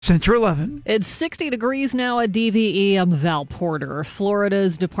Century 11. It's 60 degrees now at DVE. I'm Val Porter.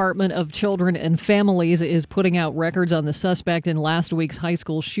 Florida's Department of Children and Families is putting out records on the suspect in last week's high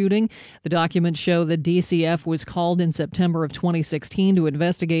school shooting. The documents show that DCF was called in September of 2016 to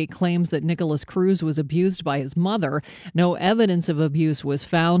investigate claims that Nicholas Cruz was abused by his mother. No evidence of abuse was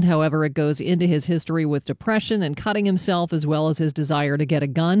found. However, it goes into his history with depression and cutting himself, as well as his desire to get a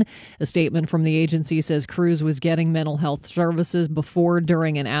gun. A statement from the agency says Cruz was getting mental health services before,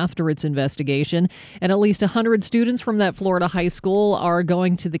 during, and after its investigation. And at least 100 students from that Florida high school are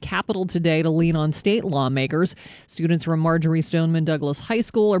going to the Capitol today to lean on state lawmakers. Students from Marjorie Stoneman Douglas High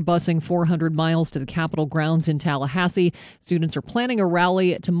School are busing 400 miles to the Capitol grounds in Tallahassee. Students are planning a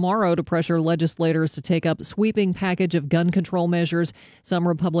rally tomorrow to pressure legislators to take up a sweeping package of gun control measures. Some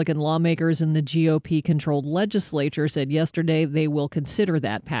Republican lawmakers in the GOP-controlled legislature said yesterday they will consider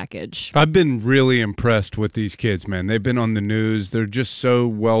that package. I've been really impressed with these kids, man. They've been on the news. They're just so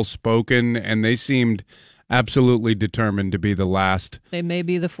well-spoken, and they seemed absolutely determined to be the last. They may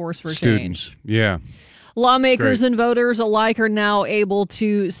be the force for students. Change. Yeah. Lawmakers Great. and voters alike are now able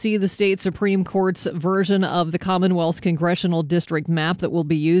to see the state Supreme Court's version of the Commonwealth's congressional district map that will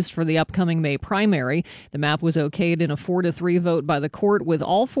be used for the upcoming May primary. The map was okayed in a 4-3 vote by the court, with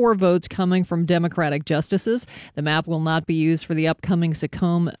all 4 votes coming from Democratic justices. The map will not be used for the upcoming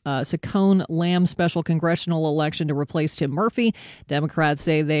Saccone-Lamb special congressional election to replace Tim Murphy. Democrats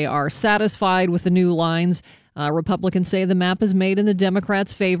say they are satisfied with the new lines. Republicans say the map is made in the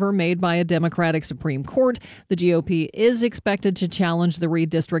Democrats' favor, made by a Democratic Supreme Court. The GOP is expected to challenge the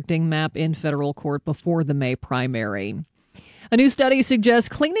redistricting map in federal court before the May primary. A new study suggests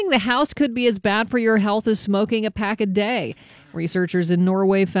cleaning the house could be as bad for your health as smoking a pack a day. Researchers in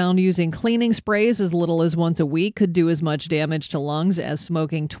Norway found using cleaning sprays as little as once a week could do as much damage to lungs as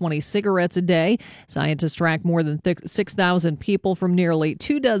smoking 20 cigarettes a day. Scientists tracked more than 6,000 people from nearly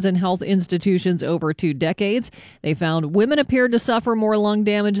 24 health institutions over 2 decades. They found women appeared to suffer more lung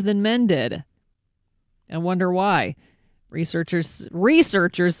damage than men did. I wonder why. Researchers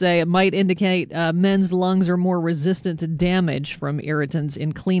say it might indicate men's lungs are more resistant to damage from irritants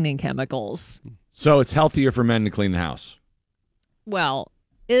in cleaning chemicals. So it's healthier for men to clean the house. Well,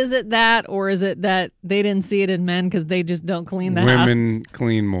 is it that, or is it that they didn't see it in men because they just don't clean the house? Women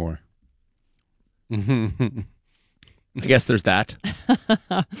clean more. I guess there's that.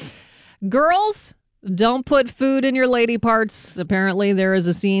 Girls, don't put food in your lady parts. Apparently, there is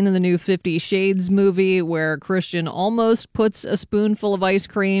a scene in the new 50 Shades movie where Christian almost puts a spoonful of ice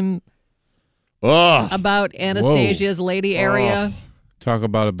cream about Anastasia's lady area. Talk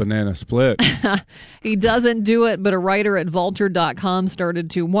about a banana split. He doesn't do it, but a writer at Vulture.com started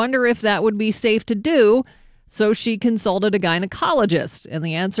to wonder if that would be safe to do, so she consulted a gynecologist. And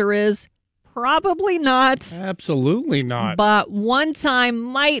the answer is probably not. Absolutely not. But one time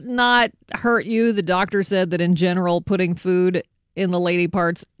might not hurt you. The doctor said that in general, putting food in the lady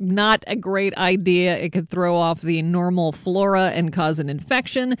parts, not a great idea. It could throw off the normal flora and cause an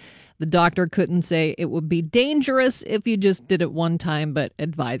infection. The doctor couldn't say it would be dangerous if you just did it one time, but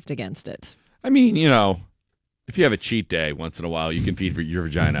advised against it. I mean, you know, if you have a cheat day once in a while, you can feed your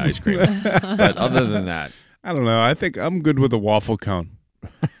vagina ice cream. But other than that, I don't know. I think I'm good with a waffle cone.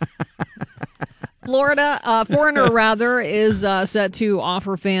 Foreigner is set to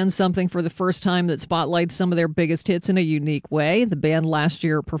offer fans something for the first time that spotlights some of their biggest hits in a unique way. The band last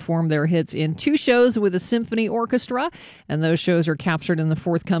year performed their hits in 2 shows with a symphony orchestra, and those shows are captured in the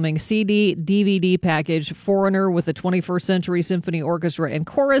forthcoming CD-DVD package, Foreigner with the 21st Century Symphony Orchestra and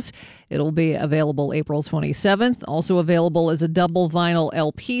Chorus. It'll be available April 27th. Also available is a double vinyl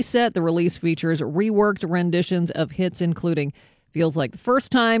LP set. The release features reworked renditions of hits including Feels Like the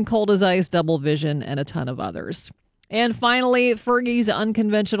First Time, Cold as Ice, Double Vision, and a ton of others. And finally, Fergie's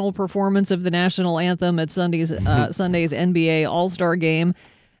unconventional performance of the national anthem at Sunday's NBA All-Star Game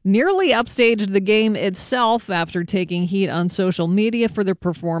nearly upstaged the game itself after taking heat on social media for the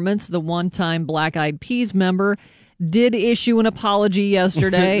performance. The one-time Black Eyed Peas member did issue an apology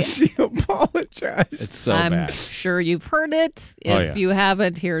yesterday. She apologized. it's so I'm bad. sure you've heard it. If you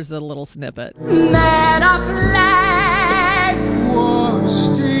haven't, here's a little snippet. Man of flag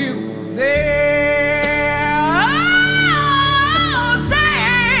was still there. Oh,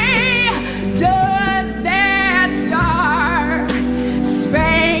 say, does that star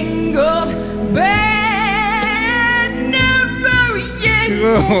spangled banner yet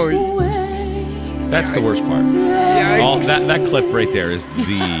Oh, That's the worst part. All that clip right there is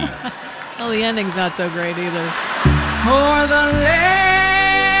the... Well, the ending's not so great either. For the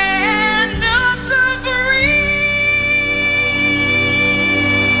land of the free.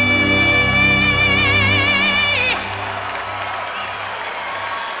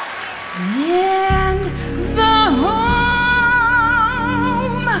 and the home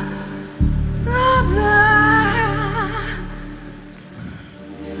of the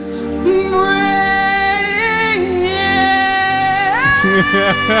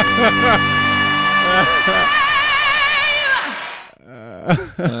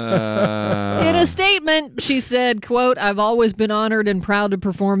In a statement, she said, quote, "I've always been honored and proud to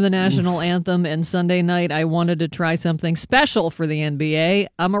perform the national anthem, and Sunday night I wanted to try something special for the NBA.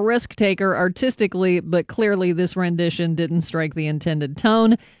 I'm a risk taker artistically, but clearly this rendition didn't strike the intended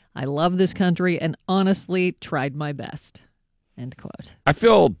tone. I love this country and honestly tried my best." End quote. I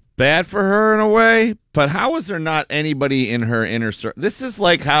feel bad for her in a way, but how is there not anybody in her inner circle? This is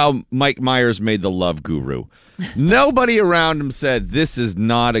like how Mike Myers made the Love Guru. Nobody around him said, this is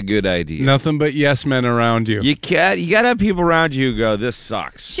not a good idea. Nothing but yes men around you. You got to have people around you who go, this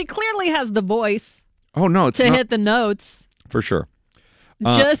sucks. She clearly has the voice Oh, no, it's to not. hit the notes. For sure.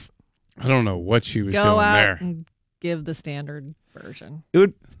 Just I don't know what she was go doing out there. and give the standard version. It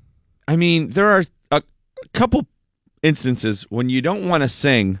would, I mean, there are a couple instances when you don't want to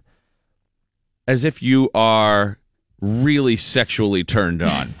sing as if you are really sexually turned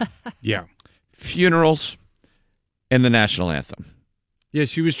on. Yeah. Funerals and the national anthem. Yeah,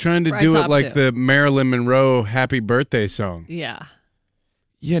 she was trying to Right, do it top like two. the Marilyn Monroe Happy Birthday song. Yeah.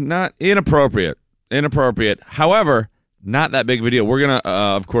 Yeah, not inappropriate. Inappropriate. However, not that big of a deal. We're going to,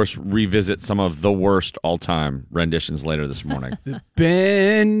 of course, revisit some of the worst all-time renditions later this morning.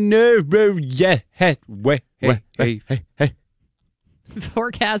 Ben yeah, hey, hey.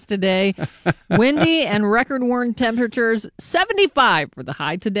 Forecast today, windy and record-warm temperatures, 75 for the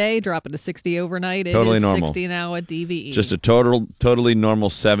high today, dropping to 60 overnight. It Totally is normal. 60 now at DVE. Just a totally normal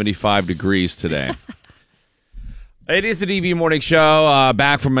 75 degrees today. It is the DV Morning Show,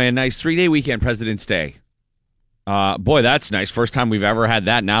 back from a nice 3-day weekend, President's Day. Boy, that's nice. First time we've ever had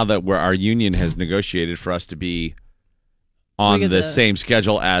that now that our union has negotiated for us to be on Look at the the- same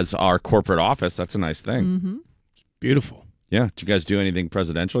schedule as our corporate office. That's a nice thing. Mm-hmm. Beautiful. Yeah. Did you guys do anything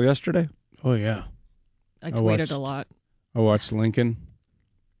presidential yesterday? Oh, yeah. I I tweeted watched- a lot. I watched Lincoln.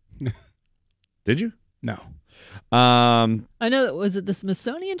 Did you? No. I know, was it the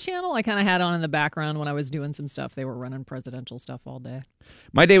Smithsonian Channel? I kind of had on in the background when I was doing some stuff. They were running presidential stuff all day.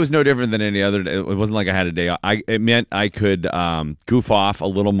 My day was no different than any other day. It wasn't like I had a day off. It meant I could goof off a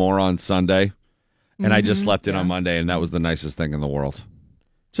little more on Sunday, and I just slept in on Monday, and that was the nicest thing in the world.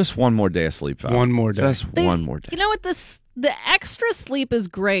 Just one more day of sleep. Val. One more day. Just one more day. You know what? The extra sleep is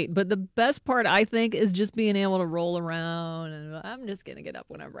great, but the best part, I think, is just being able to roll around. And I'm just going to get up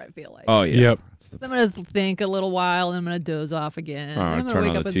whenever I feel like. Oh, yeah. Yep. I'm going to think a little while, and I'm going to doze off again. All right, I'm going to turn wake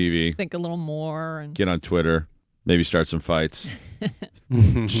on up the and TV. think a little more. And Get on Twitter. Maybe start some fights.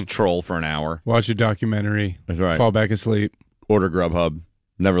 Just troll for an hour. Watch a documentary. That's right. Fall back asleep. Order Grubhub.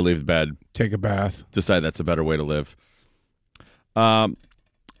 Never leave bed. Take a bath. Decide that's a better way to live.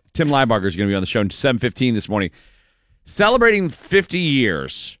 Tim Leibarger is going to be on the show at 7:15 this morning. Celebrating 50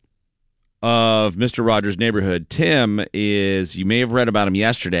 years of Mr. Rogers' Neighborhood. Tim is, you may have read about him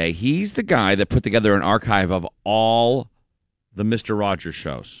yesterday, he's the guy that put together an archive of all the Mr. Rogers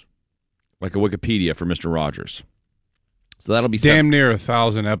shows, like a Wikipedia for Mr. Rogers. So that'll be Damn near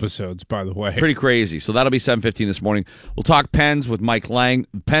 1,000 episodes, by the way. pretty crazy. So that'll be 7:15 this morning. We'll talk Pens with Mike Lang.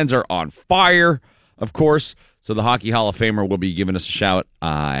 The Pens are on fire, of course. So the Hockey Hall of Famer will be giving us a shout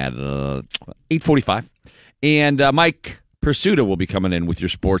at 8:45. And Mike Pursuta will be coming in with your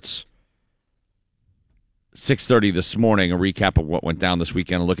sports 6:30 this morning, a recap of what went down this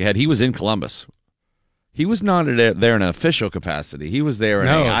weekend, a look ahead. He was in Columbus. He was not there in an official capacity. He was there in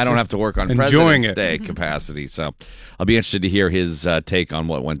No, I don't just have to work on enjoying President's Day capacity. So I'll be interested to hear his take on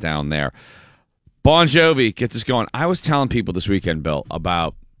what went down there. Bon Jovi gets us going. I was telling people this weekend, Bill,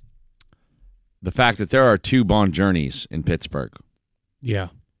 about the fact that there are 2 Bon Journeys in Pittsburgh. Yeah.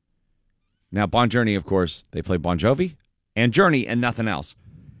 Now, Bon Journey, of course, they play Bon Jovi and Journey and nothing else.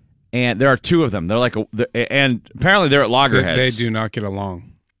 And there are 2 of them. They're like, and apparently they're at loggerheads. They do not get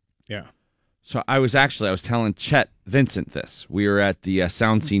along. Yeah. So I was telling Chet Vincent this. We were at the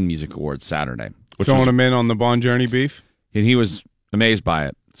Sound Scene Music Awards Saturday, Throwing him in on the Bon Journey beef? and he was amazed by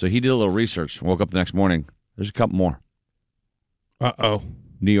it. So he did a little research. Woke up the next morning. There's a couple more. Uh-oh.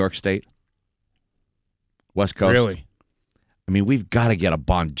 New York State, West Coast. Really? I mean, we've got to get a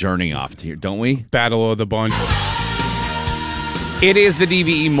Bon Journey off here, don't we? Battle of the Bon Jovi. It is the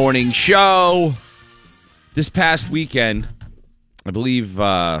DVE Morning Show. This past weekend, I believe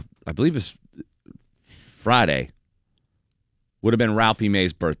it's Friday, would have been Ralphie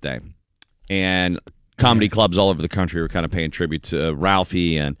May's birthday. And comedy clubs all over the country were kind of paying tribute to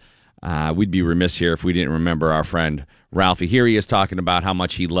Ralphie. And we'd be remiss here if we didn't remember our friend Ralphie. Here he is talking about how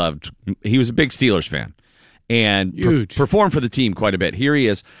much he was a big Steelers fan and Huge. performed for the team quite a bit. Here he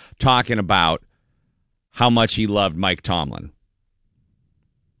is talking about how much he loved Mike Tomlin.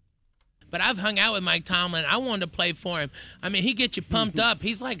 But I've hung out with Mike Tomlin. I wanted to play for him. I mean, he gets you pumped up.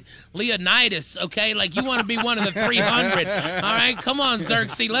 He's like Leonidas, okay? Like, you want to be one of the 300. All right? Come on,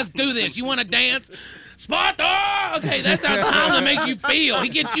 Xerxes. Let's do this. You want to dance? Sparta! Okay, that's how Tomlin makes you feel. He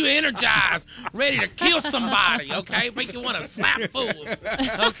gets you energized, ready to kill somebody, okay? Make you want to slap fools,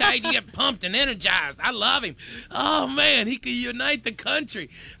 okay? You get pumped and energized. I love him. Oh, man, he could unite the country.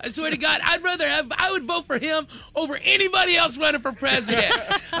 I swear to God, I would vote for him over anybody else running for president,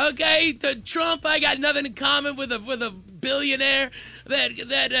 okay? To Trump, I got nothing in common with a billionaire.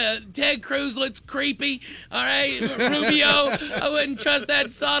 That Ted Cruz looks creepy, all right? Rubio, I wouldn't trust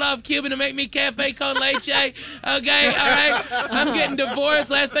that sawed-off Cuban to make me cafe con leche, okay? All right? I'm getting divorced.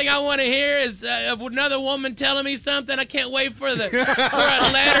 Last thing I want to hear is another woman telling me something. I can't wait for a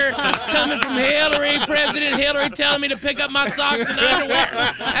letter coming from Hillary, President Hillary, telling me to pick up my socks and underwear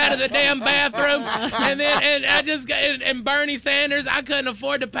out of the damn bathroom. And Bernie Sanders, I couldn't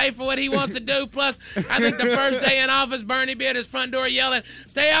afford to pay for what he wants to do. Plus, I think the first day in office, Bernie be at his front door yelling,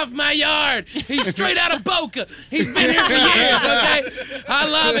 "Stay off my yard." He's straight out of Boca. He's been here for years, okay? I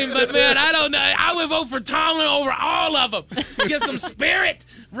love him, but, man, I don't know. I would vote for Tomlin over all of them. Get some spirit.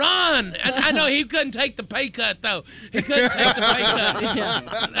 Run. I know he couldn't take the pay cut, though. He couldn't take the pay cut.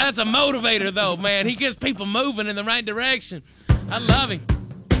 Yeah. That's a motivator, though, man. He gets people moving in the right direction. I love him.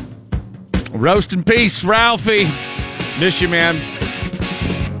 Roast in peace, Ralphie. Miss you, man.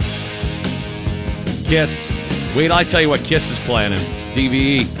 Kiss. Wait till I tell you what Kiss is playing in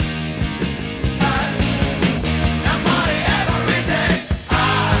DVE.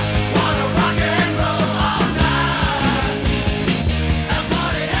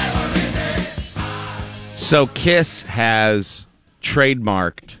 So Kiss has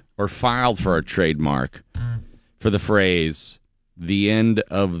trademarked or filed for a trademark for the phrase "the end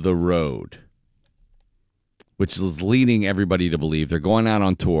of the road," which is leading everybody to believe they're going out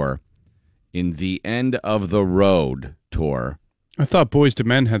on tour in the End of the Road tour. I thought Boyz II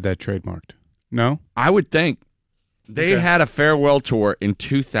Men had that trademarked. No? I would think. They had a farewell tour in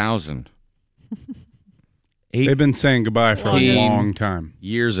 2000. They've been saying goodbye for a long time.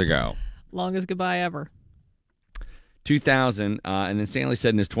 Years ago. Longest goodbye ever. 2000, and then Stanley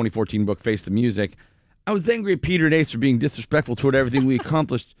said in his 2014 book, Face the Music, "I was angry at Peter and Ace for being disrespectful toward everything we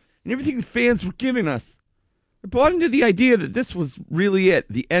accomplished and everything the fans were giving us. I bought into the idea that this was really it,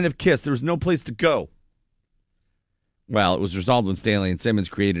 the end of Kiss. There was no place to go." Well, it was resolved when Stanley and Simmons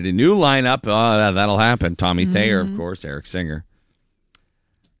created a new lineup. That'll happen. Tommy Thayer, of course, Eric Singer.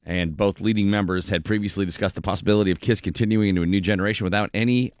 And both leading members had previously discussed the possibility of Kiss continuing into a new generation without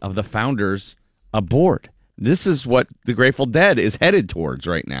any of the founders aboard. This is what the Grateful Dead is headed towards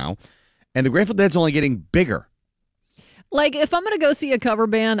right now. And the Grateful Dead's only getting bigger. Like, if I'm going to go see a cover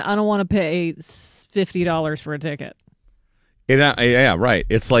band, I don't want to pay $50 for a ticket. Yeah, right.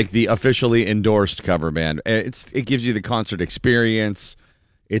 It's like the officially endorsed cover band. It gives you the concert experience.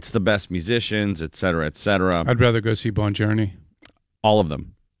 It's the best musicians, et cetera, et cetera. I'd rather go see Bon Journey. All of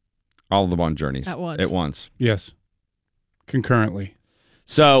them. All of the Bon Journeys. At once. At once. Yes. Concurrently.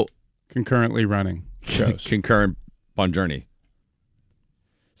 So. Concurrently running shows. Concurrent Bon Journey.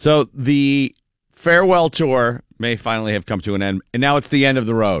 So the farewell tour may finally have come to an end, and now it's the end of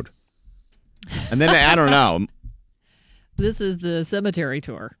the road. And then, I don't know. This is the cemetery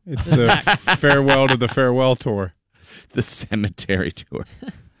tour. It's the farewell to the farewell tour. The cemetery tour.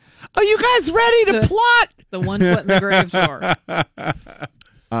 Are you guys ready to plot? The 1 foot in the grave tour.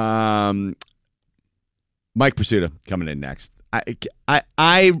 Mike Pursuta coming in next.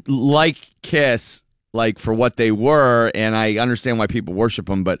 I like Kiss, like, for what they were, and I understand why people worship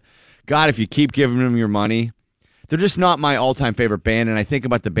them, but God, if you keep giving them your money, they're just not my all-time favorite band, and I think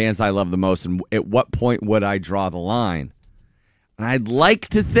about the bands I love the most, and at what point would I draw the line? And I'd like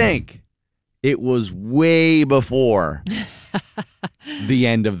to think it was way before the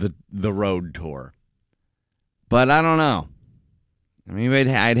end of the road tour. But I don't know. I mean,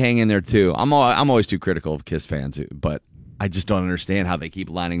 I'd hang in there, too. I'm always too critical of Kiss fans, but I just don't understand how they keep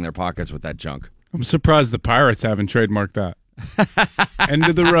lining their pockets with that junk. I'm surprised the Pirates haven't trademarked that. End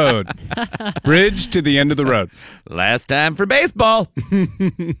of the road. Bridge to the end of the road. Last time for baseball. All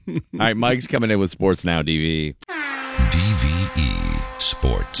right, Mike's coming in with Sports Now, DVE. DVE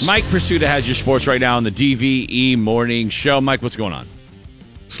Sports. Mike Pursuta has your sports right now on the DVE Morning Show. Mike, what's going on?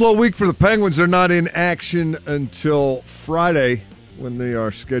 Slow week for the Penguins. They're not in action until Friday when they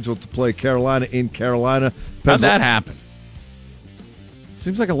are scheduled to play Carolina in Carolina. How'd that happen?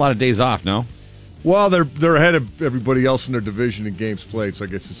 Seems like a lot of days off, no? Well, they're ahead of everybody else in their division in games played, so I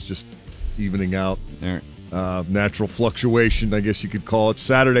guess it's just evening out. All right. Natural fluctuation, I guess you could call it.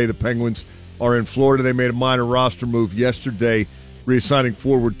 Saturday, the Penguins are in Florida. They made a minor roster move yesterday, reassigning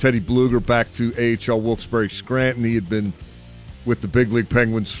forward Teddy Bluger back to AHL Wilkes-Barre Scranton. He had been with the big league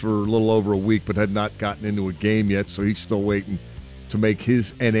Penguins for a little over a week, but had not gotten into a game yet, so he's still waiting to make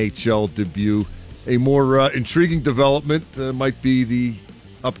his NHL debut. A more intriguing development might be the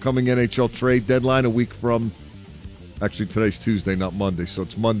upcoming NHL trade deadline a week from, actually today's Tuesday, not Monday, so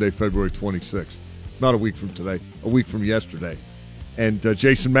it's Monday, February 26th. Not a week from today, a week from yesterday. And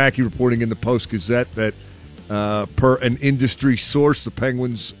Jason Mackey reporting in the Post-Gazette that per an industry source, the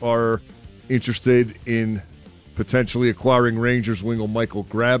Penguins are interested in potentially acquiring Rangers winger Michael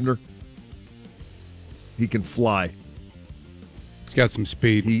Grabner. He can fly. He's got some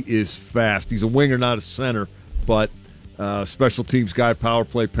speed. He is fast. He's a winger, not a center, but special teams guy, power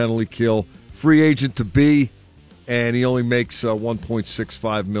play, penalty kill, free agent to be, and he only makes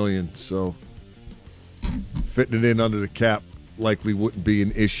 $1.65 million. So fitting it in under the cap likely wouldn't be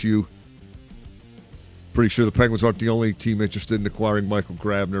an issue. Pretty sure the Penguins aren't the only team interested in acquiring Michael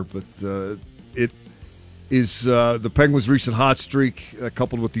Grabner, but it is the Penguins' recent hot streak,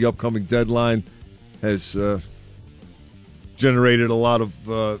 coupled with the upcoming deadline, has generated a lot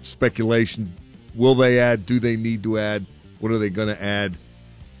of speculation. Will they add? Do they need to add? What are they going to add?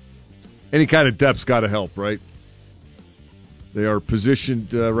 Any kind of depth's got to help, right? They are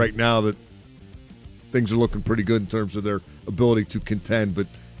positioned right now that things are looking pretty good in terms of their ability to contend, but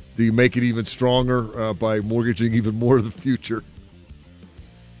do you make it even stronger by mortgaging even more of the future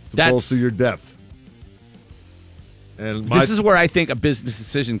to bolster your depth? And this is where I think a business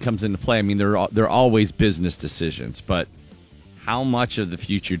decision comes into play. I mean, they're always business decisions, but how much of the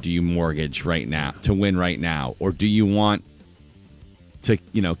future do you mortgage right now to win right now, or do you want to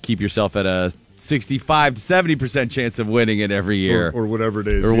keep yourself at a 65 to 70% chance of winning it every year, or whatever it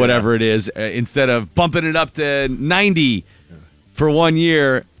is, whatever it is, instead of bumping it up to 90 for 1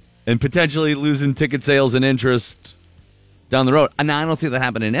 year and potentially losing ticket sales and interest down the road? And I don't see that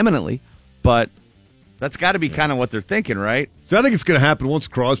happening imminently, but that's got to be kind of what they're thinking, right? So I think it's going to happen once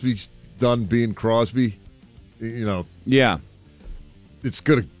Crosby's done being Crosby. Yeah. There's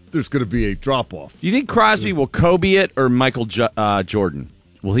going to be a drop off. Do you think Crosby will Kobe it or Michael Jordan?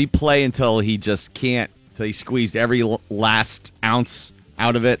 Will he play until he just can't? Until he squeezed every last ounce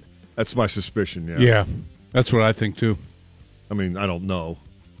out of it? That's my suspicion. Yeah. Yeah, that's what I think too. I mean, I don't know.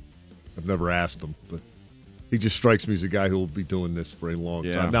 I've never asked him, but he just strikes me as a guy who will be doing this for a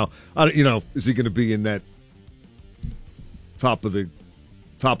long time. Now, is he going to be in that top of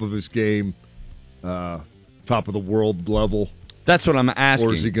his game, top of the world level? That's what I'm asking.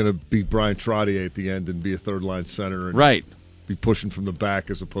 Or is he going to be Brian Trottier at the end and be a third-line center and be pushing from the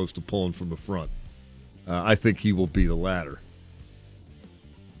back as opposed to pulling from the front? I think he will be the latter.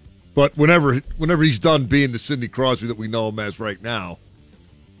 But whenever he's done being the Sidney Crosby that we know him as right now,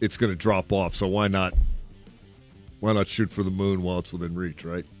 it's going to drop off. So why not shoot for the moon while it's within reach,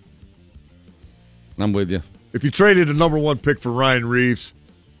 right? I'm with you. If you traded a number one pick for Ryan Reeves,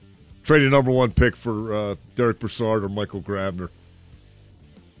 trade a number one pick for Derek Brassard or Michael Grabner.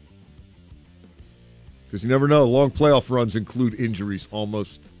 Because you never know. Long playoff runs include injuries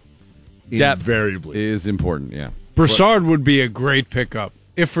almost invariably. Is important, yeah. Brassard would be a great pickup.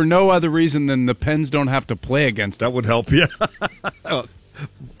 If for no other reason than the Pens don't have to play against him. That would help, yeah.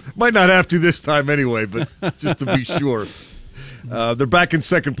 Might not have to this time anyway, but just to be sure. They're back in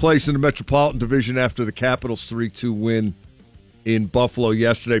second place in the Metropolitan Division after the Capitals' 3-2 win in Buffalo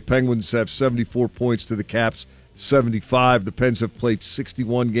yesterday. Penguins have 74 points to the Caps' 75. The Pens have played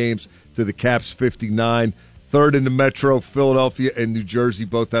 61 games to the Caps' 59. Third in the Metro, Philadelphia and New Jersey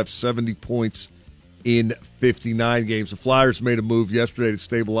both have 70 points in 59 games. The Flyers made a move yesterday to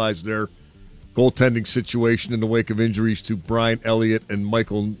stabilize their goaltending situation in the wake of injuries to Brian Elliott and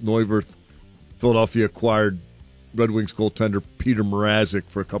Michael Neuwirth. Philadelphia acquired Red Wings goaltender Peter Mrazek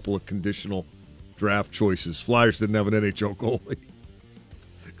for a couple of conditional draft choices. Flyers didn't have an NHL goalie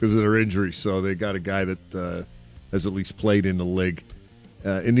because of their injuries, so they got a guy that has at least played in the league.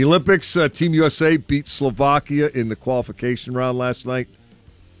 In the Olympics, Team USA beat Slovakia in the qualification round last night,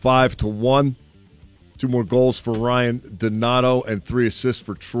 5-1. 2 more goals for Ryan Donato and 3 assists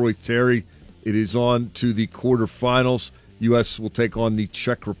for Troy Terry. It is on to the quarterfinals. U.S. will take on the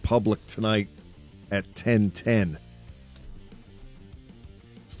Czech Republic tonight at 10:10.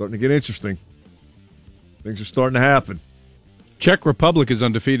 Starting to get interesting. Things are starting to happen. Czech Republic is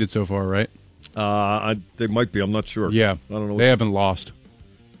undefeated so far, right? They might be. I'm not sure. Yeah, I don't know. They haven't lost.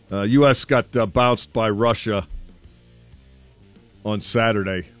 U.S. got bounced by Russia on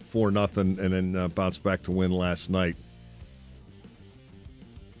Saturday, 4-0, and then bounced back to win last night.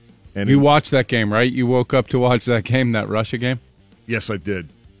 And You watched that game, right? You woke up to watch that game, that Russia game? Yes, I did.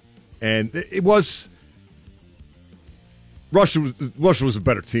 And it was Russia was a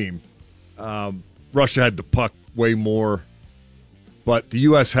better team. Russia had the puck way more, but the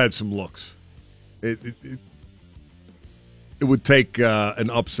U.S. had some looks. It would take an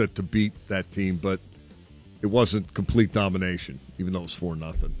upset to beat that team, but it wasn't complete domination, even though it was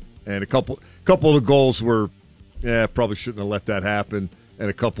 4-0. And a couple of the goals were, probably shouldn't have let that happen. And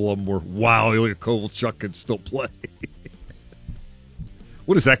a couple of them were, wow, Ilya Kovalchuk can still play.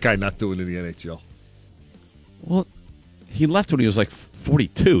 What is that guy not doing in the NHL? Well, he left when he was like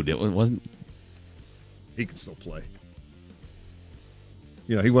 42. It wasn't. He can still play.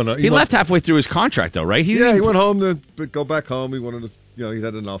 You know, he went. He left halfway through his contract, though, right? He went home to go back home. He wanted to. You know, he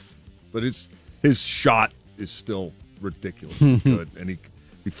had enough. But his shot is still ridiculously good, and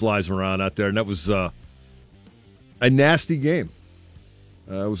he flies around out there. And that was a nasty game.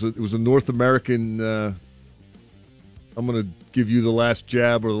 It was a North American. I'm going to give you the last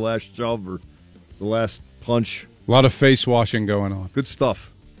jab or the last shove or the last punch. A lot of face washing going on. Good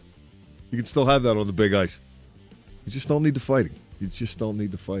stuff. You can still have that on the big ice. You just don't need the fighting.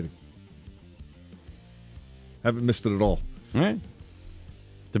 Haven't missed it at all. All right.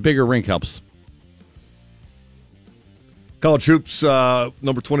 The bigger rink helps. College hoops,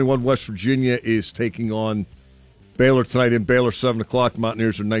 number 21, West Virginia is taking on Baylor tonight in Baylor, 7 o'clock.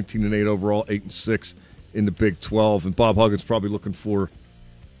 Mountaineers are 19-8 overall, 8-6 in the Big 12. And Bob Huggins probably looking for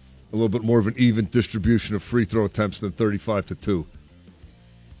a little bit more of an even distribution of free throw attempts than 35-2.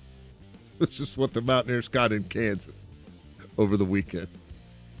 That's just what the Mountaineers got in Kansas over the weekend.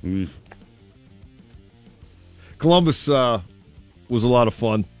 Columbus was a lot of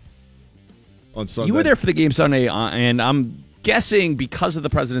fun on Sunday. You were there for the game Sunday, and I'm guessing because of the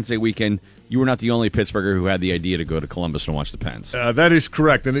President's Day weekend, you were not the only Pittsburgher who had the idea to go to Columbus and watch the Pens. That is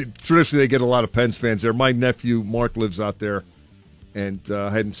correct, and traditionally they get a lot of Pens fans there. My nephew, Mark, lives out there, and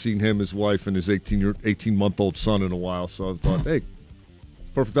I hadn't seen him, his wife, and his 18-month-old son in a while, so I thought, hey,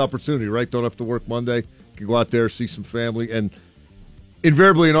 perfect opportunity, right? Don't have to work Monday. Can go out there, see some family, and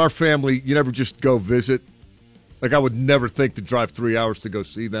invariably in our family, you never just go visit. Like, I would never think to drive 3 hours to go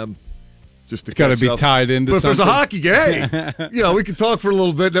see them. Just to It's got to be tied into but something. if there's a hockey game, we could talk for a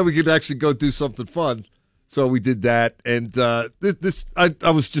little bit, then we could actually go do something fun. So we did that, and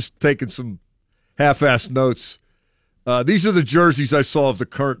I was just taking some half-assed notes. These are the jerseys I saw of the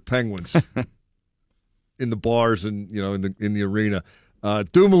current Penguins in the bars and in the arena.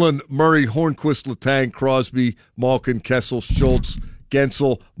 Dumoulin, Murray, Hornquist, Letang, Crosby, Malkin, Kessel, Schultz,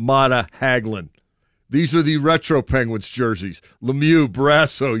 Gensel, Mata, Hagelin. These are the retro Penguins jerseys. Lemieux,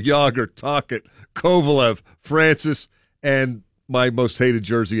 Brasso, Yager, Tocchet, Kovalev, Francis, and my most hated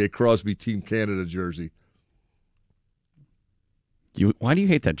jersey, a Crosby Team Canada jersey. Why do you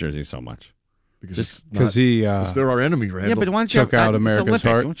hate that jersey so much? Because they're our enemy, Randall. Yeah, but why don't you took out America's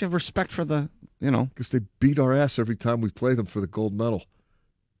heart. Why don't you have respect for the, Because they beat our ass every time we play them for the gold medal.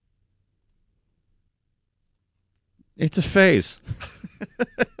 It's a phase.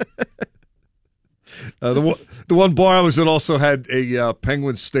 The one bar I was in also had a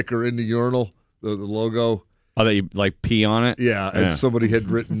Penguin sticker in the urinal, the logo. Oh, that you like pee on it? Yeah, and somebody had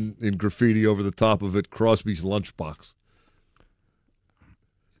written in graffiti over the top of it, Crosby's lunchbox.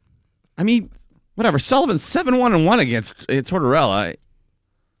 I mean, whatever. Sullivan's 7-1-1 against Tortorella.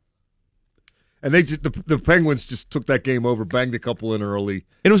 And the Penguins just took that game over, banged a couple in early.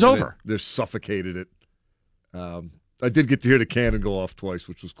 It was over. They suffocated it. I did get to hear the cannon go off twice,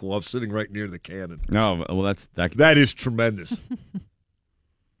 which was cool. I was sitting right near the cannon. No, well, That is tremendous.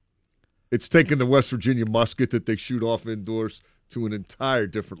 It's taken the West Virginia musket that they shoot off indoors to an entire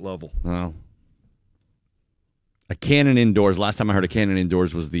different level. Well, a cannon indoors. Last time I heard a cannon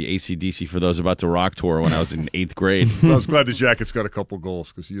indoors was the AC/DC for Those About to Rock tour when I was in 8th grade. Well, I was glad the Jackets got a couple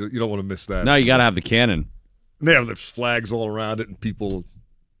goals because you don't want to miss that. No, you got to have the cannon. And they have their flags all around it and people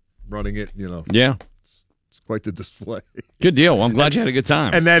running it, Yeah. It's quite the display. Good deal. Well, I'm glad you had a good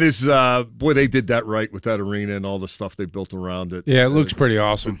time. And that is, boy, they did that right with that arena and all the stuff they built around it. Yeah, it looks pretty It's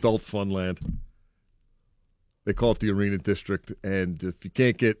awesome. adult funland. They call it the Arena District, and if you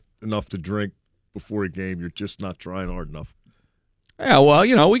can't get enough to drink before a game, you're just not trying hard enough. Yeah,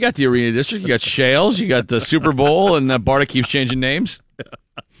 well, we got the Arena District. You got Shales. You got the Super Bowl, and Barta keeps changing names.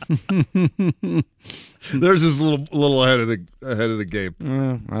 Theirs is a little ahead of the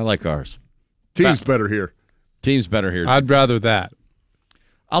game. I like ours. Team's better here. Team's better here. I'd rather that.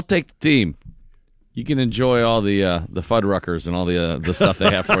 I'll take the team. You can enjoy all the Fuddruckers and all the stuff they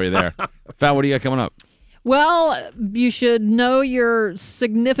have for you there. Fat, what do you got coming up? Well, you should know your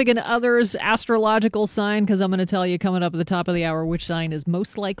significant other's astrological sign because I'm going to tell you coming up at the top of the hour which sign is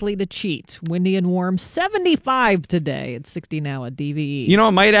most likely to cheat. Windy and warm, 75 today. It's 60 now at DVE. You know,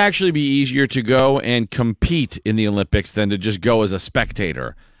 it might actually be easier to go and compete in the Olympics than to just go as a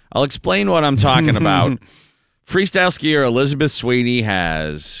spectator. I'll explain what I'm talking about. Freestyle skier Elizabeth Sweeney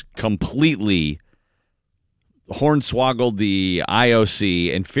has completely hornswoggled the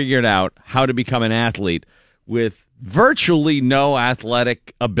IOC and figured out how to become an athlete with virtually no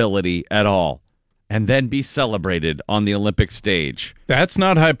athletic ability at all and then be celebrated on the Olympic stage. That's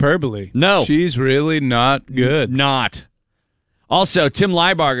not hyperbole. No. She's really not good. Not. Also, Tim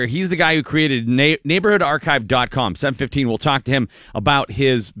Leibarger, he's the guy who created neighborhoodarchive.com. 7:15, we'll talk to him about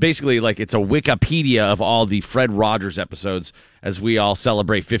his, basically, like, it's a Wikipedia of all the Fred Rogers episodes as we all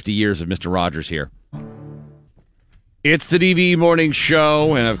celebrate 50 years of Mr. Rogers here. It's the DVE Morning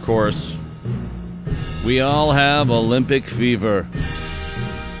Show, and of course, we all have Olympic fever.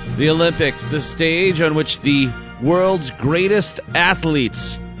 The Olympics, the stage on which the world's greatest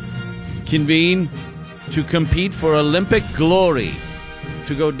athletes convene to compete for Olympic glory,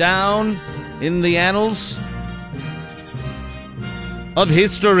 to go down in the annals of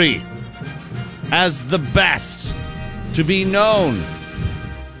history as the best, to be known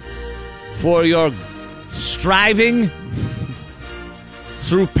for your striving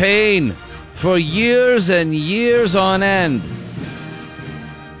through pain for years and years on end,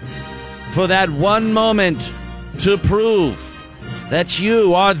 for that one moment to prove that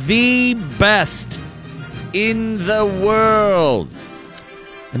you are the best in the world.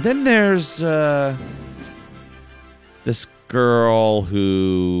 And then there's this girl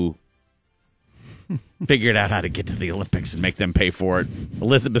who figured out how to get to the Olympics and make them pay for it,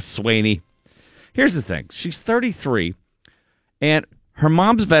 Elizabeth Sweeney. Here's the thing. She's 33, and her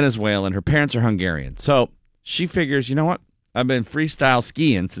mom's Venezuelan, her parents are Hungarian. So she figures, you know what? I've been freestyle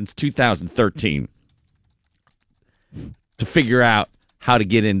skiing since 2013 to figure out how to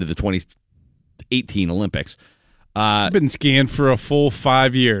get into the 2018 Olympics. I've been skiing for a full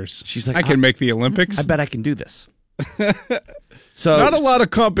 5 years. She's like, I can make the Olympics. I bet I can do this. So not a lot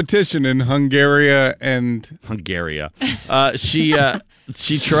of competition in Hungary and Hungary.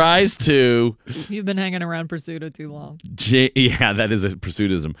 She tries to. You've been hanging around Pursuit too long. Yeah, that is a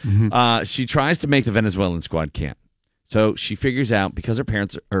pursuitism. Mm-hmm. She tries to make the Venezuelan squad camp. So she figures out, because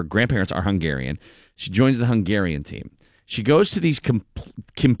her grandparents are Hungarian, she joins the Hungarian team. She goes to these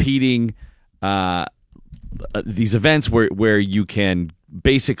competing these events where you can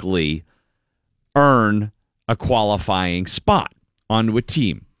basically earn a qualifying spot onto a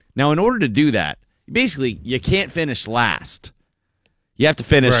team. Now, in order to do that, basically you can't finish last. You have to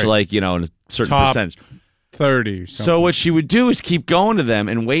finish right. in a certain Top percentage. 30 or something. So what she would do is keep going to them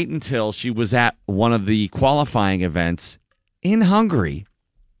and wait until she was at one of the qualifying events in Hungary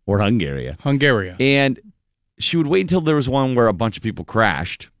or Hungary. And she would wait until there was one where a bunch of people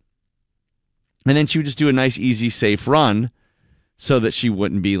crashed. And then she would just do a nice, easy, safe run so that she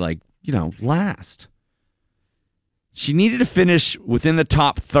wouldn't be last. She needed to finish within the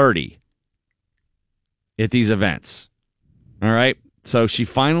top 30 at these events. All right? So she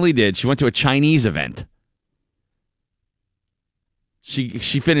finally did. She went to a Chinese event. She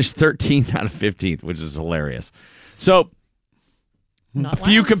finished 13th out of 15th, which is hilarious. So a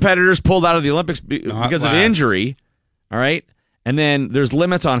few competitors pulled out of the Olympics because of injury. All right? And then there's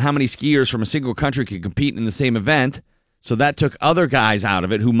limits on how many skiers from a single country could compete in the same event. So that took other guys out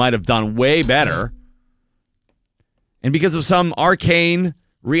of it who might have done way better. And because of some arcane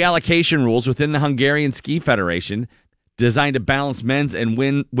reallocation rules within the Hungarian Ski Federation designed to balance men's and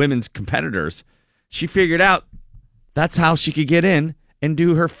women's competitors, she figured out that's how she could get in and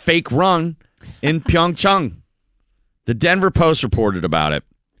do her fake run in Pyeongchang. The Denver Post reported about it.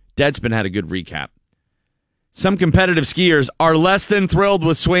 Deadspin had a good recap. Some competitive skiers are less than thrilled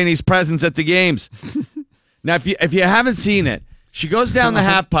with Sweeney's presence at the games. Now, if you haven't seen it, she goes down the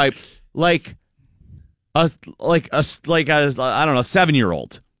half pipe like a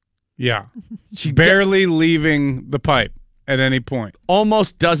 7-year-old. Yeah. She barely leaving the pipe at any point.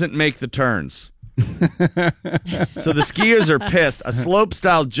 Almost doesn't make the turns. So the skiers are pissed. A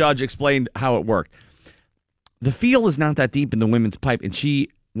slope-style judge explained how it worked. The field is not that deep in the women's pipe, and she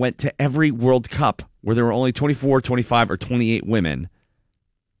went to every World Cup where there were only 24, 25, or 28 women.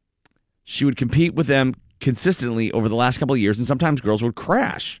 She would compete with them consistently over the last couple of years, and sometimes girls would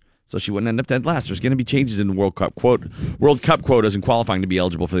crash, so she wouldn't end up dead last. There's going to be changes in the World Cup quotas and qualifying to be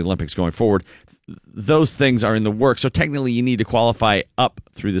eligible for the Olympics going forward. Those things are in the works, so technically you need to qualify up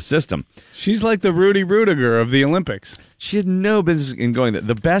through the system. She's like the Rudy Rudiger of the Olympics. She had no business in going there.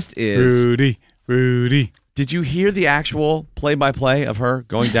 The best is... Rudy. Did you hear the actual play-by-play of her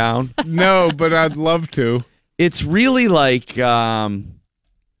going down? No, but I'd love to. It's really like, I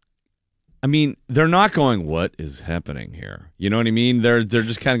mean, they're not going, what is happening here? You know what I mean? They're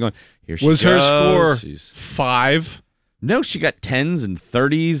just kind of going, here she Was goes. her score She's... 5? No, she got 10s and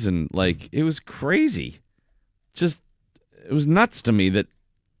 30s, and like, it was crazy. Just, it was nuts to me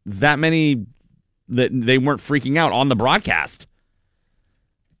that many, that they weren't freaking out on the broadcast.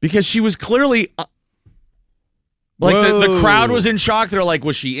 Because she was clearly, like, the crowd was in shock. They're like,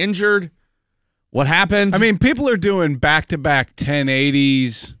 was she injured? What happened? I mean, people are doing back-to-back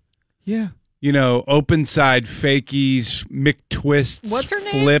 1080s. Yeah. You know, open side fakies, McTwists, What's her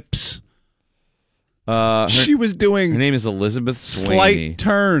name? flips. She was Her doing name is Elizabeth Sweeney. slight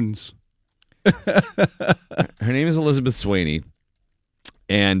turns. Her name is Elizabeth Sweeney.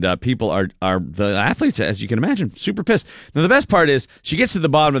 And people are the athletes, as you can imagine, super pissed. Now, the best part is she gets to the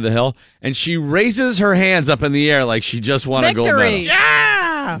bottom of the hill, and she raises her hands up in the air like she just won a gold medal. Victory!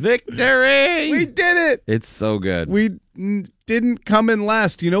 Yeah! Victory! We did it! It's so good. We didn't come in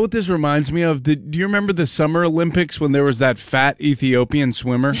last. You know what this reminds me of? Do you remember the Summer Olympics when there was that fat Ethiopian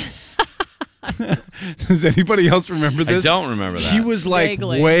swimmer? Does anybody else remember this? I don't remember that. He was like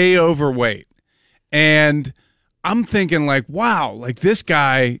Vaguely. way overweight. And I'm thinking like, wow, like this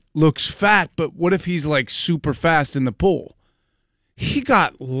guy looks fat, but what if he's like super fast in the pool? He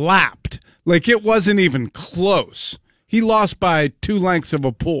got lapped. Like it wasn't even close. He lost by 2 lengths of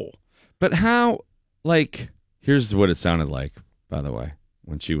a pool. But how, like, here's what it sounded like, by the way,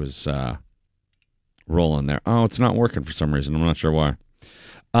 when she was rolling there. Oh, it's not working for some reason. I'm not sure why.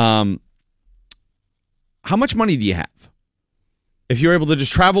 How much money do you have? If you're able to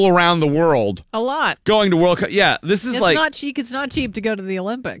just travel around the world, A lot. going to World Cup. Yeah, this is It's like, not cheap. It's not cheap to go to the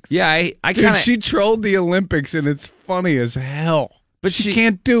Olympics. yeah, I Dude, kind of, she trolled the Olympics and it's funny as hell. but She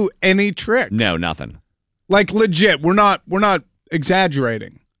can't do any tricks. No, nothing. Like legit, we're not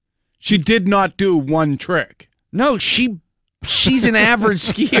exaggerating. She did not do one trick. No, she's an average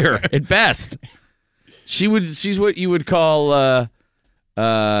skier at best. She's what you would call,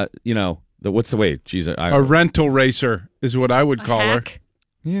 you know, what's the way? She's A rental racer is what I would A call her. hack.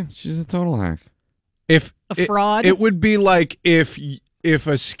 yeah, she's a total hack. If A fraud? it would be like if a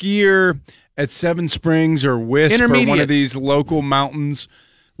skier at Seven Springs or Wisp or one Intermediate. of these local mountains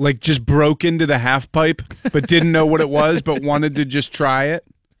like just broke into the half pipe but didn't know what it was but wanted to just try it.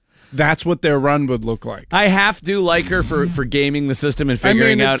 That's what their run would look like. I have to like her for gaming the system and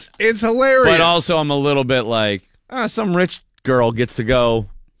figuring out. it's hilarious. But also, I'm a little bit like, some rich girl gets to go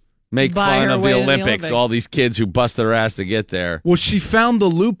make Buy fun her of way the to the Olympics. Olympics. All these kids who bust their ass to get there. Well, she found the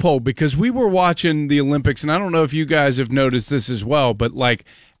loophole because we were watching the Olympics, and I don't know if you guys have noticed this as well, but like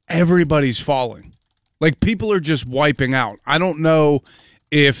everybody's falling. Like people are just wiping out. I don't know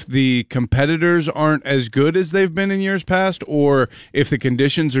if the competitors aren't as good as they've been in years past or if the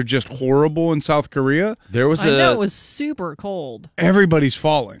conditions are just horrible in South Korea. There was I know it was super cold. Everybody's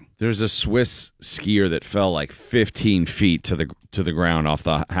falling. there's a Swiss skier that fell like 15 feet to the ground off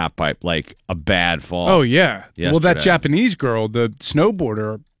the half pipe, like a bad fall. Oh, yeah. Well, that Yesterday. Japanese girl, the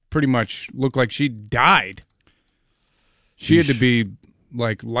snowboarder, pretty much looked like she died. She had to be,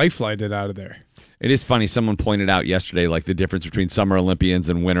 like, life-flighted out of there. It is funny. Someone pointed out yesterday, like, the difference between Summer Olympians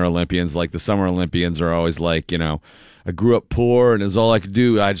and Winter Olympians. Like, the Summer Olympians are always like, you know, I grew up poor and it's all I could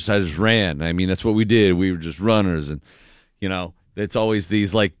do. I just ran. I mean, that's what we did. We were just runners. And, you know, it's always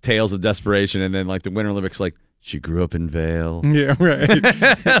these, like, tales of desperation. And then, like, the Winter Olympics, like, she grew up in Vail. Yeah, right.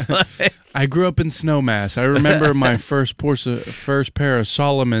 I grew up in Snowmass. I remember my first pair of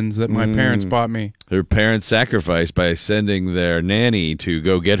Solomons that my parents bought me. Her parents sacrificed by sending their nanny to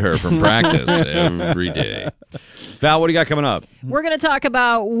go get her from practice every day. Val, what do you got coming up? We're going to talk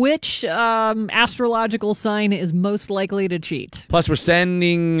about which astrological sign is most likely to cheat. Plus, we're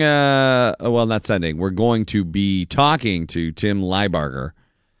sending, not sending, we're going to be talking to Tim Leibarger,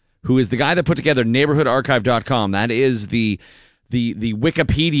 who is the guy that put together neighborhoodarchive.com. That is the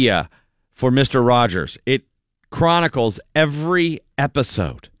Wikipedia for Mr. Rogers. It chronicles every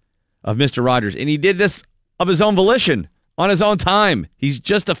episode of Mr. Rogers, and he did this of his own volition, on his own time. He's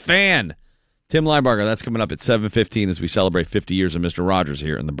just a fan. Tim Leibarger, that's coming up at 7:15 as we celebrate 50 years of Mr. Rogers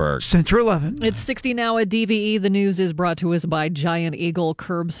here in the Berg. Central 11. It's 60 now at DVE. The news is brought to us by Giant Eagle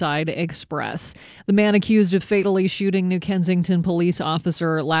Curbside Express. The man accused of fatally shooting New Kensington police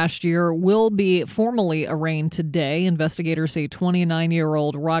officer last year will be formally arraigned today. Investigators say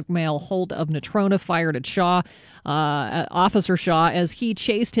 29-year-old Rockmail Holt of Natrona fired at Officer Shaw, as he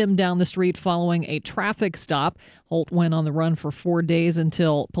chased him down the street following a traffic stop. Holt went on the run for 4 days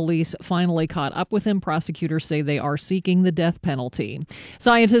until police finally caught up with him. Prosecutors say they are seeking the death penalty.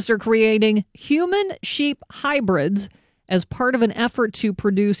 Scientists are creating human-sheep hybrids as part of an effort to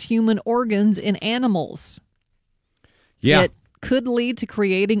produce human organs in animals. Yeah. It could lead to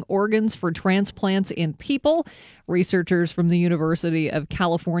creating organs for transplants in people. Researchers from the University of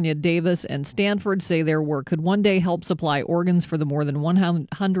California, Davis, and Stanford say their work could one day help supply organs for the more than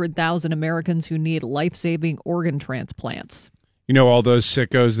 100,000 Americans who need life-saving organ transplants. You know, all those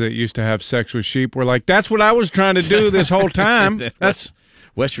sickos that used to have sex with sheep were like, that's what I was trying to do this whole time. That's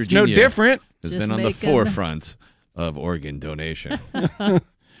West Virginia no different. has Just been on the making- forefront of organ donation.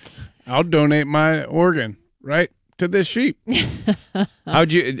 I'll donate my organ right to this sheep.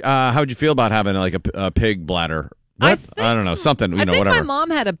 How'd you feel about having like a pig bladder? I What? think- I don't know, something, I think whatever. my mom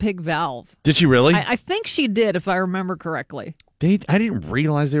had a pig valve. Did she really? I think she did, if I remember correctly. I didn't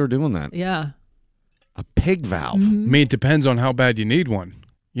realize they were doing that. Yeah. A pig valve. I mean, it depends on how bad you need one.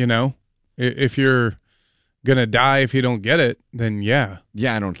 You know, if you're gonna die if you don't get it, then yeah.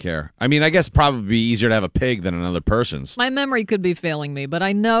 Yeah, I don't care. I mean, I guess probably be easier to have a pig than another person's. My memory could be failing me, but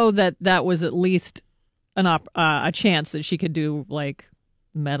I know that was at least a chance that she could do like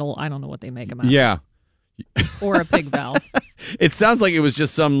metal. I don't know what they make them out of. Yeah. Or a pig valve. It sounds like it was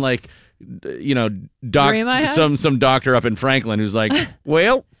just some like, Dream I had? some doctor up in Franklin who's like,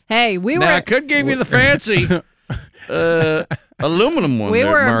 well, Hey, we now I were. could give you the fancy aluminum one We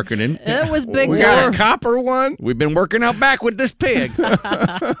they're were marketing. It was big We got time. a copper one. We've been working out back with this pig.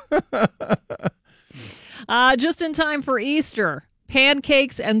 Just in time for Easter,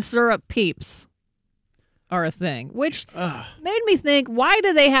 pancakes and syrup peeps are a thing, which made me think, why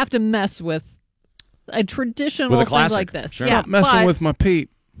do they have to mess with a traditional With a thing classic, like this? sure. Yeah, Stop messing but with my peep.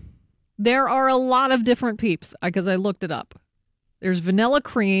 there are a lot of different peeps because I looked it up. There's vanilla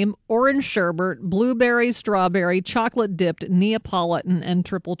cream, orange sherbet, blueberry, strawberry, chocolate dipped, Neapolitan, and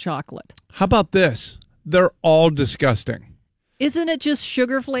triple chocolate. How about this? They're all disgusting. Isn't it just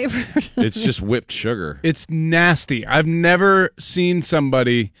sugar flavored? It's just whipped sugar. It's nasty. I've never seen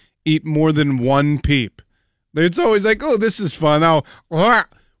somebody eat more than one peep. It's always like, oh, this is fun.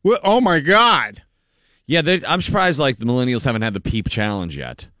 Oh my God. Yeah, I'm surprised like the millennials haven't had the peep challenge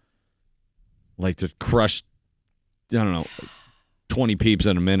yet. Like to crush, I don't know, 20 peeps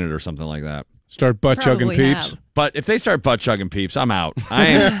in a minute or something like that. Start butt chugging Probably peeps. have. But if they start butt chugging peeps, I'm out.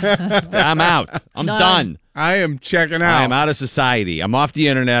 I'm out. I'm done. I am checking I out. am out of society. I'm off the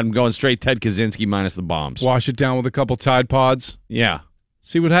internet. I'm going straight Ted Kaczynski minus the bombs. Wash it down with a couple Tide Pods. Yeah.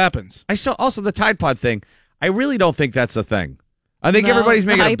 See what happens. I saw also the Tide Pod thing. I really don't think that's a thing. I think No, everybody's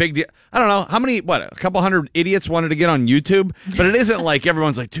making a hype. big deal. I don't know how many. A couple hundred idiots wanted to get on YouTube, but it isn't like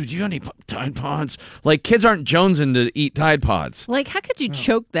everyone's like, dude, you got any Tide Pods? Like kids aren't jonesing to eat Tide Pods. Like, how could you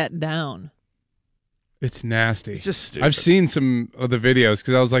choke that down? It's nasty. It's just stupid. I've seen some of the videos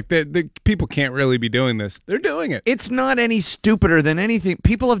because I was like, people can't really be doing this. They're doing it. It's not any stupider than anything.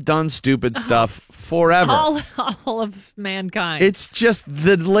 People have done stupid stuff forever. All of mankind. It's just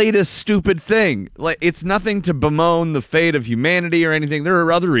the latest stupid thing. Like it's nothing to bemoan the fate of humanity or anything. There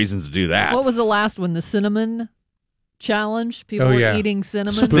are other reasons to do that. What was the last one? The cinnamon challenge? People Oh, were yeah. eating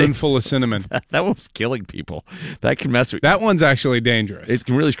cinnamon. Spoonful of cinnamon. That one was killing people. That can mess with. That one's actually dangerous. It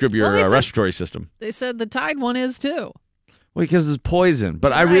can really screw up your Well, they said- respiratory system. They said the Tide one is too. Well, because it's poison.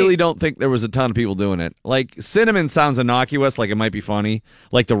 But I Right. really don't think there was a ton of people doing it. Like cinnamon sounds innocuous, like it might be funny,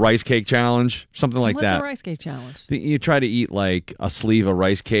 like the rice cake challenge, something like What's that. a rice cake challenge? You try to eat like a sleeve of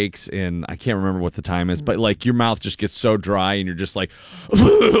rice cakes, and I can't remember what the time is, but like your mouth just gets so dry, and you're just like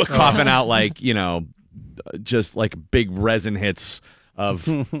coughing out like just like big resin hits of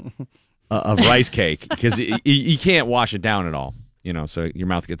rice cake because you can't wash it down at all. So your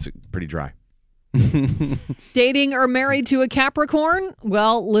mouth gets pretty dry. Dating or married to a Capricorn?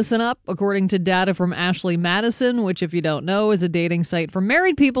 Well, listen up. According to data from Ashley Madison, which, if you don't know, is a dating site for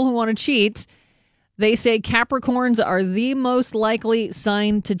married people who want to cheat, they say Capricorns are the most likely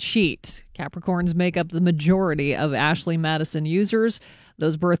sign to cheat. Capricorns make up the majority of Ashley Madison users.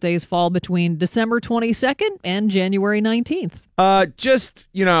 Those birthdays fall between December 22nd and January 19th. Just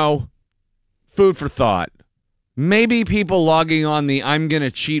food for thought. Maybe people logging on the I'm Gonna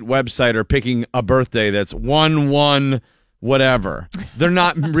Cheat website are picking a birthday that's 1/1 whatever. They're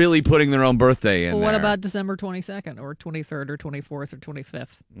not really putting their own birthday in Well, what there. about December 22nd or 23rd or 24th or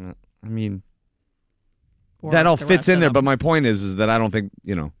 25th? I mean, Or that all the fits rest in of there, them? but my point is that I don't think,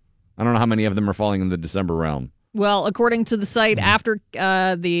 I don't know how many of them are falling in the December realm. Well, according to the site, after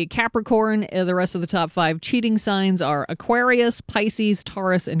the Capricorn, the rest of the top 5 cheating signs are Aquarius, Pisces,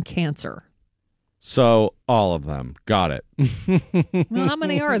 Taurus, and Cancer. So all of them. Got it. Well, how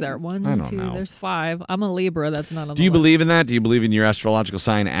many are there? One, I don't two, know. there's 5. I'm a Libra. That's not on Do the you list. believe in that? Do you believe in your astrological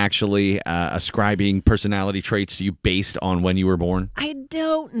sign actually ascribing personality traits to you based on when you were born? I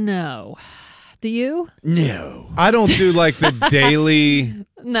don't know. Do you? No. I don't do like the daily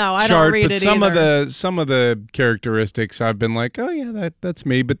No, I chart, don't read but it some either. of the characteristics I've been like, oh yeah, that's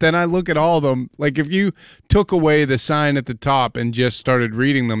me. But then I look at all of them. Like if you took away the sign at the top and just started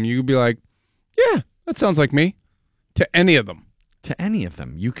reading them, you'd be like, yeah, that sounds like me. To any of them. To any of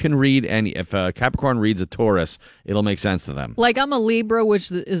them. You can read any. If a Capricorn reads a Taurus, it'll make sense to them. Like I'm a Libra,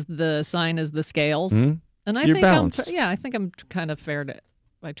 which is the sign is the scales, Mhm. and I You're think balanced. I think I'm kind of fair to.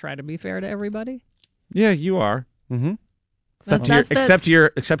 I try to be fair to everybody. Yeah, you are. Mm-hmm. Except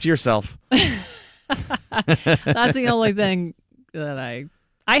to yourself. That's the only thing that I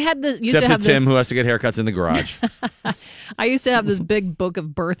had the used Except to to have Tim, this. who has to get haircuts in the garage. I used to have this big book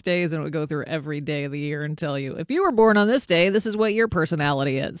of birthdays, and it would go through every day of the year and tell you if you were born on this day, this is what your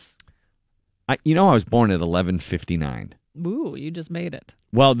personality is. I was born at 11:59. Ooh, you just made it.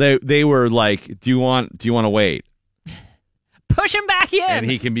 Well, they were like, do you want to wait? Push him back in. And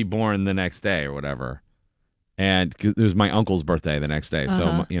he can be born the next day or whatever. And 'cause it was my uncle's birthday the next day,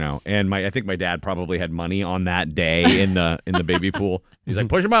 Uh-huh. so and I think my dad probably had money on that day in the baby pool. He's like,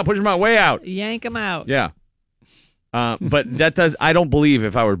 push him out, way out. Yank him out. Yeah. But that does. I don't believe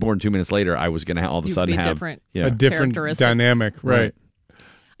if I were born 2 minutes later, I was going to all of a You'd sudden be have different. Yeah. A different Characteristics. dynamic, right?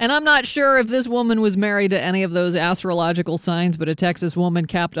 And I'm not sure if this woman was married to any of those astrological signs, but a Texas woman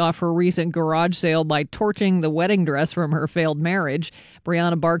capped off her recent garage sale by torching the wedding dress from her failed marriage.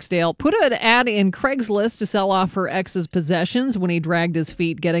 Brianna Barksdale put an ad in Craigslist to sell off her ex's possessions when he dragged his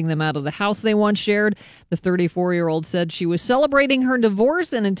feet getting them out of the house they once shared. The 34-year-old said she was celebrating her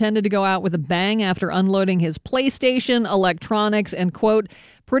divorce and intended to go out with a bang after unloading his PlayStation, electronics, and, quote,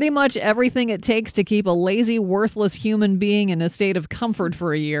 pretty much everything it takes to keep a lazy, worthless human being in a state of comfort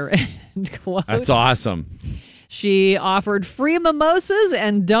for a year. End quote. That's awesome. She offered free mimosas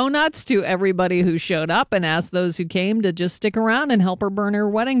and donuts to everybody who showed up and asked those who came to just stick around and help her burn her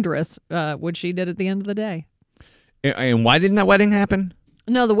wedding dress, which she did at the end of the day. And why didn't that wedding happen?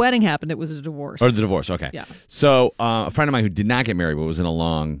 No, the wedding happened. It was a divorce. Or the divorce? Okay. Yeah. So a friend of mine who did not get married but was in a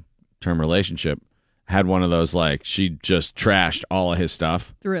long-term relationship had one of those, like, she just trashed all of his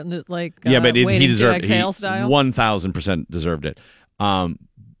stuff. Threw it in the, like, Yeah, but he waiting to deserved it. exhale style. 1,000% deserved it. But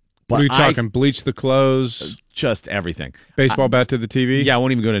What are you I- talking? Bleach the clothes, just everything. baseball bat to the TV? Yeah, I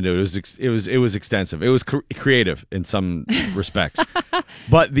won't even go into it. It was extensive. It was creative in some respects.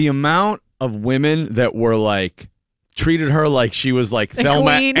 But the amount of women that were like treated her like she was like The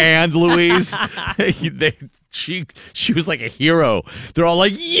Thelma queen. and Louise. She was like a hero. They're all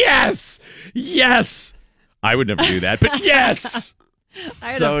like, yes, yes. I would never do that, but yes.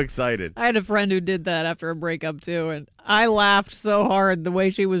 I had So a- excited. I had a friend who did that after a breakup too, and I laughed so hard the way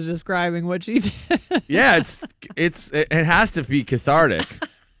she was describing what she did. Yeah, it has to be cathartic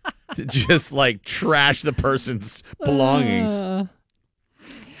to just like trash the person's belongings.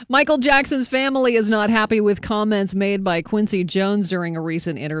 Michael Jackson's family is not happy with comments made by Quincy Jones during a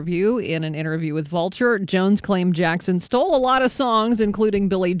recent interview. In an interview with Vulture, Jones claimed Jackson stole a lot of songs, including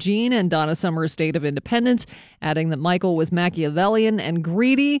Billie Jean and Donna Summer's State of Independence, adding that Michael was Machiavellian and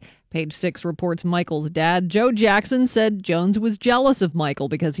greedy. Page 6 reports Michael's dad, Joe Jackson, said Jones was jealous of Michael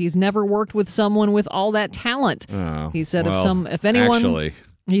because he's never worked with someone with all that talent. Oh, He said well, if anyone actually,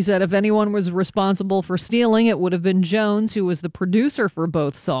 He said if anyone was responsible for stealing, it would have been Jones, who was the producer for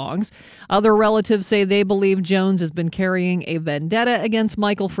both songs. Other relatives say they believe Jones has been carrying a vendetta against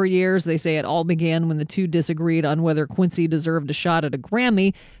Michael for years. They say it all began when the two disagreed on whether Quincy deserved a shot at a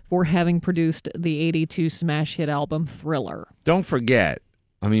Grammy for having produced the 82 smash hit album Thriller. don't forget,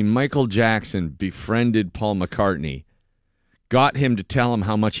 I mean, Michael Jackson befriended Paul McCartney, got him to tell him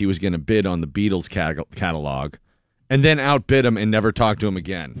how much he was going to bid on the Beatles catalog, and then outbid him and never talked to him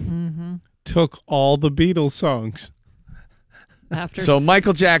again. Took all the Beatles songs. After So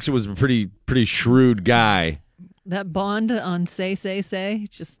Michael Jackson was a pretty shrewd guy. that bond on Say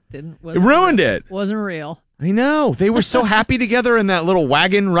just didn't. It ruined it. Wasn't real. I know. They were so happy together in that little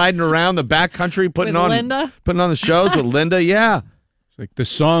wagon riding around the back country putting With on Linda? putting on the shows with Linda. Yeah. It's like the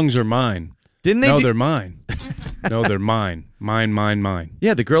songs are mine. Didn't they No, do- they're mine. No, they're mine. Mine.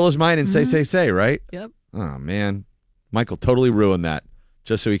 Yeah, The Girl Is Mine and Say, right? Yep. Oh man. Michael totally ruined that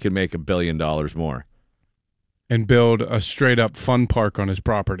just so he could make $1 billion more. And build a straight up fun park on his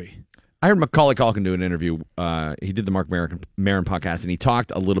property. I heard Macaulay Culkin do an interview. He did the Mark Maron podcast, and he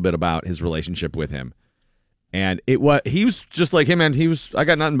talked a little bit about his relationship with him. And he was just like him, man. I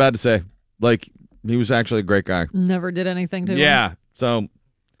got nothing bad to say. Like, he was actually a great guy. Never did anything to him. Yeah. So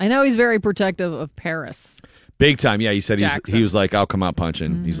I know he's very protective of Paris. Big time. Yeah, he said Jackson. he was like, I'll come out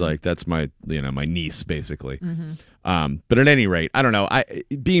punching. He's like, that's my my niece, basically. But at any rate, I don't know.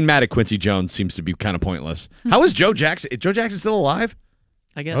 Being mad at Quincy Jones seems to be kind of pointless. How is Joe Jackson? Is Joe Jackson still alive?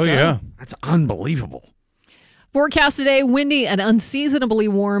 I guess Oh, so. yeah. That's unbelievable. Forecast today, windy and unseasonably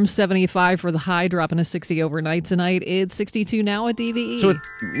warm, 75 for the high, dropping to 60 overnight tonight. It's 62 now at DVE. So it's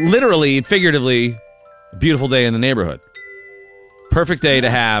literally, figuratively, a beautiful day in the neighborhood. Perfect day to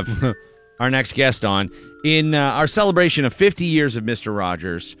have our next guest on. In our celebration of 50 years of Mr.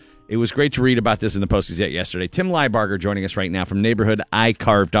 Rogers, it was great to read about this in the Post-Gazette yesterday. Tim Leibarger joining us right now from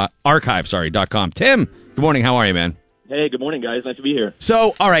neighborhoodarchive.com. Tim, good morning. How are you, man? Hey, good morning, guys. Nice to be here.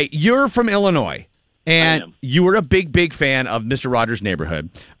 So, all right, you're from Illinois, I and am. you were a big fan of Mr. Rogers' Neighborhood.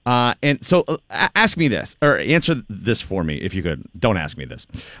 And so ask me this, or answer this for me, if you could. Don't ask me this.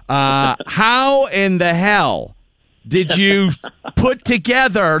 How in the hell did you put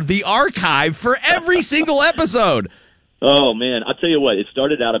together the archive for every single episode? Oh, man. I'll tell you what. It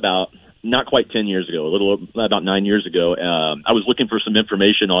started out about not quite 10 years ago, about 9 years ago. I was looking for some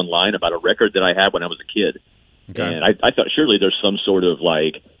information online about a record that I had when I was a kid. Okay. And I thought surely there's some sort of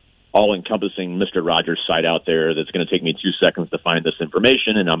like all-encompassing Mr. Rogers site out there that's going to take me 2 seconds to find this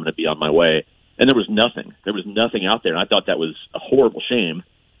information, and I'm going to be on my way. And there was nothing. There was nothing out there, and I thought that was a horrible shame,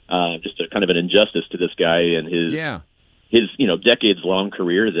 just a kind of an injustice to this guy and his decades-long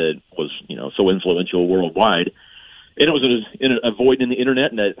career that was so influential worldwide. And it was a void in the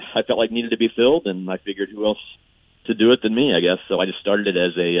internet, and that I felt like needed to be filled. And I figured, who else to do it than me? I guess so. I just started it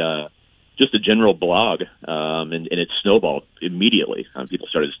as just a general blog, and it snowballed immediately. People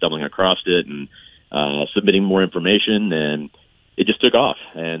started stumbling across it and submitting more information, and it just took off.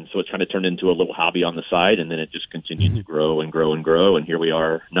 And so it kind of turned into a little hobby on the side, and then it just continued to grow and grow and grow. And here we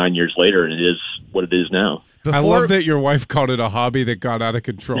are 9 years later, and it is what it is now. I love that your wife called it a hobby that got out of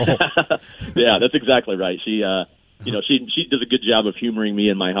control. Yeah, that's exactly right. She does a good job of humoring me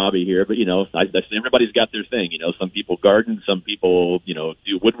in my hobby here, but everybody's got their thing. Some people garden, some people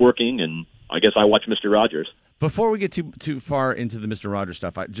do woodworking, and I guess I watch Mr. Rogers. Before we get too far into the Mr. Rogers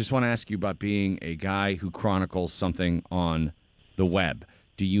stuff, I just want to ask you about being a guy who chronicles something on the web.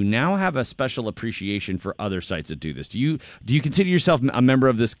 Do you now have a special appreciation for other sites that do this? Do you consider yourself a member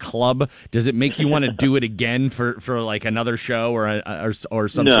of this club? Does it make you want to do it again for like another show or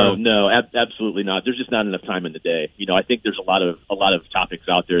some sort of? No, absolutely not. There's just not enough time in the day. I think there's a lot of topics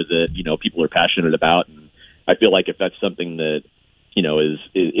out there that people are passionate about, and I feel like if that's something that is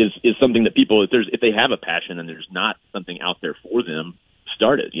something that people, if they have a passion and there's not something out there for them,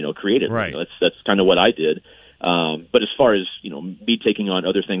 start it. Create it. Right. That's kind of what I did. But as far as, me taking on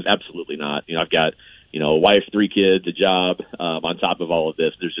other things, absolutely not. I've got, a wife, 3 kids, a job, on top of all of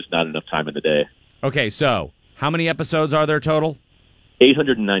this. There's just not enough time in the day. Okay, so how many episodes are there total?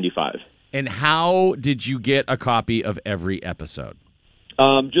 895. And how did you get a copy of every episode?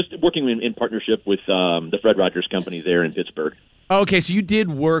 Just working in partnership with the Fred Rogers Company there in Pittsburgh. Okay, so you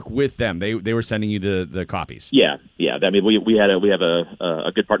did work with them. They were sending you the copies. Yeah. I mean, we have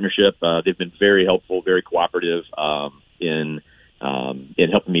a good partnership. They've been very helpful, very cooperative in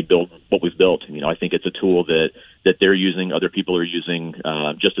helping me build what we've built. I think it's a tool that they're using, other people are using,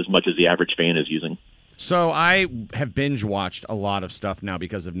 just as much as the average fan is using. So I have binge watched a lot of stuff now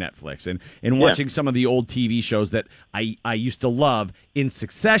because of Netflix and watching some of the old TV shows that I used to love in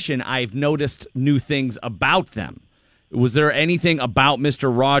succession. I've noticed new things about them. Was there anything about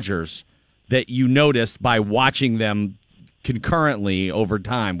Mr. Rogers that you noticed by watching them concurrently over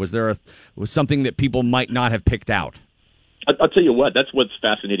time? Was something that people might not have picked out? I'll tell you what, that's what's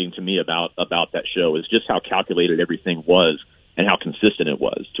fascinating to me about that show is just how calculated everything was and how consistent it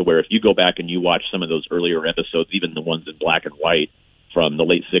was, to where if you go back and you watch some of those earlier episodes, even the ones in black and white from the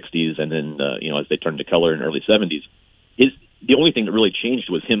late 60s and then, as they turned to color in the early 70s, the only thing that really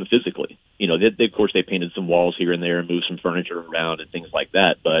changed was him physically. Of course, they painted some walls here and there and moved some furniture around and things like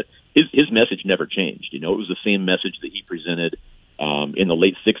that, but his message never changed. It was the same message that he presented in the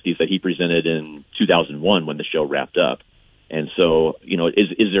late 60s that he presented in 2001 when the show wrapped up. And so,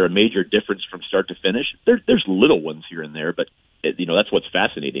 is there a major difference from start to finish? There's little ones here and there, but, that's what's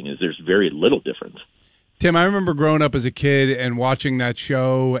fascinating is there's very little difference. Tim, I remember growing up as a kid and watching that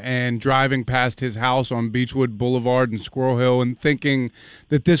show and driving past his house on Beechwood Boulevard and Squirrel Hill and thinking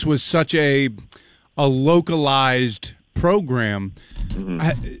that this was such a localized program.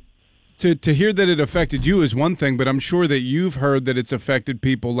 Mm-hmm. To hear that it affected you is one thing, but I'm sure that you've heard that it's affected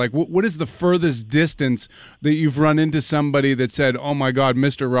people. Like, what is the furthest distance that you've run into somebody that said, oh, my God,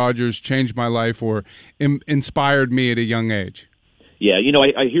 Mr. Rogers changed my life or inspired me at a young age? Yeah,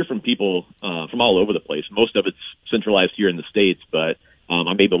 I hear from people from all over the place. Most of it's centralized here in the States, but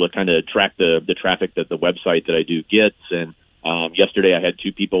I'm able to kind of track the traffic that the website that I do gets. And yesterday I had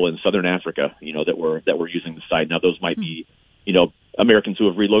 2 people in Southern Africa, that were using the site. Now those might be, Americans who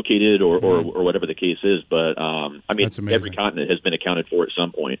have relocated or whatever the case is. But every continent has been accounted for at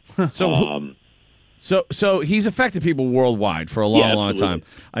some point. So he's affected people worldwide for a long time.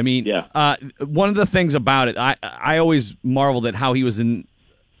 I mean, one of the things about it, I always marveled at how he was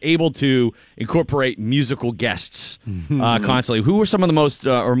able to incorporate musical guests constantly. Who were some of the most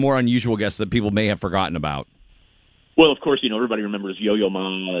or more unusual guests that people may have forgotten about? Well, of course, everybody remembers Yo-Yo Ma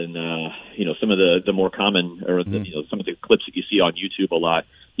and, some of the more common or some of the clips that you see on YouTube a lot.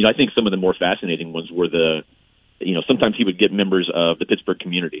 I think some of the more fascinating ones were sometimes he would get members of the Pittsburgh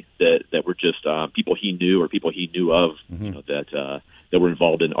community that were just people he knew or people he knew of, that were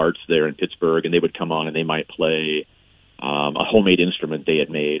involved in arts there in Pittsburgh, and they would come on and they might play a homemade instrument they had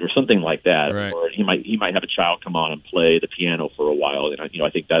made or something like that. Right. Or he might have a child come on and play the piano for a while, and I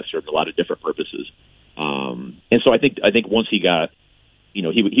think that served a lot of different purposes. And so I think once he got,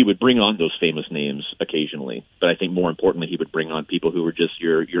 he would bring on those famous names occasionally, but I think more importantly he would bring on people who were just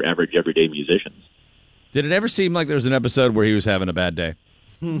your average everyday musicians. Did it ever seem like there was an episode where he was having a bad day?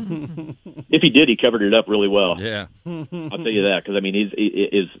 If he did, he covered it up really well. Yeah, I'll tell you that, because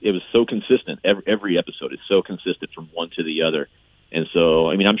it was so consistent. Every episode is so consistent from one to the other, and so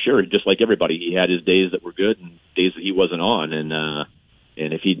I'm sure just like everybody, he had his days that were good and days that he wasn't on, and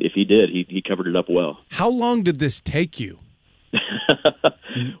if he did, he covered it up well. How long did this take you?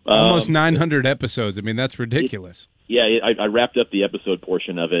 Almost 900 episodes. That's ridiculous. I wrapped up the episode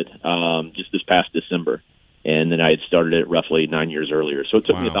portion of it just this past December. And then I had started it roughly 9 years earlier. So it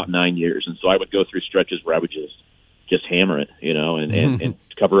took me about 9 years. And so I would go through stretches where I would just hammer it, and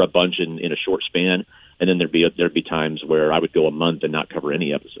cover a bunch in a short span. And then there'd be times where I would go a month and not cover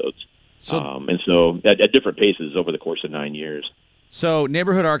any episodes. And so at different paces over the course of 9 years. So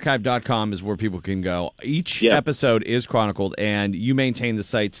neighborhoodarchive.com is where people can go. Each episode is chronicled, and you maintain the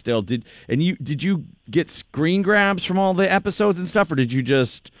site still. Did you get screen grabs from all the episodes and stuff, or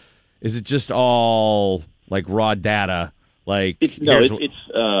is it just all like raw data? There's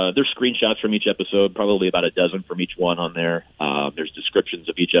screenshots from each episode, probably about a dozen from each one on there. There's descriptions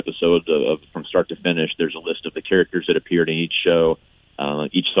of each episode from start to finish. There's a list of the characters that appeared in each show,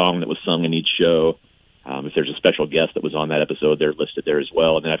 each song that was sung in each show. If there's a special guest that was on that episode, they're listed there as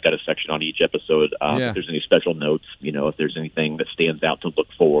well. And then I've got a section on each episode if there's any special notes, if there's anything that stands out to look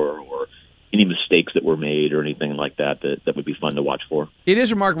for, or any mistakes that were made or anything like that would be fun to watch for. It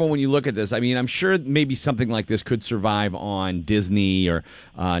is remarkable when you look at this. I'm sure maybe something like this could survive on Disney or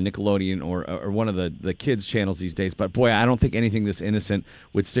Nickelodeon or one of the kids' channels these days. But, boy, I don't think anything this innocent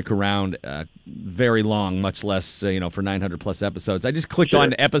would stick around very long, much less, for 900-plus episodes. I just clicked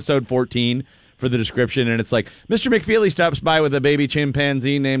on episode 14 for the description, and it's like, Mr. McFeely stops by with a baby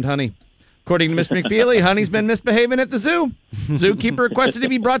chimpanzee named Honey. According to Mr. McFeely, Honey's been misbehaving at the zoo. Zookeeper requested to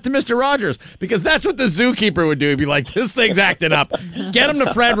be brought to Mr. Rogers, because that's what the zookeeper would do. He'd be like, this thing's acting up. Get him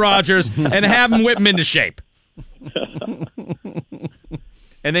to Fred Rogers and have him whip him into shape.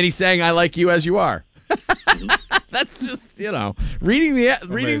 And then he's saying, I like you as you are. That's just,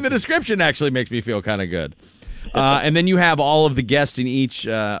 reading the description actually makes me feel kind of good. And then you have all of the guests in each,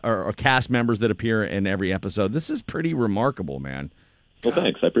 or cast members that appear in every episode. This is pretty remarkable, man. Well,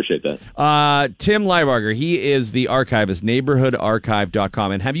 thanks. I appreciate that. Tim Liebarger, he is the archivist,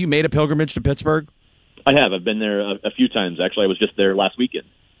 neighborhoodarchive.com. And have you made a pilgrimage to Pittsburgh? I have. I've been there a few times. Actually, I was just there last weekend.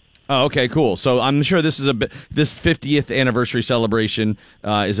 Oh, okay, cool. So I'm sure this this 50th anniversary celebration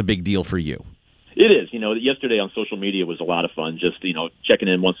is a big deal for you. It is. Yesterday on social media was a lot of fun. Just checking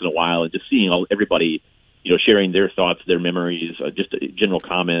in once in a while and just seeing everybody sharing their thoughts, their memories, just general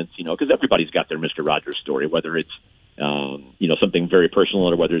comments. Because everybody's got their Mr. Rogers story, whether it's something very personal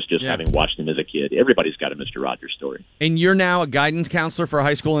or whether it's just having watched him as a kid. Everybody's got a Mr. Rogers story. And you're now a guidance counselor for a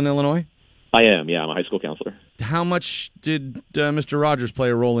high school in Illinois? I am. Yeah, I'm a high school counselor. How much did Mr. Rogers play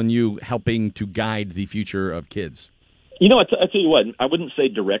a role in you helping to guide the future of kids? I tell you what, I wouldn't say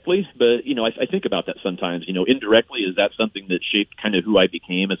directly, but, I think about that sometimes. Indirectly, is that something that shaped kind of who I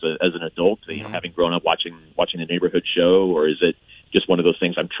became as an adult, having grown up watching a neighborhood show, or is it just one of those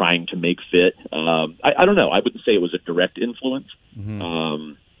things I'm trying to make fit? I don't know. I wouldn't say it was a direct influence.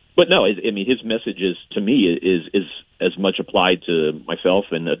 Mm-hmm. But no, his message to me is as much applied to myself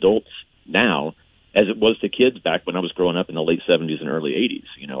and adults now as it was to kids back when I was growing up in the late 70s and early 80s.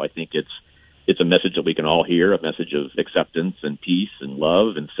 I think it's a message that we can all hear, a message of acceptance and peace and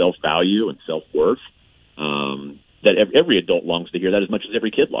love and self-value and self-worth, that every adult longs to hear that as much as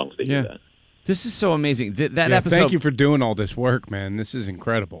every kid longs to hear that. This is so amazing. That episode. Thank you for doing all this work, man. This is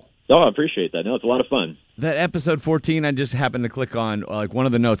incredible. Oh, I appreciate that. No, it's a lot of fun. That episode 14, I just happened to click on like one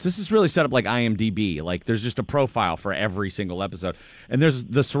of the notes. This is really set up like IMDb. Like there's just a profile for every single episode. And there's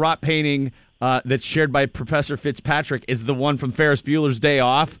the Surratt painting that's shared by Professor Fitzpatrick is the one from Ferris Bueller's Day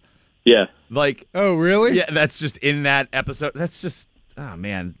Off. Yeah. Like, Oh, really? yeah, that's just in that episode. That's just, oh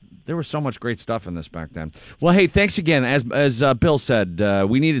man, there was so much great stuff in this back then. Well, hey, thanks again. As Bill said,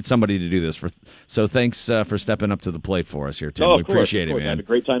 we needed somebody to do this so thanks for stepping up to the plate for us here, Tim. Oh, we of course, appreciate of it, course. I man. had a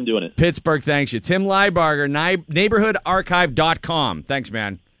great time doing it. Pittsburgh, thanks you. Tim Leibarger, neighborhoodarchive.com. Thanks,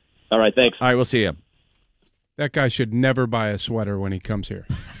 man. All right, thanks. All right, we'll see you. That guy should never buy a sweater when he comes here.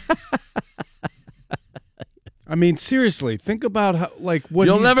 I mean, seriously, think about how, like, what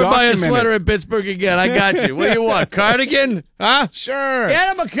You'll he's never buy a documented. sweater in Pittsburgh again. I got you. What do you want? Cardigan? Huh? Sure. Get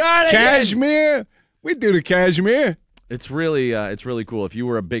him a cardigan. Cashmere. We do the cashmere. It's really cool. If you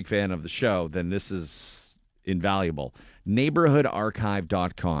were a big fan of the show, then this is invaluable.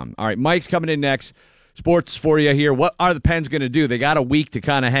 Neighborhoodarchive.com. All right, Mike's coming in next. Sports for you here. What are the Pens going to do? They got a week to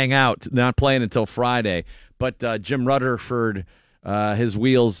kind of hang out, not playing until Friday. But Jim Rutherford, his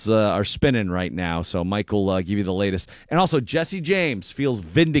wheels are spinning right now, so Mike will give you the latest. And also, Jesse James feels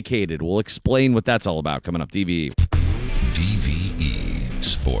vindicated. We'll explain what that's all about coming up. DVE. DVE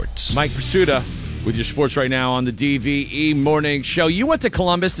Sports. Mike Pursuta with your sports right now on the DVE Morning Show. You went to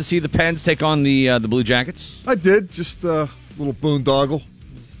Columbus to see the Pens take on the Blue Jackets? I did. Just a little boondoggle.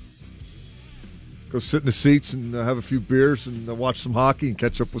 Go sit in the seats and have a few beers and watch some hockey and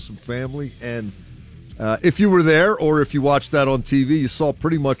catch up with some family. And if you were there or if you watched that on TV, you saw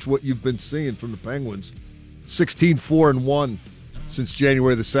pretty much what you've been seeing from the Penguins. 16-4-1 since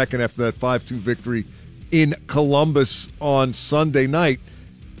January the 2nd after that 5-2 victory in Columbus on Sunday night.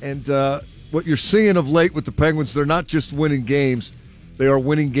 And what you're seeing of late with the Penguins, they're not just winning games. They are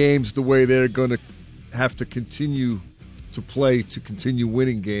winning games the way they're going to have to continue to play to continue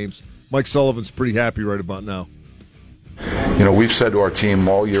winning games. Mike Sullivan's pretty happy right about now. You know, we've said to our team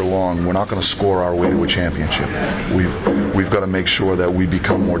all year long, we're not going to score our way to a championship. We've got to make sure that we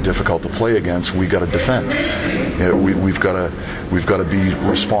become more difficult to play against. We've got to defend. You know, we've got to be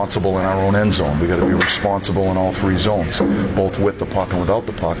responsible in our own end zone. We've got to be responsible in all three zones, both with the puck and without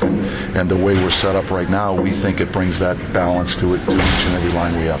the puck. And the way we're set up right now, we think it brings that balance to it to each and every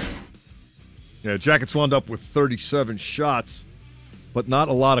line we have. Yeah, Jackets wound up with 37 shots, but not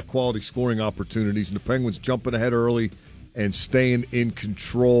a lot of quality scoring opportunities. And the Penguins jumping ahead early and staying in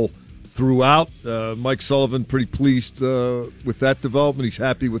control throughout. Mike Sullivan pretty pleased with that development. He's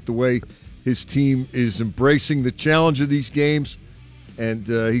happy with the way his team is embracing the challenge of these games, and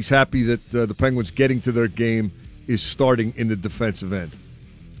he's happy that the Penguins getting to their game is starting in the defensive end.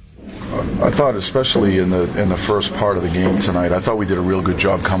 I thought, especially in the first part of the game tonight, I thought we did a real good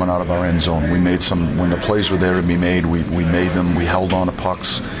job coming out of our end zone. We made some, when the plays were there to be made, we made them. We held on to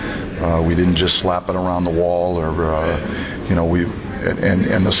pucks. We didn't just slap it around the wall, or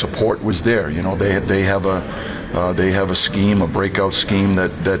and the support was there. You know, they have a scheme, a breakout scheme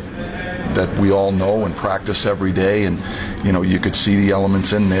that we all know and practice every day, and you know, you could see the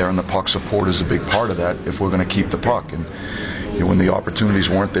elements in there, and the puck support is a big part of that if we're going to keep the puck. And you know, when the opportunities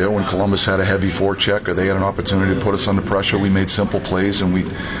weren't there, when Columbus had a heavy forecheck or they had an opportunity to put us under pressure, we made simple plays, and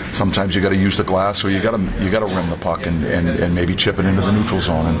sometimes you got to use the glass, or you got to rim the puck and maybe chip it into the neutral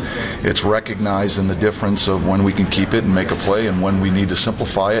zone. And it's recognizing the difference of when we can keep it and make a play, and when we need to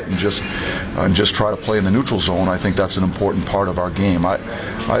simplify it and just try to play in the neutral zone. I think that's an important part of our game.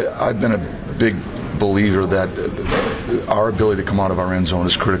 I've been a big believer that our ability to come out of our end zone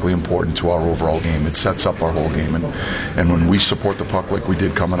is critically important to our overall game. It sets up our whole game, and when we support the puck like we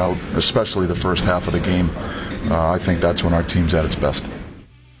did coming out, especially the first half of the game, I think that's when our team's at its best.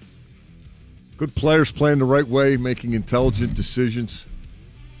 Good players playing the right way, making intelligent decisions.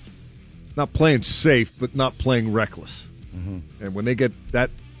 Not playing safe, but not playing reckless. Mm-hmm. And when they get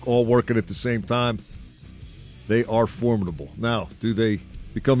that all working at the same time, they are formidable. Now, do they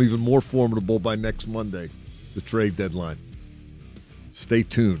become even more formidable by next Monday, the trade deadline? Stay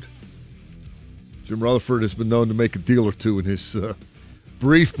tuned. Jim Rutherford has been known to make a deal or two in his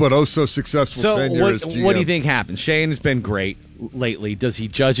brief but oh-so-successful tenure as GM. So what do you think happens? Shane has been great lately. Does he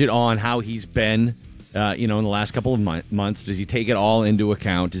judge it on how he's been in the last couple of months? Does he take it all into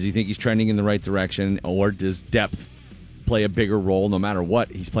account? Does he think he's trending in the right direction? Or does depth play a bigger role no matter what?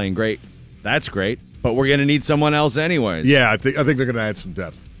 He's playing great. That's great. But we're going to need someone else anyways. Yeah, I think they're going to add some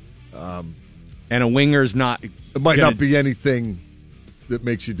depth. And a winger's not... It might not be anything that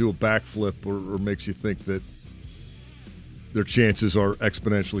makes you do a backflip or makes you think that their chances are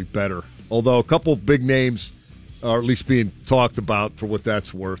exponentially better. Although a couple of big names are at least being talked about for what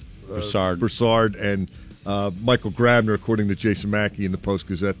that's worth. Brassard. Brassard and Michael Grabner, according to Jason Mackey in the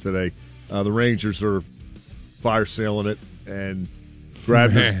Post-Gazette today, the Rangers are fire sailing it, and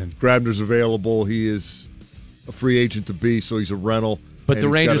Grabner's available. He is a free agent to be, so he's a rental. But the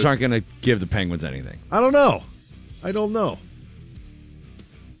Rangers aren't going to give the Penguins anything. I don't know.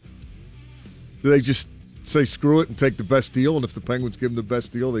 Do they just say screw it and take the best deal, and if the Penguins give him the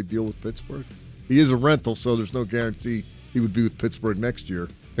best deal, they deal with Pittsburgh? He is a rental, so there's no guarantee he would be with Pittsburgh next year.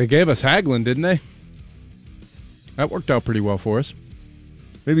 They gave us Hagelin, didn't they? That worked out pretty well for us.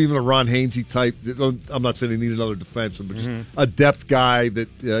 Maybe even a Ron Hainsey type. I'm not saying they need another defenseman, but just a depth guy that,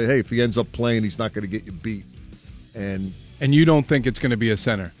 hey, if he ends up playing, he's not going to get you beat. And you don't think it's going to be a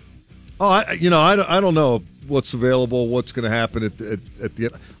center? Oh, I don't know what's available, what's going to happen at the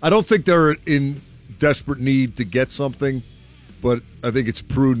end. I don't think they're in desperate need to get something, but I think it's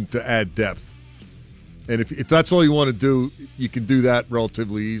prudent to add depth. And if that's all you want to do, you can do that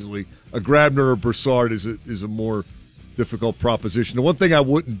relatively easily. A Grabner or Brassard is a more difficult proposition. The one thing I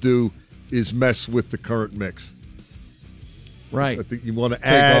wouldn't do is mess with the current mix. Right. I think you want to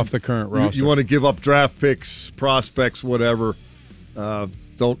take off the current roster. You want to give up draft picks, prospects, whatever.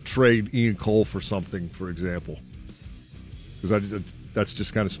 Don't trade Ian Cole for something, for example, because that's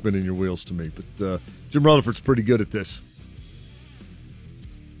just kind of spinning your wheels to me. But Jim Rutherford's pretty good at this.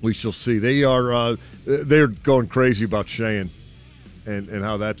 We shall see. They're going crazy about Sheahan and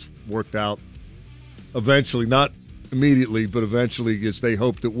how that's worked out. Eventually, not immediately, but eventually, as they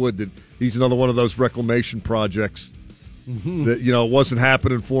hoped it would. That he's another one of those reclamation projects that wasn't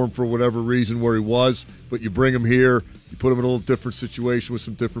happening for him for whatever reason where he was, but you bring him here, you put him in a little different situation with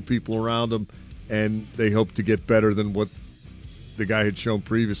some different people around him, and they hope to get better than what the guy had shown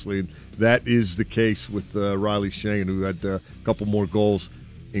previously. And that is the case with Riley Sheahan, who had a couple more goals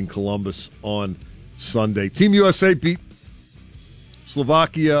in Columbus on Sunday. Team USA beat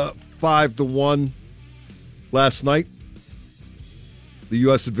Slovakia 5-1 last night. The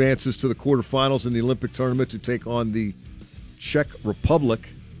U.S. advances to the quarterfinals in the Olympic tournament to take on the Czech Republic.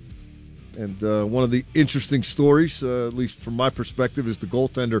 And one of the interesting stories, at least from my perspective, is the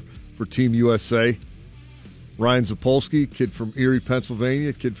goaltender for Team USA, Ryan Zapolsky, kid from Erie,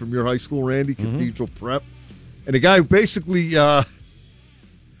 Pennsylvania, kid from your high school, Randy, Cathedral Prep. And a guy who basically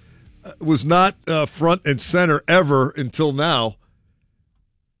was not front and center ever until now.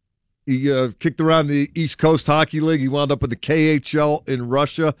 He kicked around the East Coast Hockey League. He wound up in the KHL in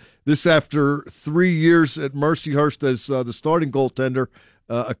Russia. This after 3 years at Mercyhurst as the starting goaltender,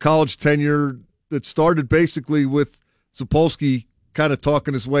 a college tenure that started basically with Zapolsky kind of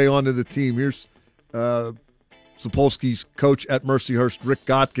talking his way onto the team. Here's Zapolsky's coach at Mercyhurst, Rick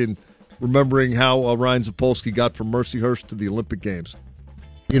Gotkin, remembering how Ryan Zapolsky got from Mercyhurst to the Olympic Games.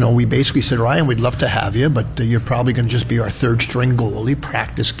 We basically said, Ryan, we'd love to have you, but you're probably going to just be our third string goalie,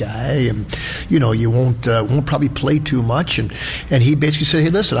 practice guy, and you won't probably play too much. And he basically said, hey,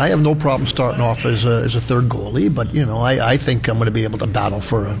 listen, I have no problem starting off as a third goalie, but I think I'm going to be able to battle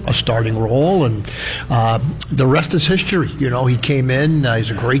for a starting role. And the rest is history. He came in,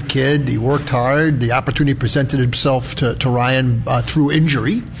 he's a great kid, he worked hard, the opportunity presented himself to Ryan through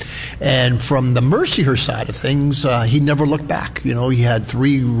injury, and from the Mercyhurst side of things, he never looked back. He had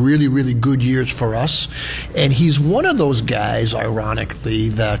 3 really, really good years for us. And he's one of those guys, ironically,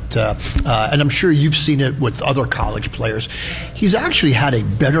 that, and I'm sure you've seen it with other college players, he's actually had a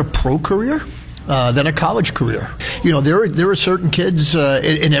better pro career than a college career. There are certain kids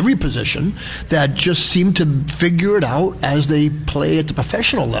in every position that just seem to figure it out as they play at the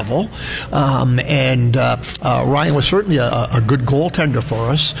professional level. And Ryan was certainly a good goaltender for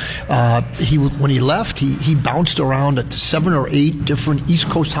us. When he left, he bounced around at 7 or 8 different East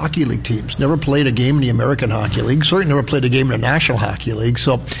Coast Hockey League teams. Never played a game in the American Hockey League. Certainly never played a game in the National Hockey League.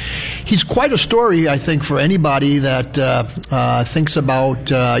 So he's quite a story, I think, for anybody that thinks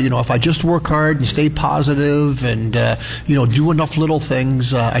about, if I just work hard and stay positive and do enough little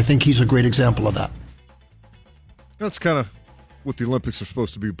things. I think he's a great example of that. That's kind of what the Olympics are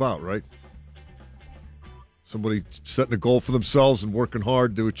supposed to be about, right? Somebody setting a goal for themselves and working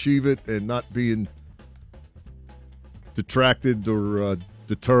hard to achieve it and not being detracted or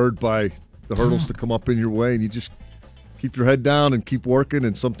deterred by the hurdles that come up in your way, and you just keep your head down and keep working,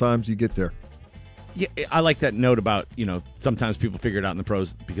 and sometimes you get there. Yeah, I like that note about, sometimes people figure it out in the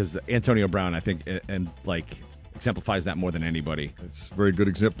pros, because Antonio Brown, I think, exemplifies that more than anybody. It's a very good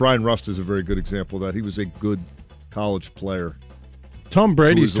example. Brian Rust is a very good example of that. He was a good college player. Tom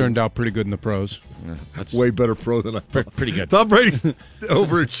Brady's turned out pretty good in the pros. Yeah, that's way better pro than I thought. Pretty good. Tom Brady's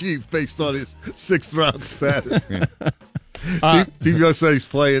overachieved based on his 6th-round status. Team USA is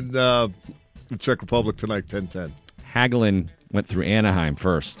playing the Czech Republic tonight, 10-10. Hagelin went through Anaheim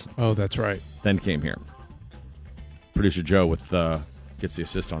first. Oh, that's right. Then came here. Producer Joe gets the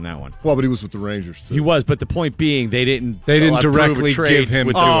assist on that one. Well, but he was with the Rangers, too. He was, but the point being, they didn't directly give him.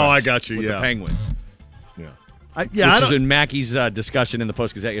 with I got you. with the Penguins. Yeah. Which is in Mackey's discussion in the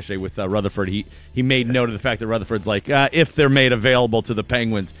Post-Gazette yesterday with Rutherford. He made note of the fact that Rutherford's like, if they're made available to the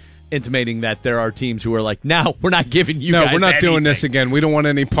Penguins, intimating that there are teams who are like, no, we're not giving you guys we're not anything. doing this again. We don't want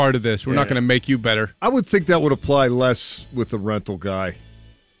any part of this. We're not going to make you better. I would think that would apply less with the rental guy.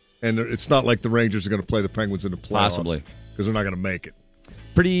 And it's not like the Rangers are going to play the Penguins in the playoffs. Possibly. Because they're not going to make it.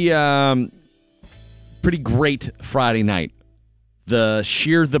 Pretty great Friday night. The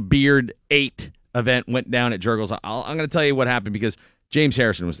Shear the Beard 8 event went down at Jurgles. I'm going to tell you what happened because James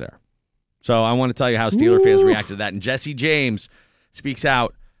Harrison was there. So I want to tell you how Steeler fans reacted to that. And Jesse James speaks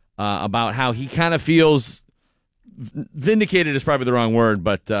out about how he kind of feels vindicated is probably the wrong word,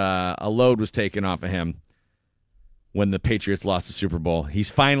 but a load was taken off of him when the Patriots lost the Super Bowl. He's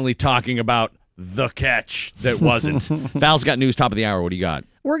finally talking about the catch that wasn't. Val's got news top of the hour. What do you got?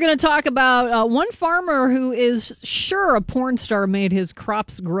 We're going to talk about one farmer who is sure a porn star made his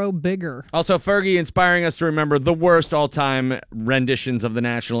crops grow bigger. Also, Fergie inspiring us to remember the worst all-time renditions of the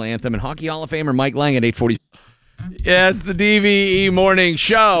national anthem, and Hockey Hall of Famer Mike Lang at 8:40. Yeah, it's the DVE Morning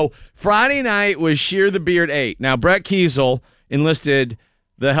Show. Friday night was Shear the Beard 8. Now, Brett Kiesel enlisted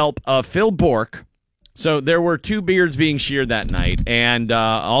the help of Phil Bork. So there were 2 beards being sheared that night, and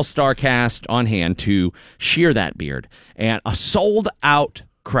all-star cast on hand to shear that beard. And a sold-out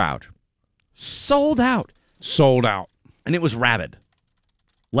crowd. Sold out. And it was rabid.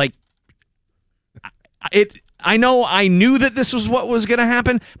 Like, I know I knew that this was what was going to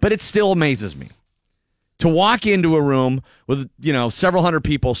happen, but it still amazes me. To walk into a room with, several hundred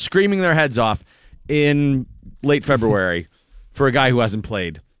people screaming their heads off in late February for a guy who hasn't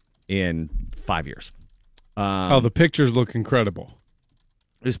played in 5 years. The pictures look incredible.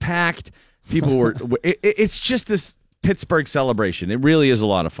 It was packed. People were. It's just this Pittsburgh celebration. It really is a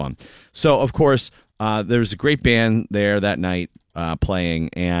lot of fun. So, of course, there was a great band there that night playing,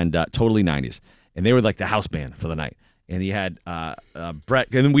 and totally 90s, and they were like the house band for the night. And he had Brett,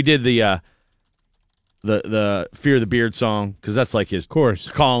 and then we did the Fear the Beard song because that's like his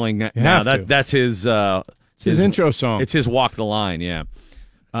calling. Now that's his intro song. It's his Walk the Line. Yeah.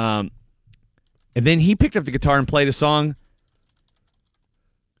 And then he picked up the guitar and played a song,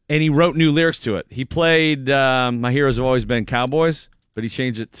 and he wrote new lyrics to it. He played My Heroes Have Always Been Cowboys, but he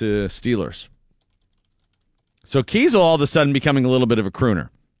changed it to Steelers. So Kiesel all of a sudden becoming a little bit of a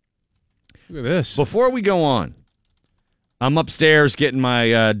crooner. Look at this. Before we go on, I'm upstairs getting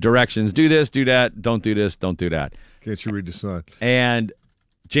my directions. Do this, do that, don't do this, don't do that. Can't you read the sign? And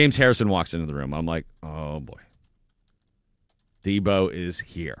James Harrison walks into the room. I'm like, oh, boy. Debo is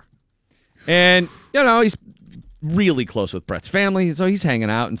here. And, he's really close with Brett's family, so he's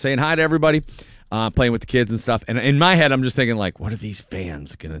hanging out and saying hi to everybody, playing with the kids and stuff. And in my head, I'm just thinking, like, what are these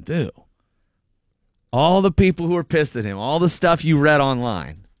fans going to do? All the people who are pissed at him, all the stuff you read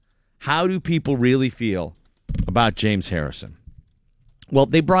online, how do people really feel about James Harrison? Well,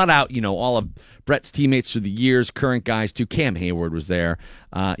 they brought out, all of Brett's teammates through the years, current guys, too. Cam Hayward was there.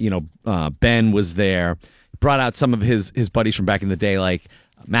 Ben was there. Brought out some of his buddies from back in the day, like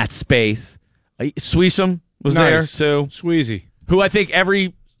Matt Spaeth. Sweesham was there, too. Sweezy. Who I think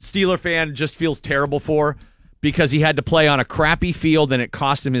every Steeler fan just feels terrible for because he had to play on a crappy field and it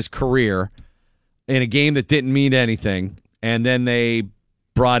cost him his career in a game that didn't mean anything. And then they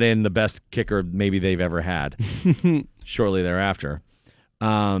brought in the best kicker maybe they've ever had shortly thereafter.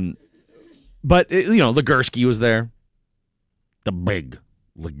 But, Legursky was there. The big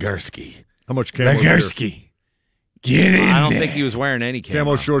Legursky. How much camo? Legursky. Get in I don't there. think he was wearing any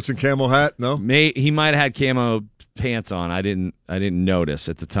camo shorts and camo hat. No, he might have had camo pants on. I didn't notice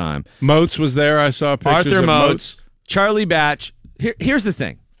at the time. Moats was there. I saw pictures Arthur of Moats, Charlie Batch. Here's the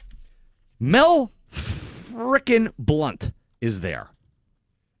thing. Mel frickin' Blunt is there,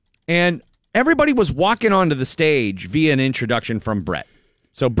 and everybody was walking onto the stage via an introduction from Brett.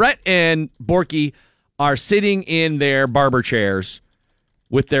 So Brett and Borky are sitting in their barber chairs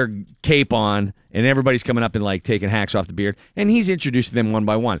with their cape on, and everybody's coming up and taking hacks off the beard, and he's introducing them one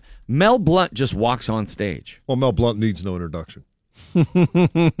by one. Mel Blunt just walks on stage. Well, Mel Blunt needs no introduction.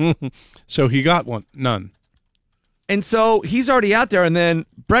 So he got one. None. And so he's already out there, and then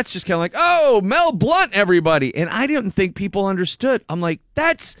Brett's just kind of like, oh, Mel Blunt, everybody. And I didn't think people understood. I'm like,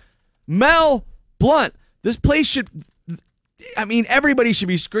 that's Mel Blunt. This place everybody should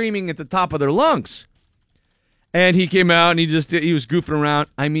be screaming at the top of their lungs. And he came out and he was goofing around.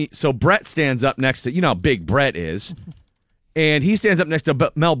 So Brett stands up next to, how big Brett is. And he stands up next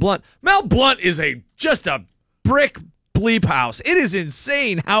to Mel Blunt. Mel Blunt is just a brick bleep house. It is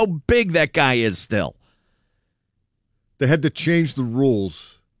insane how big that guy is still. They had to change the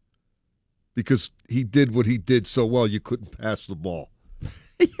rules because he did what he did so well. You couldn't pass the ball.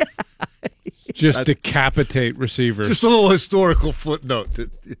 Just decapitate receivers. Just a little historical footnote.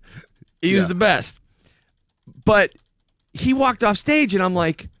 He was the best. But he walked off stage, and I'm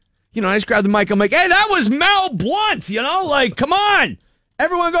like, I just grabbed the mic. I'm like, hey, that was Mel Blount, like, come on.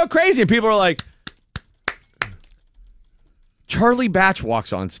 Everyone go crazy. And people are like, Charlie Batch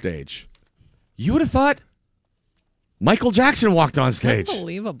walks on stage. You would have thought Michael Jackson walked on stage.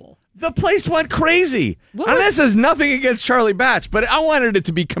 Unbelievable. The place went crazy. And this is nothing against Charlie Batch, but I wanted it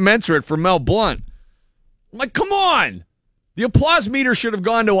to be commensurate for Mel Blount. I'm like, come on. The applause meter should have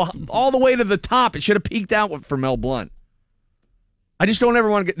gone to all the way to the top. It should have peaked out for Mel Blount. I just don't ever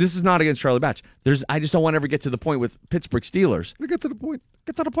want to get. This is not against Charlie Batch. I just don't want to ever get to the point with Pittsburgh Steelers. Get to the point.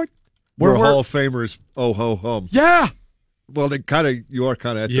 Where a Hall of Famer is oh ho hum. Yeah. Well, you are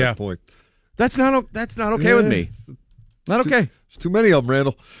kind of at that point. That's not okay with me. Not okay. There's too many of them,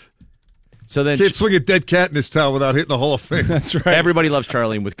 Randall. So then can't swing a dead cat in this town without hitting a Hall of Fame. That's right. Everybody loves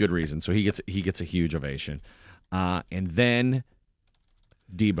Charlie, and with good reason. So he gets a huge ovation. And then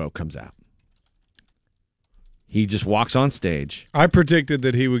Debo comes out. He just walks on stage. I predicted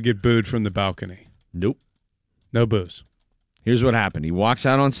that he would get booed from the balcony. Nope. No boos. Here's what happened. He walks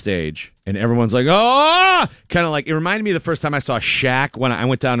out on stage, and everyone's like, oh! Kind of like, it reminded me of the first time I saw Shaq when I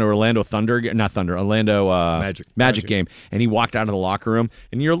went down to Orlando Magic game, and he walked out of the locker room,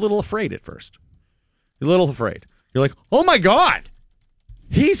 and you're a little afraid at first. You're a little afraid. You're like, oh, my God.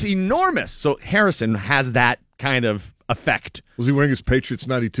 He's enormous. So Harrison has that kind of effect. Was he wearing his Patriots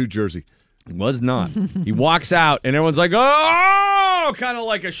 92 jersey? He was not. He walks out, and everyone's like, oh! Kind of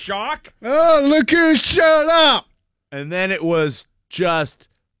like a shock. Oh, look who showed up. And then it was just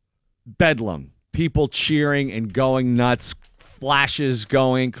bedlam. People cheering and going nuts, flashes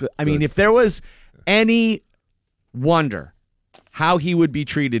going. I mean, if there was any wonder how he would be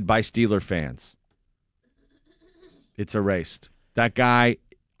treated by Steeler fans, it's erased. That guy,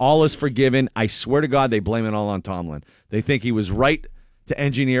 all is forgiven. I swear to God, they blame it all on Tomlin. They think he was right to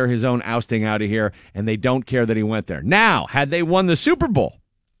engineer his own ousting out of here, and they don't care that he went there. Now, had they won the Super Bowl,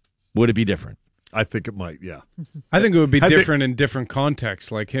 would it be different? I think it might, yeah. I think it would be different in different contexts,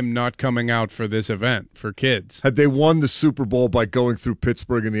 like him not coming out for this event for kids. Had they won the Super Bowl by going through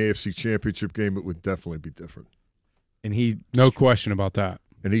Pittsburgh in the AFC Championship game, it would definitely be different. And no question about that.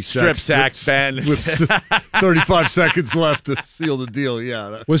 And he strip-sacked Ben. With 35 seconds left to seal the deal,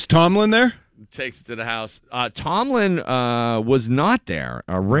 yeah. Was Tomlin there? Takes it to the house. Tomlin was not there.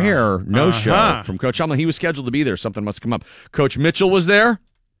 A rare no-show from Coach Tomlin. He was scheduled to be there. Something must come up. Coach Mitchell was there?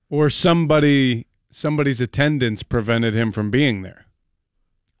 Or somebody's attendance prevented him from being there.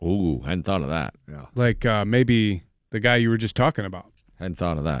 Ooh, hadn't thought of that. Yeah. Like maybe the guy you were just talking about. Hadn't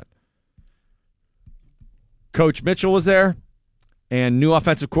thought of that. Coach Mitchell was there, and new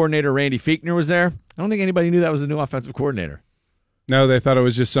offensive coordinator Randy Fichtner was there. I don't think anybody knew that was the new offensive coordinator. No, they thought it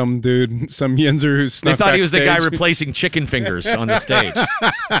was just some dude, some Yinzer who snuck They thought he was the guy backstage. replacing chicken fingers on the stage.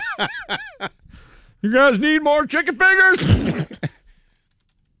 You guys need more chicken fingers?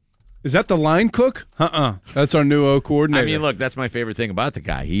 Is that the line cook? That's our new O coordinator. I mean, look, that's my favorite thing about the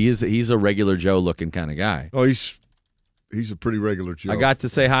guy. He's a regular Joe looking kind of guy. Oh, he's a pretty regular Joe. I got to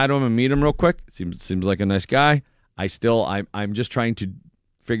say hi to him and meet him real quick. Seems like a nice guy. I'm just trying to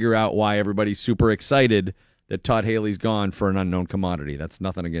figure out why everybody's super excited that Todd Haley's gone for an unknown commodity. That's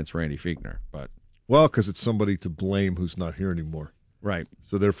nothing against Randy Fichtner, but because it's somebody to blame who's not here anymore. Right.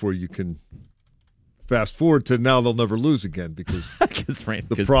 So therefore, you can fast forward to now they'll never lose again because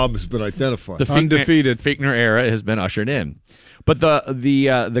the problem has been identified. The undefeated Fichtner era has been ushered in. But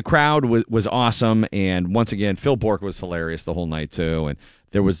the crowd was awesome, and once again, Phil Bork was hilarious the whole night too. And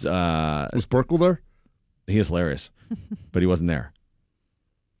there was Burkle there? He is hilarious, but he wasn't there.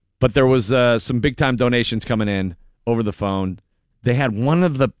 But there was some big time donations coming in over the phone. They had one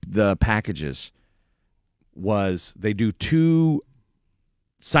of the packages was they do 2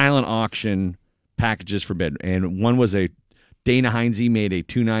 silent auction packages for bid, and one was a Dana Heinze made a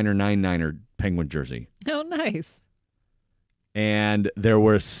 29er 99er Penguin jersey. Oh, nice. And there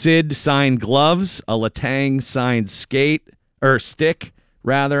were Sid signed gloves, a Letang signed stick,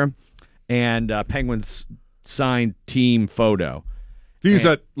 and Penguins signed team photo. If you use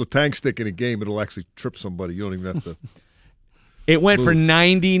that Letang stick in a game, it'll actually trip somebody. You don't even have to. It went for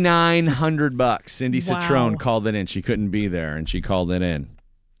 $9,900. Cindy Wow. Citrone called it in. She couldn't be there, and she called it in.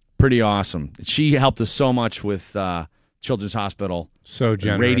 Pretty awesome. She helped us so much with Children's Hospital. So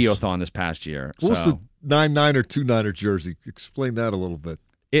generous. Radiothon this past year. What was the 99er 29er jersey? Explain that a little bit.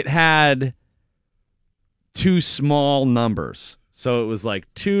 It had 2 small numbers. So it was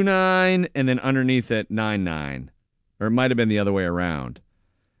like 29 and then underneath it 99. or it might have been the other way around.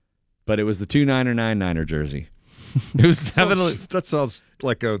 But it was the 2 Niner 9 Niner jersey. It was definitely that sounds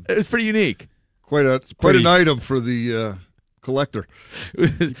like it was pretty unique. quite an item for the collector.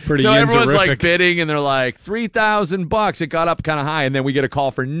 Pretty so everyone's Yinzerific. like bidding, and they're like $3,000. It got up kind of high, and then we get a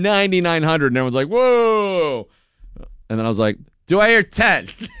call for $9,900, and everyone's like, "Whoa!" And then I was like, "Do I hear 10?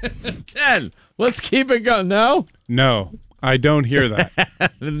 10? Let's keep it going." No, I don't hear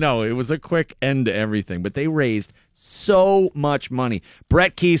that. No, it was a quick end to everything. But they raised so much money.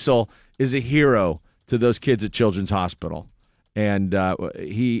 Brett Kiesel is a hero to those kids at Children's Hospital. And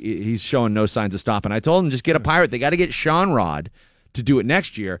he's showing no signs of stopping. I told him, just get a pirate. They got to get Sean Rod to do it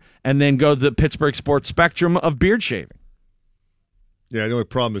next year and then go to the Pittsburgh Sports Spectrum of beard shaving. Yeah, the only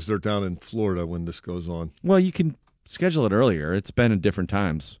problem is they're down in Florida when this goes on. Well, you can schedule it earlier. It's been at different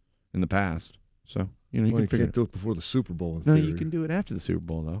times in the past. So, you can't do it before the Super Bowl. In No, theory. you can do it after the Super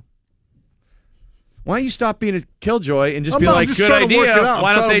Bowl, though. Why don't you stop being a killjoy and just I'm be not- I'm like, just good trying to work idea? it out.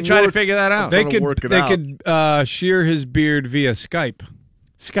 Why I'm don't they trying to try to work- figure that out? They trying to could work it they out. could shear his beard via Skype.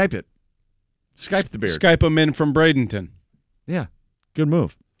 Skype it. Skype the beard. Skype him in from Bradenton. Yeah, good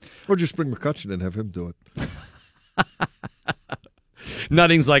move. Or just bring McCutcheon and have him do it.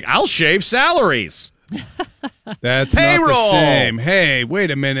 Nutting's like, I'll shave salaries. That's Payroll. not the same. Hey,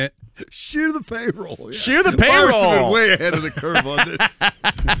 wait a minute. Shear the payroll. Yeah. Shear the Pirates have been payroll. way ahead of the curve on this.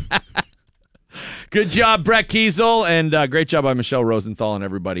 Good job, Brett Kiesel, and great job by Michelle Rosenthal and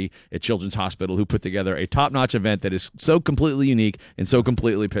everybody at Children's Hospital who put together a top-notch event that is so completely unique and so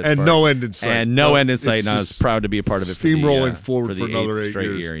completely Pittsburgh. And no end in sight. And no end in it's sight, and I was just proud to be a part of it. steamrolling for forward the for another 8th 8 straight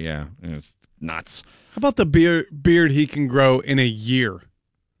years. year. Yeah, it's nuts. How about the beard he can grow in a year?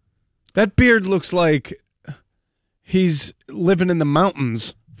 That beard looks like he's living in the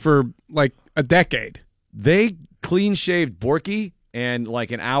mountains for like a decade. They clean-shaved Borky, and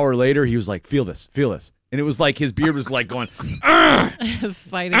like an hour later, he was like, feel this. And it was like his beard was like going,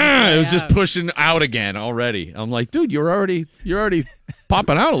 Fighting. it was just pushing out again already. I'm like, dude, you're already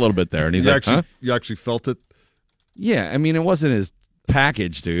popping out a little bit there. And he's like, huh? You actually felt it? Yeah, I mean, it wasn't his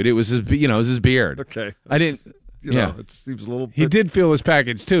package, dude. It was his, it was his beard. Okay. I didn't. You know, it seems a little bit. He did feel his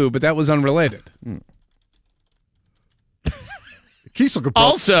package too, but that was unrelated. Kiesel could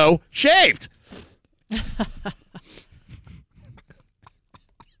Also shaved.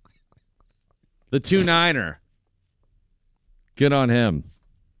 The 2 Niner. Good on him.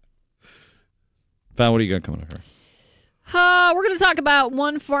 Val, what do you got coming up here? We're going to talk about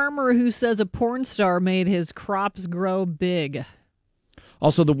one farmer who says a porn star made his crops grow big.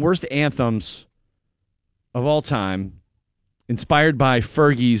 Also, the worst anthems of all time, inspired by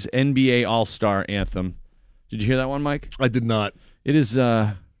Fergie's NBA All-Star anthem. Did you hear that one, Mike? I did not. It is,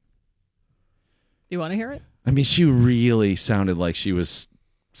 Do you want to hear it? I mean, she really sounded like she was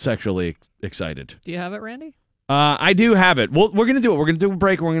sexually excited. Do you have it, Randy? I do have it. Well, we're going to do it. We're going to do a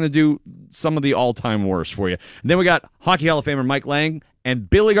break. We're going to do some of the all-time worst for you. And then we got Hockey Hall of Famer Mike Lang and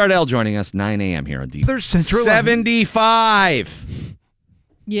Billy Gardell joining us 9 a.m. here on D. There's 75.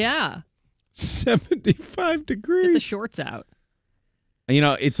 Yeah. 75 degrees. Get the shorts out. You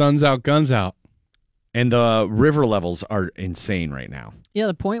know, it's sun's out, guns out. And the river levels are insane right now. Yeah,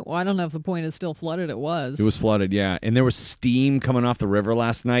 the point. Well, I don't know if the point is still flooded. It was. It was flooded, yeah. And there was steam coming off the river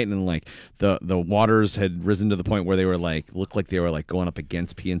last night, and like the waters had risen to the point where they were like looked like they were like going up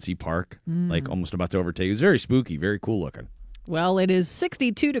against PNC Park, like almost about to overtake. It was very spooky, very cool looking. Well, it is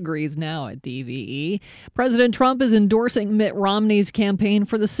 62 degrees now at DVE. President Trump is endorsing Mitt Romney's campaign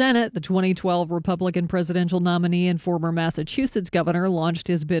for the Senate. The 2012 Republican presidential nominee and former Massachusetts governor launched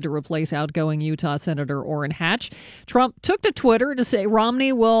his bid to replace outgoing Utah Senator Orrin Hatch. Trump took to Twitter to say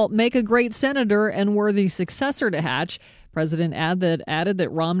Romney will make a great senator and worthy successor to Hatch. President added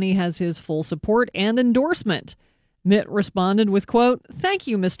that Romney has his full support and endorsement. Mitt responded with, quote, "Thank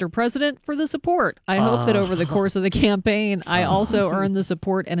you, Mr. President, for the support. I hope that over the course of the campaign, I also earn the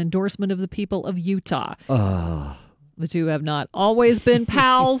support and endorsement of the people of Utah." The two have not always been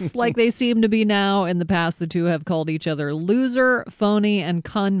pals like they seem to be now. In the past, the two have called each other loser, phony, and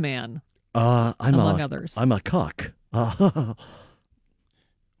con man, among others. I'm a cuck.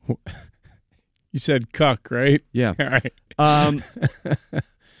 You said cuck, right? Yeah. All right.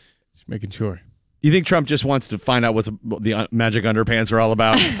 Just making sure. You think Trump just wants to find out what the magic underpants are all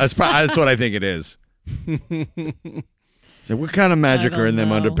about? That's what I think it is. So what kind of magic are in them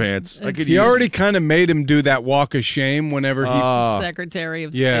underpants? He already kind of made him do that walk of shame whenever he... Secretary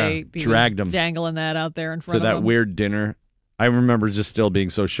of State. He dragged was him. dangling that out there in To front of that him. weird dinner. I remember just still being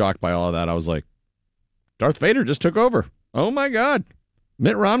so shocked by all of that. I was like, Darth Vader just took over. Oh, my God.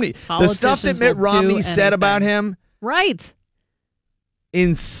 Mitt Romney. The stuff that Politicians Mitt will Romney do said about anything. him, Right.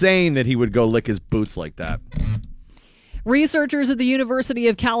 insane that he would go lick his boots like that. Researchers at the University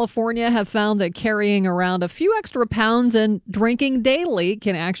of California have found that carrying around a few extra pounds and drinking daily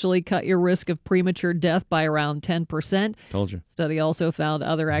can actually cut your risk of premature death by around 10%. Told you. Study also found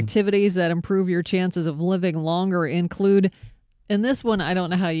other activities that improve your chances of living longer include, and this one, I don't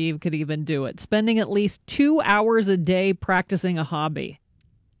know how you could even do it, spending at least 2 hours a day practicing a hobby.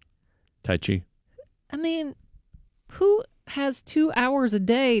 Tai Chi. I mean, who has 2 hours a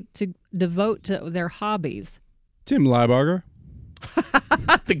day to devote to their hobbies? Tim Leibarger.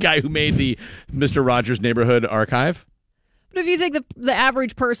 The guy who made the Mr. Rogers Neighborhood Archive. But if you think the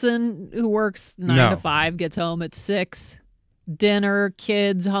average person who works 9 to 5 gets home at 6, dinner,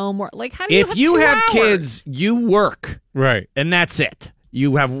 kids, homework, like how do you If have you 2 have hours? kids, you work. Right. And that's it.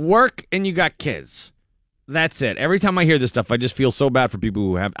 You have work and you got kids. That's it. Every time I hear this stuff, I just feel so bad for people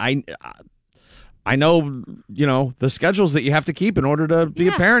who have. I know, the schedules that you have to keep in order to be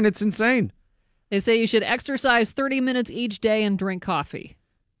a parent. It's insane. They say you should exercise 30 minutes each day and drink coffee.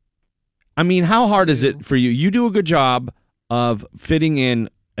 I mean, how hard is it for you? You do a good job of fitting in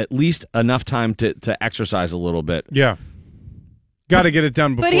at least enough time to exercise a little bit. Yeah. Got to get it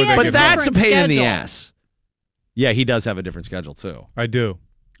done before they get But that's a different pain in the schedule. ass. Yeah, he does have a different schedule, too. I do.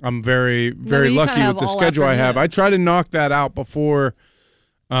 I'm very, very you lucky kinda with the have all schedule I have. afternoon. I try to knock that out before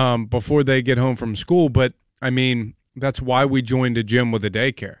they get home from school. But, I mean, that's why we joined a gym with a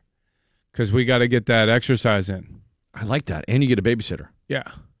daycare, because we got to get that exercise in. I like that. And you get a babysitter. Yeah.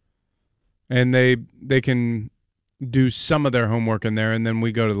 And they can do some of their homework in there, and then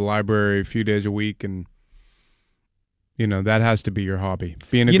we go to the library a few days a week, and, that has to be your hobby,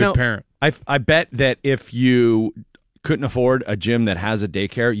 being a good parent. I bet that if you couldn't afford a gym that has a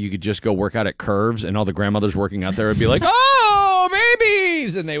daycare, you could just go work out at Curves, and all the grandmothers working out there would be like, oh,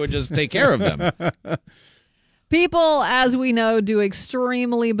 babies, and they would just take care of them. People, as we know, do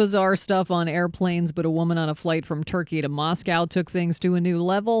extremely bizarre stuff on airplanes, but a woman on a flight from Turkey to Moscow took things to a new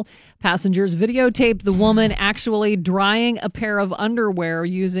level. Passengers videotaped the woman actually drying a pair of underwear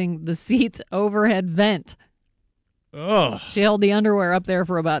using the seat's overhead vent. Ugh. She held the underwear up there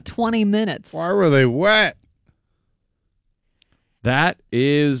for about 20 minutes. Why were they wet? That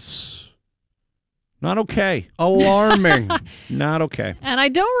is not okay. Alarming. Not okay. And I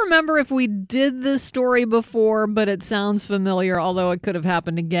don't remember if we did this story before, but it sounds familiar, although it could have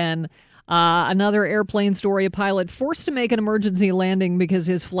happened again. Another airplane story, a pilot forced to make an emergency landing because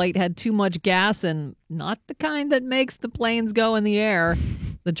his flight had too much gas, and not the kind that makes the planes go in the air.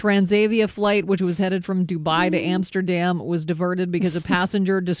 The Transavia flight, which was headed from Dubai to Amsterdam, was diverted because a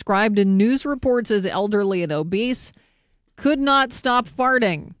passenger described in news reports as elderly and obese could not stop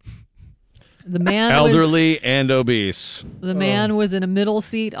farting. The man Elderly and obese. The man was in a middle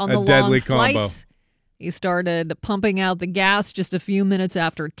seat on A the deadly long flight. combo. He started pumping out the gas just a few minutes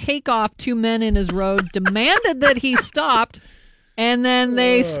after takeoff. 2 men in his row demanded that he stopped, and then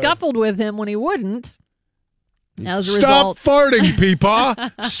they scuffled with him when he wouldn't. As a Stop result, farting,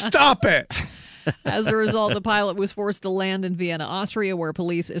 Peepaw. Stop it. As a result, the pilot was forced to land in Vienna, Austria, where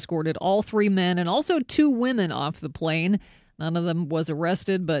police escorted all 3 men and also 2 women off the plane. None of them was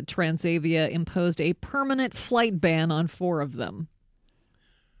arrested, but Transavia imposed a permanent flight ban on 4 of them.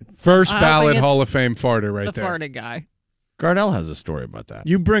 First I ballot think it's Hall of Fame farter right The there. farting guy. Gardell has a story about that.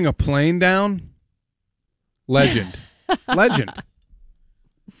 You bring a plane down? Legend. Legend.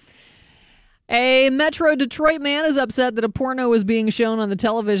 A Metro Detroit man is upset that a porno was being shown on the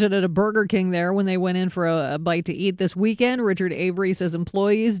television at a Burger King there when they went in for a bite to eat this weekend. Richard Avery says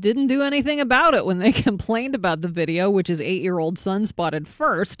employees didn't do anything about it when they complained about the video, which his 8-year-old son spotted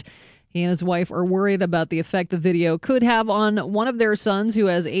first. He and his wife are worried about the effect the video could have on one of their sons who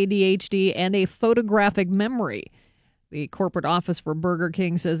has ADHD and a photographic memory. The corporate office for Burger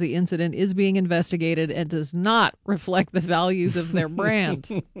King says the incident is being investigated and does not reflect the values of their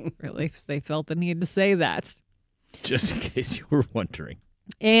brand. Really, they felt the need to say that. Just in case you were wondering.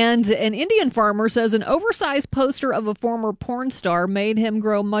 And an Indian farmer says an oversized poster of a former porn star made him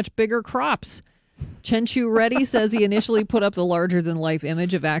grow much bigger crops. Chenchu Reddy says he initially put up the larger-than-life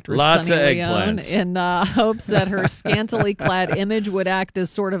image of actress Lots Sunny of Leone eggplants. in hopes that her scantily clad image would act as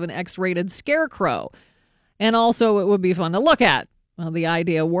sort of an X-rated scarecrow. And also it would be fun to look at. Well, the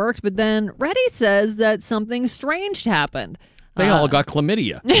idea worked, but then Reddy says that something strange happened. They all got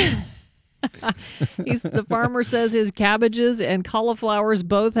chlamydia. The farmer says his cabbages and cauliflowers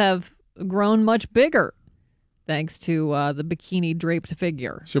both have grown much bigger, thanks to the bikini-draped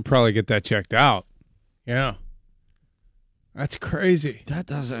figure. Should probably get that checked out. Yeah. That's crazy. That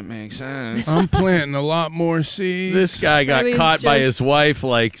doesn't make sense. I'm planting a lot more seeds. This guy got Maybe it's caught by just- his wife,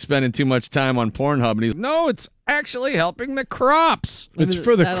 like, spending too much time on Pornhub, and he's, no, it's actually helping the crops. It's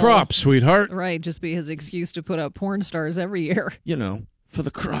for the That'll- crop, sweetheart. Right, just be his excuse to put up porn stars every year. You know, for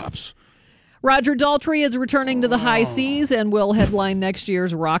the crops. Roger Daltrey is returning to the high seas and will headline next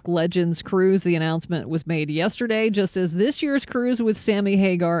year's Rock Legends cruise. The announcement was made yesterday, just as this year's cruise with Sammy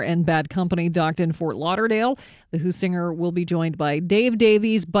Hagar and Bad Company docked in Fort Lauderdale. The Who singer will be joined by Dave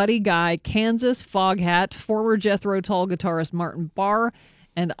Davies, Buddy Guy, Kansas, Foghat, former Jethro Tull guitarist Martin Barr,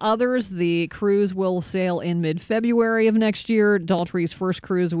 and others. The cruise will sail in mid-February of next year. Daltrey's first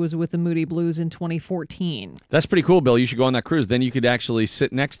cruise was with the Moody Blues in 2014. That's pretty cool, Bill. You should go on that cruise. Then you could actually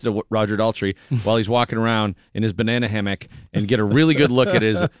sit next to Roger Daltrey while he's walking around in his banana hammock and get a really good look at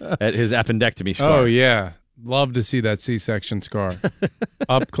his appendectomy scar. Oh, yeah. Love to see that C-section scar.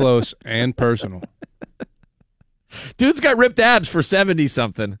 Up close and personal. Dude's got ripped abs for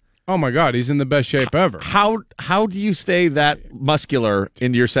 70-something. Oh, my God. He's in the best shape ever. How do you stay that muscular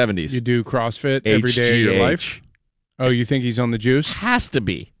into your 70s? You do CrossFit every day of your life? Oh, you think he's on the juice? Has to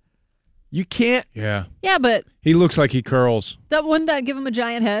be. You can't. Yeah. Yeah, but He looks like he curls. wouldn't that give him a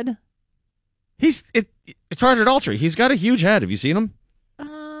giant head? It's Roger Daltrey. He's got a huge head. Have you seen him?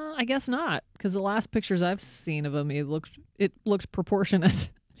 I guess not, because the last pictures I've seen of him, it looks proportionate.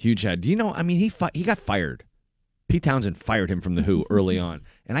 Huge head. Do you know? I mean, he got fired. Pete Townsend fired him from The Who early on,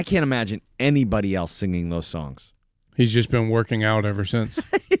 and I can't imagine anybody else singing those songs. He's just been working out ever since.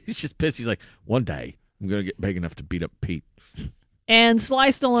 He's just pissed. He's like, one day I'm going to get big enough to beat up Pete. And Sly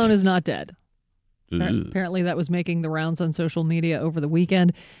Stallone is not dead. Ugh. Apparently that was making the rounds on social media over the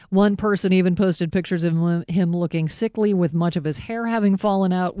weekend. One person even posted pictures of him looking sickly with much of his hair having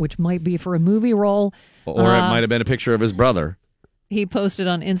fallen out, which might be for a movie role. Or it might have been a picture of his brother. He posted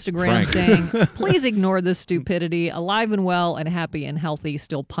on Instagram saying, please ignore this stupidity, alive and well and happy and healthy,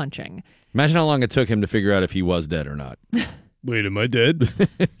 still punching. Imagine how long it took him to figure out if he was dead or not. Wait, am I dead?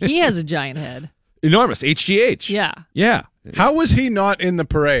 He has a giant head. Enormous. HGH. Yeah. Yeah. How was he not in the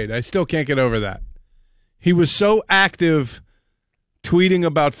parade? I still can't get over that. He was so active tweeting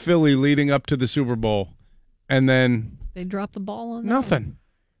about Philly leading up to the Super Bowl, and then They dropped the ball on that nothing.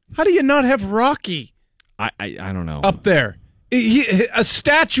 How do you not have Rocky I don't know. up there? A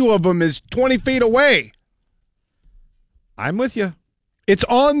statue of him is 20 feet away. I'm with you. It's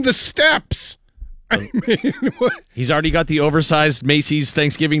on the steps. I mean, what? He's already got the oversized Macy's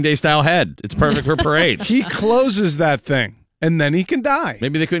Thanksgiving Day style head. It's perfect for parades. He closes that thing, and then he can die.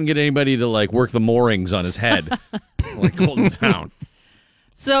 Maybe they couldn't get anybody to like work the moorings on his head, like hold him down.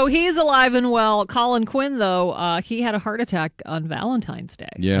 So he's alive and well. Colin Quinn, though, he had a heart attack on Valentine's Day.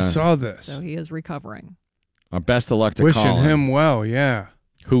 I Yeah. saw this. So he is recovering. Our best of luck to Wishing Colin, him well, yeah.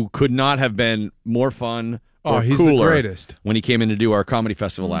 who could not have been more fun Oh, or he's the cooler greatest. when he came in to do our comedy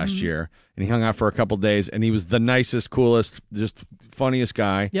festival last year. And he hung out for a couple days, and he was the nicest, coolest, just funniest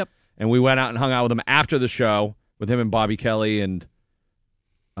guy. Yep. And we went out and hung out with him after the show with him and Bobby Kelly and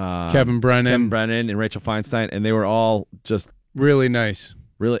Kevin Brennan. and Rachel Feinstein, and they were all just Really nice.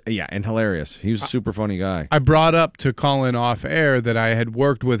 really, yeah, and hilarious. He was a super funny guy. I brought up to Colin off air that I had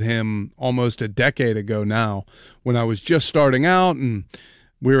worked with him almost a decade ago now when I was just starting out, and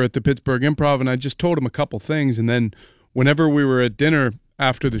we were at the Pittsburgh Improv, and I just told him a couple things. And then whenever we were at dinner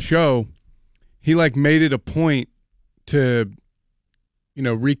after the show, he like made it a point to,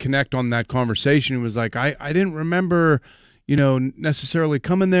 reconnect on that conversation. He was like, I didn't remember, necessarily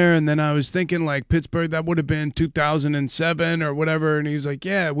coming there. And then I was thinking like Pittsburgh, that would have been 2007 or whatever. And he's like,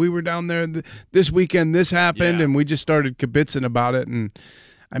 yeah, we were down there this weekend. This happened. Yeah. And we just started kibitzing about it. And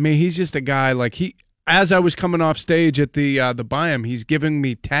I mean, he's just a guy like as I was coming off stage at the Biome, he's giving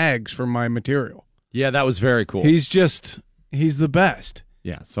me tags for my material. Yeah, that was very cool. He's the best.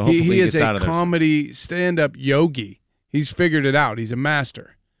 yeah, so hopefully He is gets out a of there. comedy stand-up yogi. He's figured it out. He's a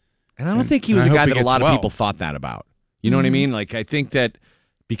master. And I don't think he was and a I guy hope he that a gets lot of well. people thought that about. You know what I mean? Like, I think that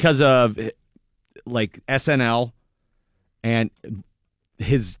because of like SNL and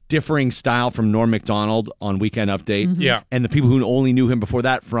his differing style from Norm Macdonald on Weekend Update, Yeah. and the people who only knew him before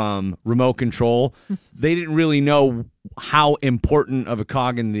that from Remote Control, they didn't really know how important of a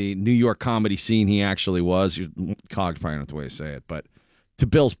cog in the New York comedy scene he actually was. Cog's probably not the way to say it, but to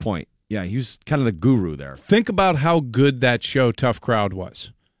Bill's point, yeah, he was kind of the guru there. Think about how good that show Tough Crowd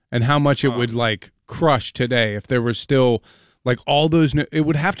was and how much it would like crush today if there was still like all those it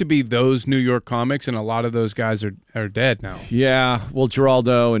would have to be those New York comics, and a lot of those guys are dead now. Yeah, well,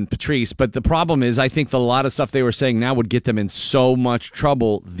 Geraldo and Patrice. But the problem is, I think that a lot of stuff they were saying now would get them in so much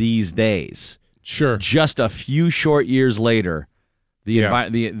trouble these days. Sure. Just a few short years later, the Yeah.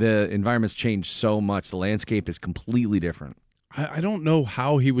 the environment's changed so much. The landscape is completely different. I don't know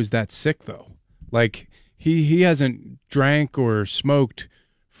how he was that sick though. Like he hasn't drank or smoked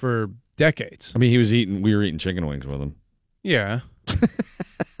for decades. I mean, we were eating chicken wings with him. Yeah.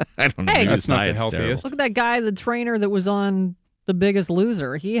 I don't know. Hey, maybe his that's not the diet's healthiest. terrible. Look at that guy, the trainer that was on The Biggest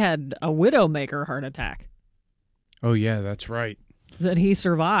Loser. He had a widowmaker heart attack Oh, yeah, that's right. that he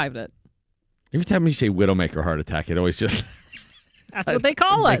survived it. Every time you say widowmaker heart attack, it always just That's what they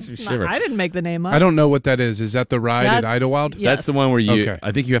call Makes it. me shiver. I didn't make the name up. I don't know what that is. Is that the ride at That's- Idlewild? yeah. That's the one where you. Okay.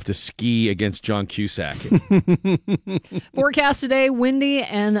 I think you have to ski against John Cusack. Forecast today, windy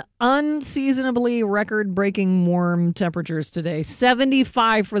and unseasonably record-breaking warm temperatures today.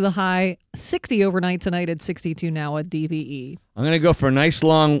 75 for the high, 60 overnight tonight at 62 now at DVE. I'm gonna go for a nice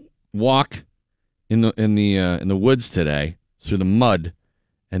long walk in the woods today through the mud,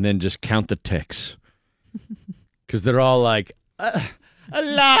 and then just count the ticks because they're all like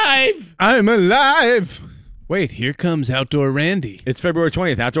alive. I'm alive. Wait, here comes Outdoor Randy. It's February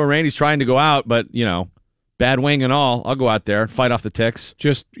 20th. Outdoor Randy's trying to go out, but bad wing and all. I'll go out there, fight off the ticks.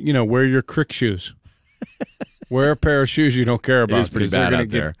 Just, wear your crick shoes. Wear a pair of shoes you don't care about. It is pretty 'cause they're bad gonna out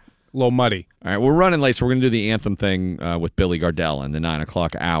get there. A little muddy. All right, we're running late, so we're going to do the anthem thing with Billy Gardell in the 9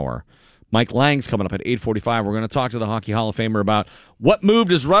 o'clock hour. Mike Lang's coming up at 8:45. We're going to talk to the Hockey Hall of Famer about what move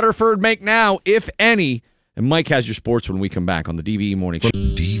does Rutherford make now, if any. And Mike has your sports when we come back on the DVE Morning Show.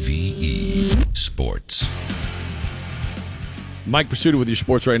 DVE Sports. Mike Pursuta with your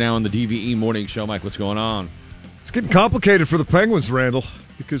sports right now on the DVE Morning Show. Mike, what's going on? It's getting complicated for the Penguins, Randall,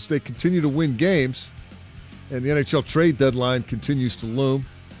 because they continue to win games, and the NHL trade deadline continues to loom.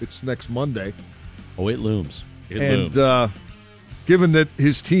 It's next Monday. Oh, it looms. It looms. And given that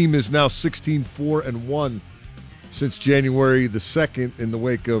his team is now 16-4-1 since January the 2nd in the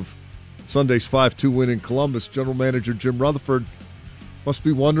wake of Sunday's 5-2 win in Columbus, general manager Jim Rutherford must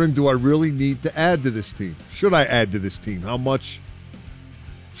be wondering, do I really need to add to this team? Should I add to this team? How much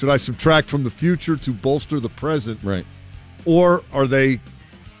should I subtract from the future to bolster the present? Right. Or are they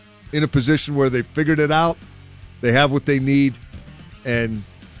in a position where they figured it out, they have what they need, and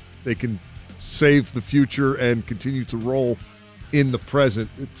they can save the future and continue to roll in the present?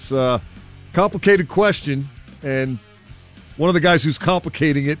 It's a complicated question, and one of the guys who's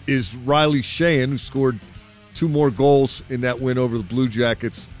complicating it is Riley Sheahan, who scored 2 more goals in that win over the Blue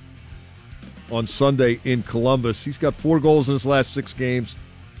Jackets on Sunday in Columbus. He's got 4 goals in his last 6 games.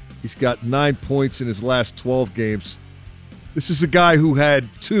 He's got 9 points in his last 12 games. This is a guy who had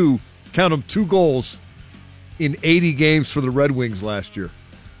 2 goals in 80 games for the Red Wings last year,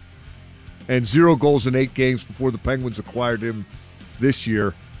 and 0 goals in 8 games before the Penguins acquired him this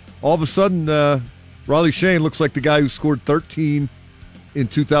year. All of a sudden, Riley Sheahan looks like the guy who scored 13 in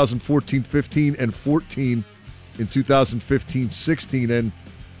 2014-15 and 14 in 2015-16. And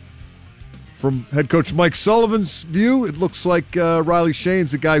from head coach Mike Sullivan's view, it looks like Riley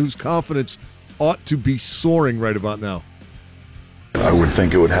Sheahan's a guy whose confidence ought to be soaring right about now. I would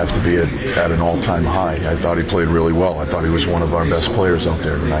think it would have to be at an all-time high. I thought he played really well. I thought he was one of our best players out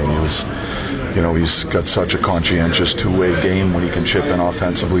there tonight. He was, he's got such a conscientious two-way game when he can chip in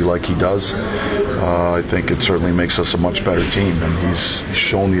offensively like he does. I think it certainly makes us a much better team, and he's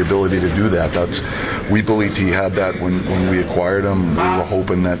shown the ability to do that. We believed he had that when we acquired him. We were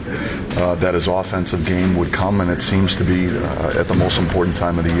hoping that his offensive game would come, and it seems to be at the most important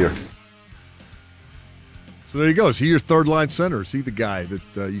time of the year. So there you go. Is he your third-line center? Is he the guy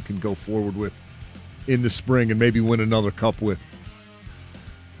that you can go forward with in the spring and maybe win another cup with?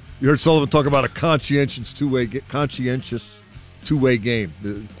 You heard Sullivan talk about a conscientious two-way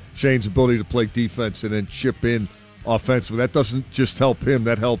game. Shane's ability to play defense and then chip in offensively. That doesn't just help him.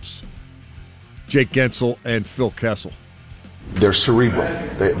 That helps Jake Gensel and Phil Kessel. They're cerebral.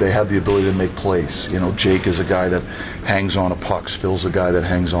 They have the ability to make plays. Jake is a guy that hangs on to pucks. Phil's a guy that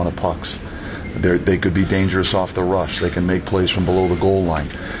hangs on to pucks. They could be dangerous off the rush. They can make plays from below the goal line.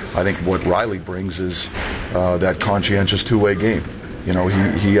 I think what Riley brings is that conscientious two-way game.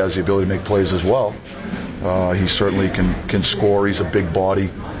 He has the ability to make plays as well. He certainly can score. He's a big body.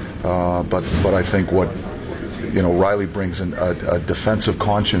 But I think what Riley brings a defensive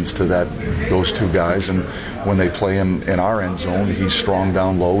conscience to those two guys, and when they play in our end zone, he's strong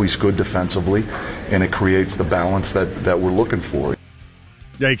down low. He's good defensively, and it creates the balance that we're looking for.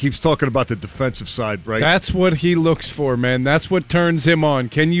 Yeah, he keeps talking about the defensive side, right? That's what he looks for, man. That's what turns him on.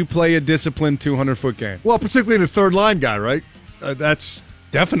 Can you play a disciplined 200-foot game? Well, particularly in a third-line guy, right? That's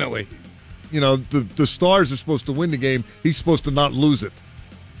definitely. The Stars are supposed to win the game. He's supposed to not lose it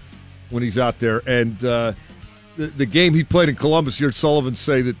when he's out there. And the game he played in Columbus, you heard Sullivan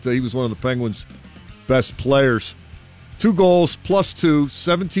say that he was one of the Penguins' best players. 2 goals, +2,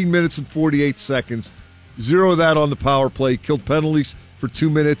 17 minutes and 48 seconds. 0 of that on the power play. Killed penalties for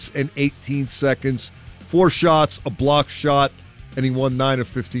 2 minutes and 18 seconds. 4 shots, a block shot, and he won 9 of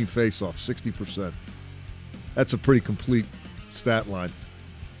 15 faceoffs, 60%. That's a pretty complete stat line.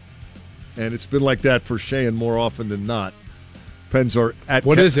 And it's been like that for Sheehan more often than not. Pens are at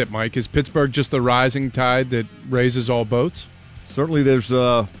What is it, Mike? Is Pittsburgh just the rising tide that raises all boats? Certainly there's,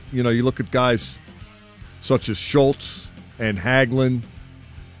 you look at guys such as Schultz and Hagelin.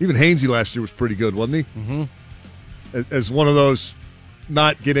 Even Hainsey last year was pretty good, wasn't he? Mm-hmm. As one of those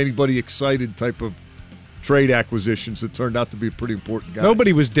not get anybody excited type of trade acquisitions that turned out to be a pretty important guy.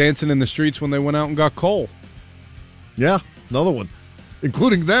 Nobody was dancing in the streets when they went out and got Cole. Yeah, another one,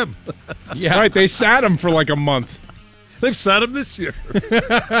 including them. Yeah, right. They sat him for like a month. They've sat him this year.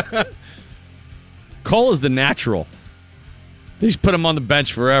 Cole is the natural. They just put him on the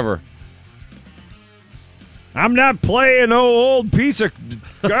bench forever. I'm not playing no old piece of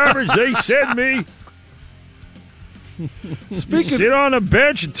garbage they sent me. Sit on a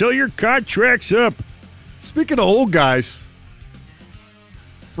bench until your contract's up. Speaking of old guys,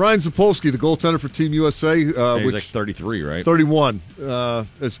 Ryan Zapolsky, the goaltender for Team USA, He's which like 33, right? 31,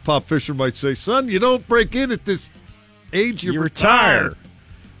 as Pop Fisher might say, son, you don't break in at this age, you retire.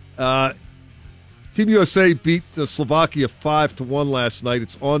 Team USA beat Slovakia 5-1 last night.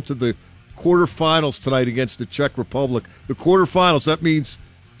 It's on to the quarterfinals tonight against the Czech Republic. The quarterfinals, that means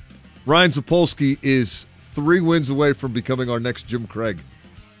Ryan Zapolsky is 3 wins away from becoming our next Jim Craig.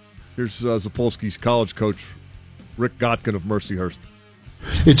 Here's Zapolsky's college coach, Rick Gotkin of Mercyhurst.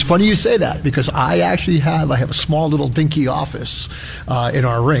 It's funny you say that because I have a small little dinky office in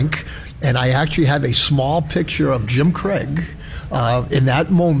our rink, and I actually have a small picture of Jim Craig in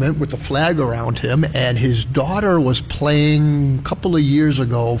that moment with the flag around him, and his daughter was playing a couple of years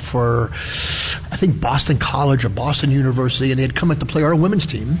ago for, I think, Boston College or Boston University, and they had come in to play our women's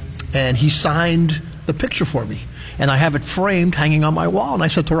team, and he signed the picture for me. And I have it framed, hanging on my wall. And I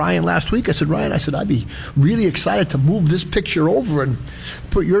said to Ryan last week, Ryan, I'd be really excited to move this picture over and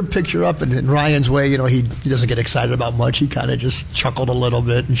put your picture up. And in Ryan's way, he doesn't get excited about much. He kind of just chuckled a little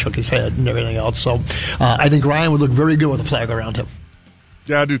bit and shook his head and everything else. So I think Ryan would look very good with a flag around him.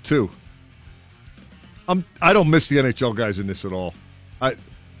 Yeah, I do too. I don't miss the NHL guys in this at all. I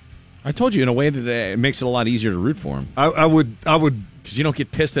told you in a way that it makes it a lot easier to root for him. I would. Because you don't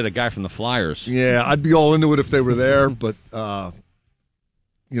get pissed at a guy from the Flyers. Yeah, I'd be all into it if they were there, but,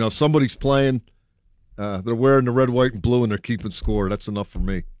 somebody's playing. They're wearing the red, white, and blue, and they're keeping score. That's enough for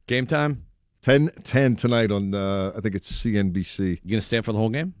me. Game time? 10 tonight on, I think it's CNBC. You going to stand for the whole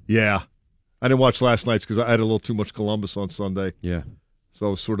game? Yeah. I didn't watch last night's because I had a little too much Columbus on Sunday. Yeah. So I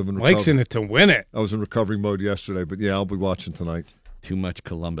was sort of in recovery. Mike's in it to win it. I was in recovery mode yesterday, but, yeah, I'll be watching tonight. Too much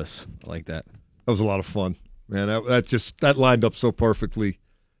Columbus. I like that. That was a lot of fun. Man, that lined up so perfectly.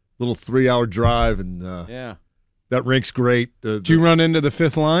 Little 3-hour drive, and yeah, that rink's great. Did you run into the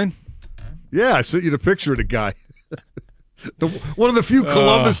fifth line? Yeah, I sent you the picture of the guy. One of the few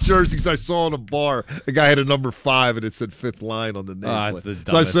Columbus jerseys I saw in a bar. The guy had a number 5, and it said fifth line on the nameplate.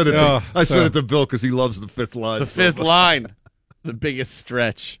 So I sent it to Bill because he loves the fifth line. The fifth line, the biggest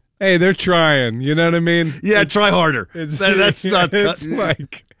stretch. Hey, they're trying. You know what I mean? Yeah, try harder. That's not. It's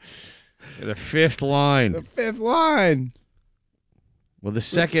like. The fifth line. The fifth line. Well, the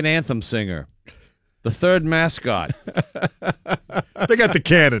second anthem singer. The third mascot. They got the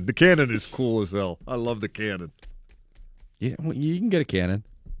cannon. The cannon is cool as hell. I love the cannon. Yeah, well, you can get a cannon.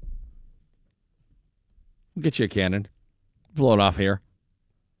 We'll get you a cannon. Blow it off here.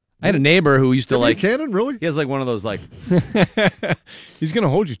 I had a neighbor who used to like a cannon. Really? He has like one of those like. He's going to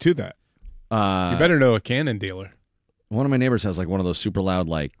hold you to that. You better know a cannon dealer. One of my neighbors has like one of those super loud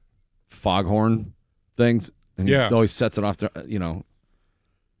like foghorn things, and he always sets it off to,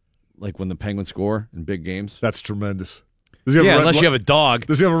 like when the Penguins score in big games. That's tremendous. Unless you have a dog.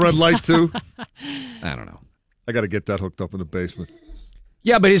 Does he have a red light too? I don't know. I got to get that hooked up in the basement.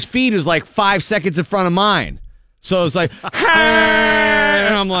 Yeah, but his feed is like 5 seconds in front of mine, so it's like,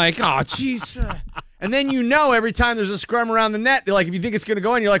 and I'm like, oh, jeez. And then every time there's a scrum around the net, like if you think it's going to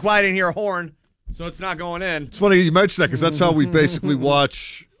go in, you're like, well, I didn't hear a horn, so it's not going in. It's funny you mentioned that because that's how we basically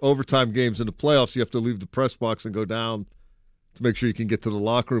watch overtime games in the playoffs. You have to leave the press box and go down to make sure you can get to the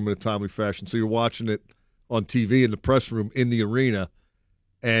locker room in a timely fashion. So you're watching it on TV in the press room in the arena,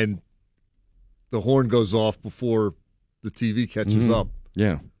 and the horn goes off before the TV catches up.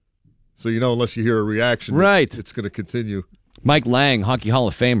 Yeah. So unless you hear a reaction, right, it's going to continue. Mike Lang, Hockey Hall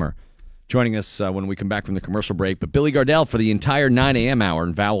of Famer, joining us when we come back from the commercial break. But Billy Gardell for the entire 9 a.m. hour,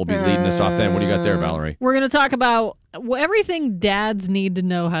 and Val will be leading us off then. What do you got there, Valerie? We're going to talk about everything dads need to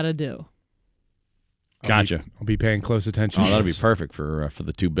know how to do. Gotcha. I'll be paying close attention. Oh, that'll be perfect for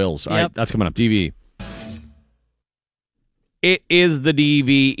the two Bills. All right, that's coming up. DVE. It is the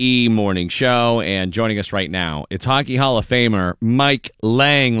DVE Morning Show, and joining us right now, it's Hockey Hall of Famer Mike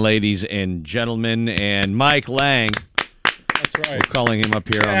Lang, ladies and gentlemen. And Mike Lang, That's right. we're calling him up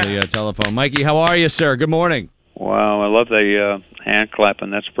here on the telephone. Mikey, how are you, sir? Good morning. Wow, I love the hand clapping.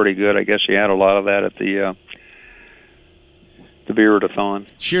 That's pretty good. I guess you had a lot of that at the Beard-a-thon.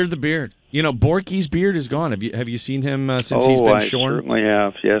 Sheared the beard. You know, Borky's beard is gone. Have you seen him since he's been shorn? I certainly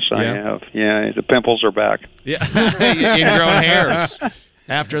have. Yes, I have. Yeah, the pimples are back. Yeah, ingrown hairs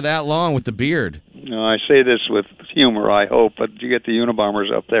after that long with the beard. No, I say this with humor, I hope, but you get the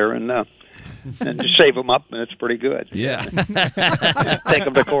Unabombers up there and just shave them up, and it's pretty good. Yeah. Take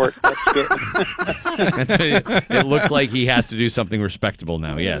them to court. That's good. It looks like he has to do something respectable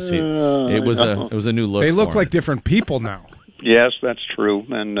now. Yes, it was a new look. They look for like him. different people now. Yes, that's true,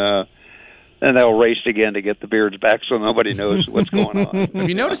 and they'll race again to get the beards back so nobody knows what's going on. Have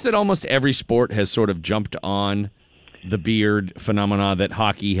you noticed that almost every sport has sort of jumped on the beard phenomena that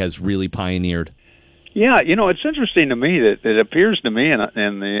hockey has really pioneered? Yeah, it's interesting to me that it appears to me in the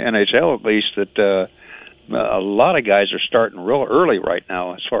NHL at least that a lot of guys are starting real early right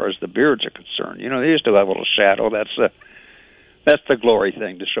now as far as the beards are concerned. They used to have a little shadow. That's the glory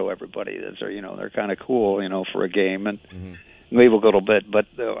thing to show everybody that they're kind of cool, for a game and leave a little bit. But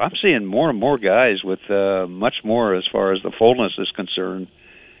I'm seeing more and more guys with much more as far as the fullness is concerned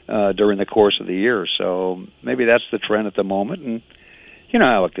during the course of the year. So maybe that's the trend at the moment, and you know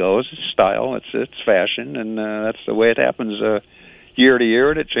how it goes. It's style, it's fashion, and that's the way it happens year to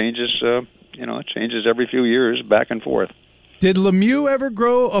year, and it changes. It changes every few years, back and forth. Did Lemieux ever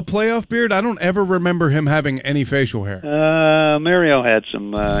grow a playoff beard? I don't ever remember him having any facial hair. Mario had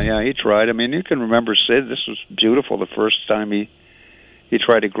some. He tried. I mean, you can remember Sid. This was beautiful the first time he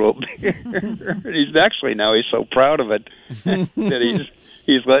tried to grow a beard. He's actually now he's so proud of it that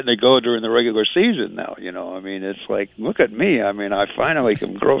he's letting it go during the regular season now. I mean, it's like, look at me. I mean, I finally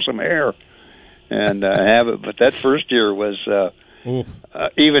can grow some hair and have it. But that first year was.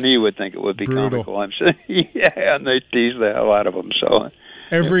 Even he would think it would be brutal. Comical. I'm saying, yeah, and they tease the hell out of him. So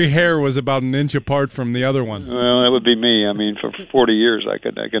every hair was about an inch apart from the other one. Well, that would be me. I mean, for 40 years, I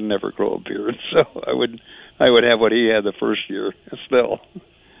could never grow a beard. So I would have what he had the first year. Still,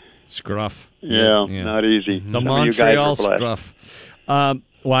 scruff. Yeah. Not easy. The Montreal scruff.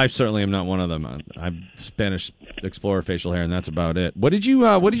 Well, I certainly am not one of them. I'm Spanish Explorer facial hair, and that's about it. What did you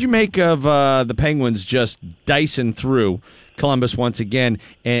make of the Penguins just dicing through Columbus once again?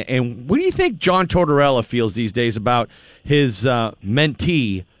 And what do you think John Tortorella feels these days about his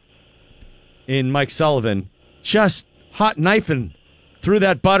mentee in Mike Sullivan just hot knifing through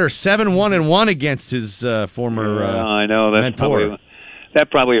that butter, 7-1-1 against his former I know that's mentor? That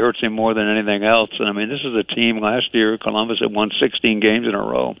probably hurts him more than anything else. And I mean, this is a team last year, Columbus had won 16 games in a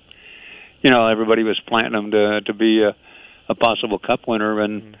row. Everybody was planting them to be a possible cup winner,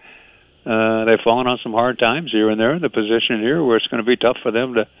 and they've fallen on some hard times here and there in the position here where it's going to be tough for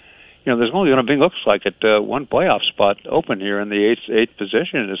them to, there's only going to be, looks like it, one playoff spot open here in the eighth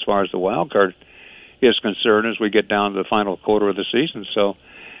position as far as the wild card is concerned as we get down to the final quarter of the season. So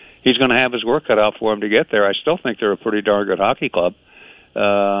he's going to have his work cut out for him to get there. I still think they're a pretty darn good hockey club.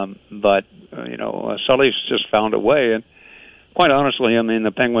 But Sully's just found a way, and quite honestly, I mean,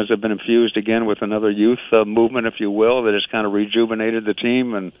 the Penguins have been infused again with another youth movement, if you will, that has kind of rejuvenated the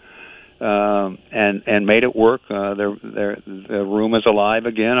team and made it work. Their room is alive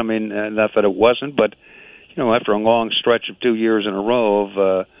again. I mean, not that it wasn't, but after a long stretch of 2 years in a row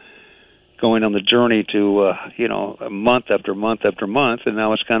of going on the journey to month after month after month, and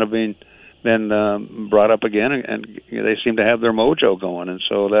now it's kind of been brought up again, and they seem to have their mojo going, and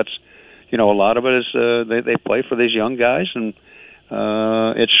so that's a lot of it is they play for these young guys, and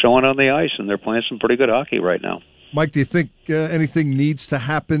it's showing on the ice, and they're playing some pretty good hockey right now. Mike, do you think anything needs to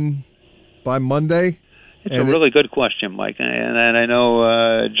happen by Monday? It's a really good question, Mike, and I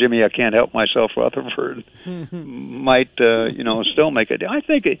know Jimmy. I can't help myself. Rutherford might still make it. I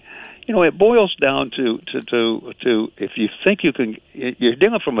think it boils down to if you think you can, you're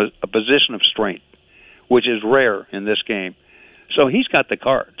dealing from a position of strength, which is rare in this game. So he's got the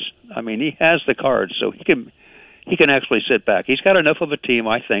cards. I mean, he has the cards, so he can actually sit back. He's got enough of a team,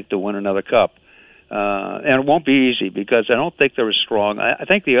 I think, to win another cup. And it won't be easy because I don't think they're as strong. I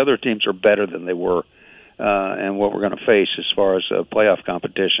think the other teams are better than they were, and what we're going to face as far as playoff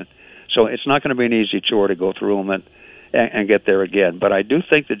competition. So it's not going to be an easy chore to go through them and get there again. But I do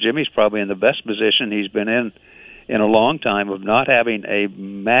think that Jimmy's probably in the best position he's been in a long time of not having a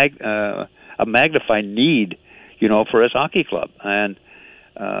magnified need, for his hockey club. And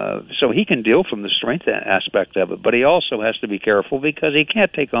so he can deal from the strength aspect of it. But he also has to be careful because he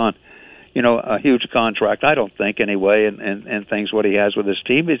can't take on, a huge contract. I don't think anyway, and things what he has with his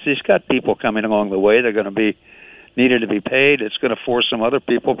team. He's got people coming along the way. They're going to be needed to be paid. It's going to force some other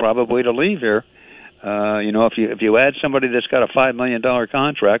people probably to leave here. If you add somebody that's got a $5 million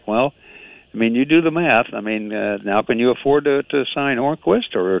contract, well, I mean, you do the math. I mean, now can you afford to sign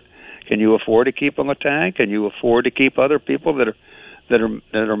Hornquist, or can you afford to keep Letang? Can you afford to keep other people that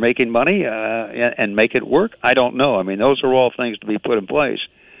are making money and make it work? I don't know. I mean, those are all things to be put in place.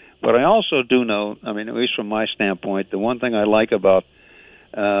 But I also do know, I mean, at least from my standpoint, the one thing I like about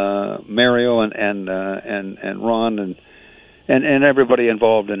Mario and Ron and everybody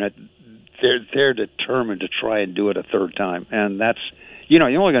involved in it, they're determined to try and do it a third time, and that's you're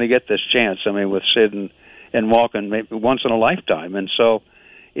only going to get this chance. I mean, with Sid and Malkin, maybe once in a lifetime, and so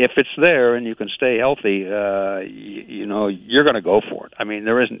if it's there and you can stay healthy, you're going to go for it. I mean,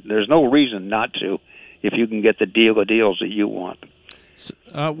 there's no reason not to if you can get the deal of deals that you want.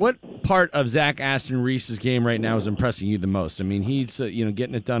 What part of Zach Aston Reese's game right now is impressing you the most? I mean, he's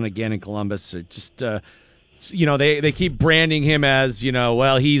getting it done again in Columbus. They keep branding him as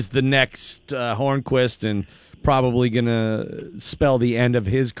he's the next Hornquist and probably going to spell the end of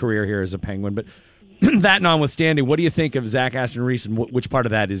his career here as a Penguin. But that notwithstanding, what do you think of Zach Aston Reese, and which part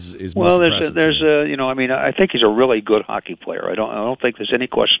of that is most impressive? I think he's a really good hockey player. I don't think there's any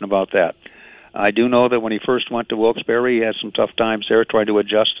question about that. I do know that when he first went to Wilkes-Barre, he had some tough times there trying to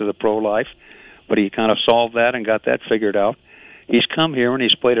adjust to the pro life, but he kind of solved that and got that figured out. He's come here and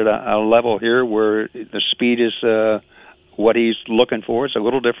he's played at a level here where the speed is what he's looking for. It's a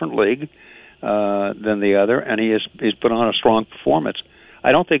little different league than the other, and he's put on a strong performance.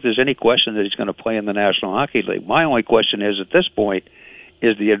 I don't think there's any question that he's going to play in the National Hockey League. My only question is, at this point,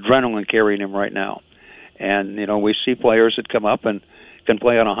 is the adrenaline carrying him right now? And, we see players that come up and can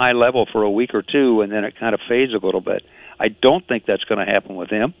play on a high level for a week or two, and then it kind of fades a little bit. I don't think that's going to happen with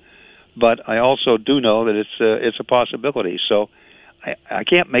him, but I also do know that it's a possibility. So I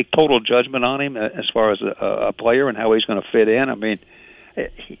can't make total judgment on him as far as a player and how he's going to fit in. I mean,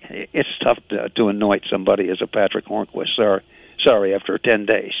 it's tough to anoint somebody as a Patrick Hornquist. Sorry, after 10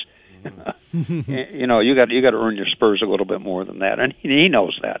 days. You got to earn your spurs a little bit more than that, and he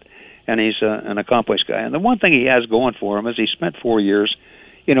knows that. And he's an accomplished guy. And the one thing he has going for him is he spent 4 years,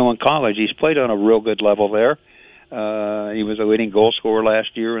 in college. He's played on a real good level there. He was a leading goal scorer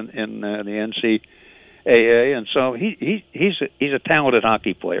last year in the NCAA, and so he's a talented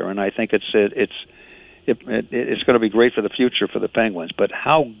hockey player. And I think it's going to be great for the future for the Penguins. But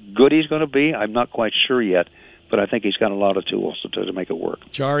how good he's going to be, I'm not quite sure yet. But I think he's got a lot of tools to make it work.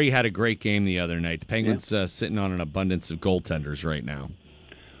 Jari had a great game the other night. The Penguins sitting on an abundance of goaltenders right now.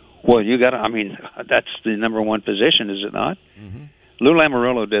 Well, that's the number one position, is it not? Mm-hmm. Lou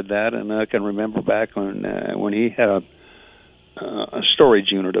Lamoriello did that, and I can remember back when he had a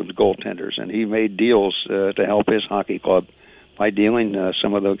storage unit of goaltenders, and he made deals to help his hockey club by dealing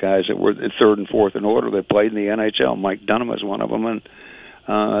some of the guys that were third and fourth in order that played in the NHL. Mike Dunham was one of them, and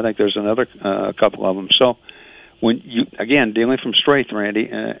I think there's another couple of them. So when you, again, dealing from strength, Randy,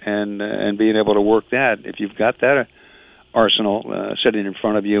 and being able to work that, if you've got that arsenal sitting in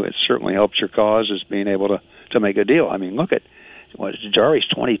front of you, it certainly helps your cause as being able to make a deal. I mean, look at Jari's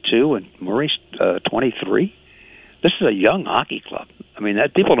 22 and Murray's 23. This is a young hockey club. I mean,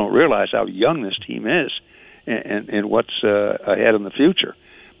 that people don't realize how young this team is and what's ahead in the future.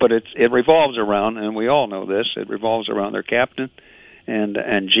 But it revolves around, and we all know this, it revolves around their captain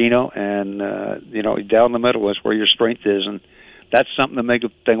and Gino, and down the middle is where your strength is, and that's something the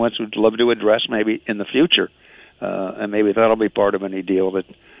Penguins would love to address maybe in the future. And maybe that'll be part of any deal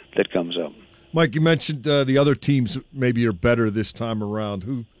that comes up. Mike, you mentioned the other teams maybe are better this time around.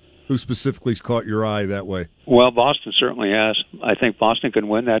 Who specifically has caught your eye that way? Well, Boston certainly has. I think Boston can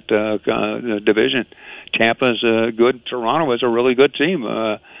win that division. Tampa's good. Toronto is a really good team.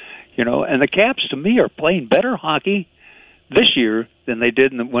 And the Caps, to me, are playing better hockey this year than they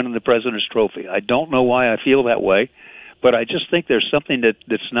did in winning the President's Trophy. I don't know why I feel that way, but I just think there's something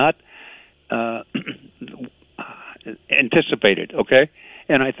that's not anticipated, okay?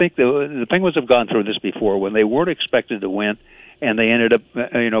 And I think the Penguins have gone through this before when they weren't expected to win, and they ended up,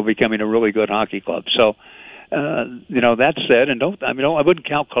 becoming a really good hockey club. So, that said, and I wouldn't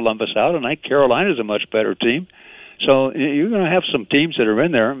count Columbus out, and I think Carolina's a much better team. So you're going to have some teams that are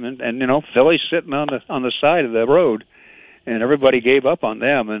in there, and Philly's sitting on the side of the road, and everybody gave up on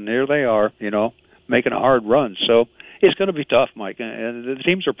them, and here they are, making a hard run. So it's going to be tough, Mike. And the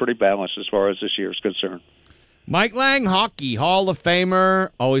teams are pretty balanced as far as this year is concerned. Mike Lang, Hockey Hall of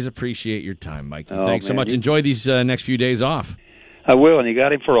Famer. Always appreciate your time, Mike. Thanks so much. Enjoy these next few days off. I will, and you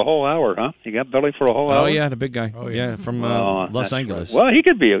got him for a whole hour, huh? You got Billy for a whole hour? Oh, yeah, the big guy. Oh, yeah, from Los that's Angeles. right. Well, he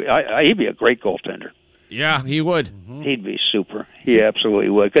could be. He'd be a great goaltender. Yeah, he would. He'd be super. He absolutely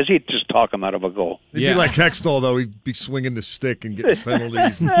would, because he'd just talk him out of a goal. He'd be like Hextall, though. He'd be swinging the stick and getting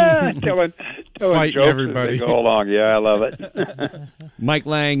penalties. telling Fighting jokes everybody. as they go along. Yeah, I love it. Mike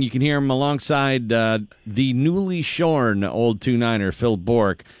Lang, you can hear him alongside the newly shorn old 2-9er, Phil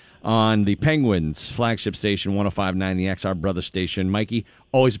Bork, on the Penguins flagship station, 105.9, the XR Brother station. Mikey,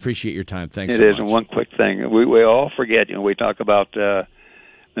 always appreciate your time. Thanks so It is, much. and one quick thing. We all forget, we talk about Mr.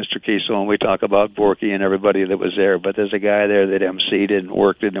 Kiesel, and we talk about Borky and everybody that was there, but there's a guy there that emceed it and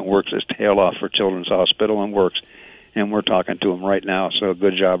worked his tail off for Children's Hospital and works, and we're talking to him right now, so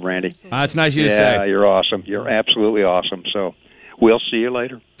good job, Randy. It's nice of you to say. Yeah, you're awesome. You're absolutely awesome, so we'll see you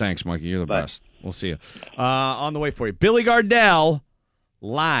later. Thanks, Mikey. You're the Bye. best. We'll see you. On the way for you, Billy Gardell,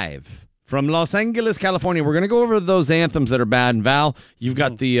 live from Los Angeles, California. We're going to go over those anthems that are bad. And Val, you've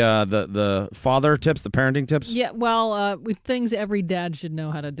got the father tips, the parenting tips. Yeah, well, with things every dad should know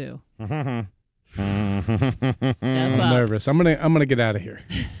how to do. I'm nervous. I'm gonna get out of here.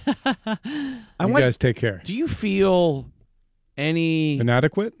 You guys take care. Do you feel any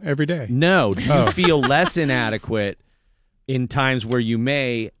inadequate every day? No. Do you feel less inadequate in times where you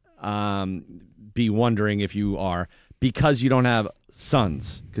may be wondering if you are, because you don't have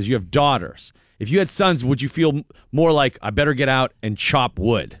sons, because you have daughters? If you had sons, would you feel more like, I better get out and chop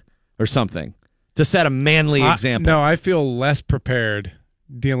wood or something to set a manly example? No, I feel less prepared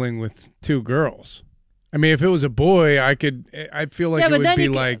dealing with two girls. I mean, if it was a boy, I feel like it would be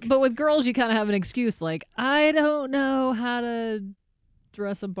like... But with girls, you kind of have an excuse, like, I don't know how to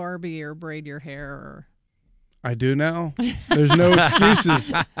dress a Barbie or braid your hair. Or... I do now. There's no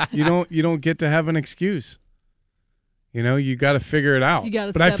excuses. You don't get to have an excuse. You got to figure it out.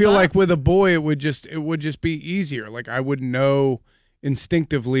 But I feel like with a boy, it would just be easier. Like I would know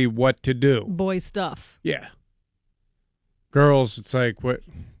instinctively what to do. Boy stuff. Yeah. Girls, it's like, what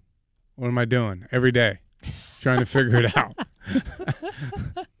am I doing every day? Trying to figure it out.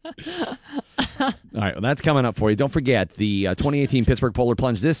 All right, well, that's coming up for you. Don't forget the 2018 Pittsburgh Polar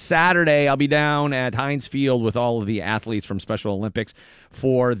Plunge. This Saturday, I'll be down at Heinz Field with all of the athletes from Special Olympics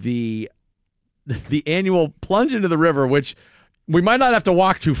for the annual plunge into the river, which we might not have to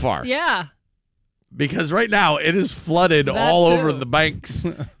walk too far. Yeah. Because right now it is flooded all over the banks.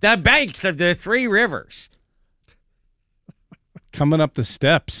 The banks of the three rivers. Coming up the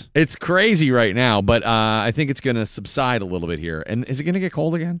steps. It's crazy right now, but I think it's going to subside a little bit here. And is it going to get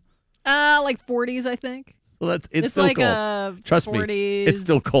cold again? Like 40s, I think. Well, it's still like cold. Trust 40s. me, it's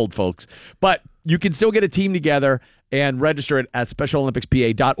still cold, folks. But you can still get a team together and register it at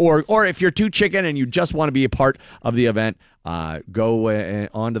SpecialOlympicsPA.org. Or if you're too chicken and you just want to be a part of the event, go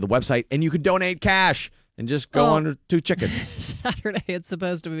onto the website and you can donate cash and just go on to chicken. Saturday, it's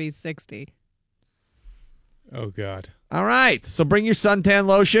supposed to be 60. Oh, God. All right. So bring your suntan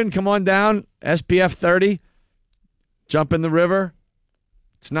lotion. Come on down. SPF 30. Jump in the river.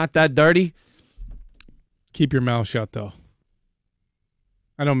 It's not that dirty. Keep your mouth shut, though.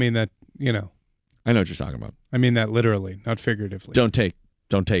 I don't mean that, I know what you're talking about. I mean that literally, not figuratively. Don't take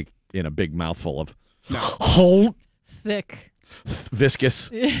in a big mouthful of whole thick viscous.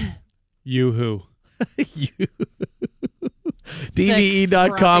 Yoo-hoo.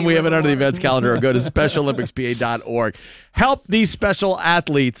 DVE.com. We have it under the events calendar, or go to SpecialOlympicsPA.org. Help these special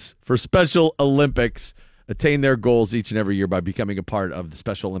athletes for Special Olympics attain their goals each and every year by becoming a part of the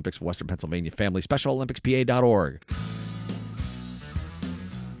Special Olympics of Western Pennsylvania family. SpecialOlympicsPA.org.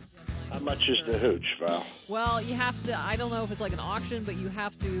 How much is the hooch, Val? Well, you have to, I don't know if it's like an auction, but you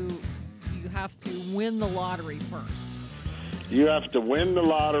have to win the lottery first. You have to win the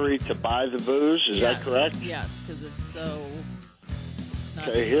lottery to buy the booze, is that correct? Yes, because it's so...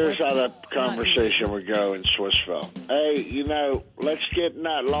 Okay, here's how that conversation would go in Swissville. Hey, let's get in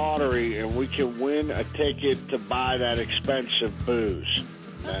that lottery and we can win a ticket to buy that expensive booze.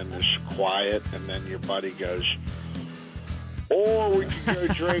 And there's quiet, and then your buddy goes, or we can go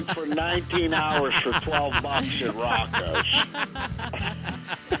drink for 19 hours for $12 at Rocco's.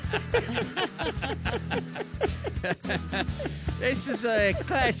 This is a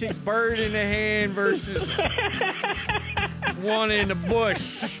classic bird in the hand versus one in the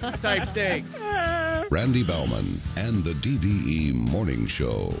bush type thing. Randy Bauman and the DVE Morning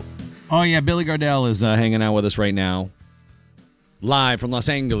Show. Oh, yeah, Billy Gardell is hanging out with us right now. Live from Los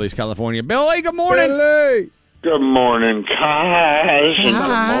Angeles, California. Billy, good morning. Billy! Good morning, guys. Good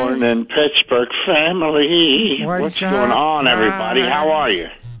morning, Pittsburgh family. What's going on, everybody? How are you?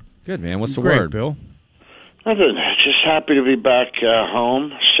 Good, man. What's the Great, word? Bill? Nothing. Just happy to be back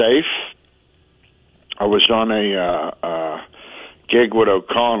home, safe. I was on a gig with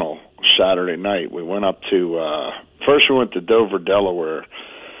O'Connell Saturday night. We went up to first we went to Dover, Delaware,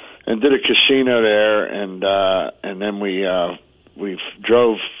 and did a casino there, and then we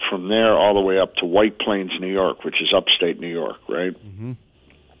drove from there all the way up to White Plains, New York, which is upstate New York, right? Mm-hmm.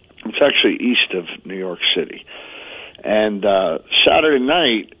 It's actually east of New York City. And Saturday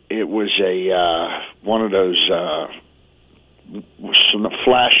night, it was one of those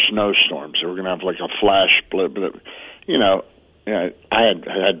flash snowstorms. They were going to have like a flash blip, but I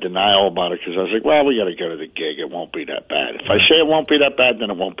had denial about it because I was like, well, we got to go to the gig. It won't be that bad. If I say it won't be that bad,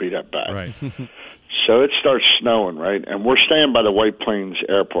 then it won't be that bad. Right. So it starts snowing, right? And we're staying by the White Plains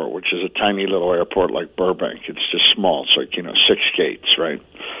Airport, which is a tiny little airport like Burbank. It's just small. It's like, 6 gates, right?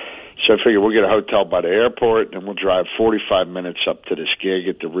 So I figured we'll get a hotel by the airport, and we'll drive 45 minutes up to this gig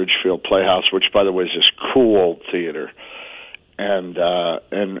at the Ridgefield Playhouse, which, by the way, is this cool old theater. And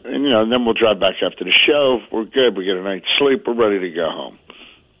then we'll drive back after the show. We're good. We get a night's sleep. We're ready to go home.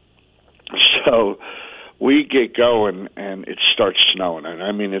 So we get going, and it starts snowing. And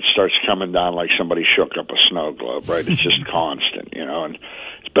I mean, it starts coming down like somebody shook up a snow globe, right? It's just constant, and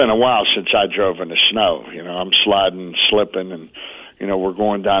it's been a while since I drove in the snow. I'm sliding, slipping, and we're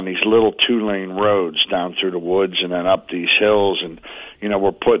going down these little 2-lane roads down through the woods and then up these hills, and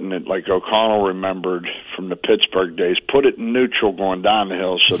we're putting it like O'Connell remembered from the Pittsburgh days, put it in neutral going down the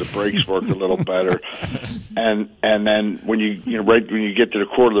hill so the brakes work a little better. And then when right when you get to the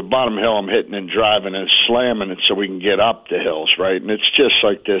quarter of the bottom hill, I'm hitting and driving and slamming it so we can get up the hills, right? And it's just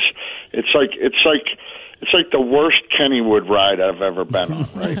like this. It's like the worst Kennywood ride I've ever been on,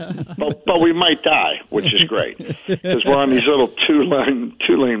 right? but we might die, which is great because we're on these little two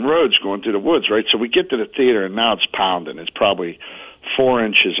lane roads going through the woods, right? So we get to the theater and now it's pounding. It's probably 4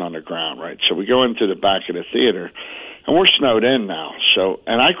 inches on the ground, right? So we go into the back of the theater and we're snowed in now.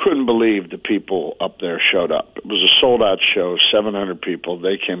 And I couldn't believe the people up there showed up. It was a sold out show, 700 people.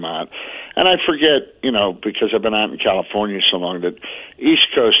 They came out. And I forget, because I've been out in California so long, that East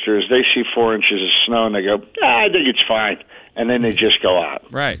Coasters, they see 4 inches of snow and they go, I think it's fine. And then they just go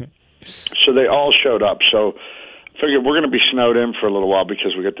out. Right. So they all showed up. So I figured we're going to be snowed in for a little while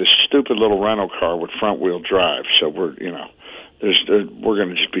because we got this stupid little rental car with front wheel drive. So we're going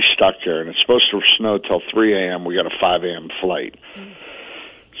to just be stuck here, and it's supposed to snow till 3 a.m. We got a 5 a.m. flight.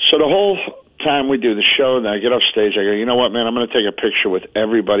 So the whole time we do the show, and I get off stage, I go, you know what, man, I'm going to take a picture with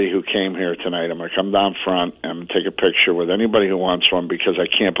everybody who came here tonight. I'm going to come down front, and I'm going to take a picture with anybody who wants one because I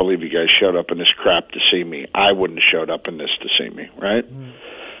can't believe you guys showed up in this crap to see me. I wouldn't have showed up in this to see me, right?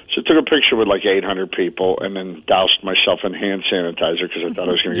 So I took a picture with like 800 people and then doused myself in hand sanitizer because I thought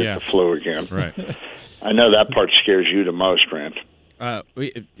I was going to get the flu again. Right. I know that part scares you the most, Grant.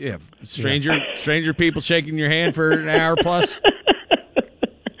 Stranger people shaking your hand for an hour plus.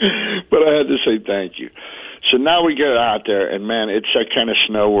 But I had to say thank you. So now we get out there, and man, it's that kind of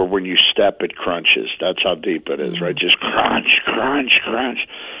snow where when you step, it crunches. That's how deep it is, right? Just crunch, crunch, crunch.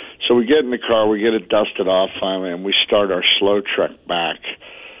 So we get in the car, we get it dusted off finally, and we start our slow trek back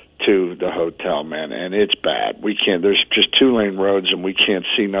to the hotel, man, and it's bad. We can't. There's just 2-lane roads, and we can't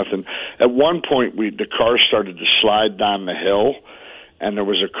see nothing. At one point, the car started to slide down the hill, and there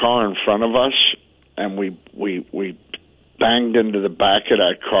was a car in front of us, and we banged into the back of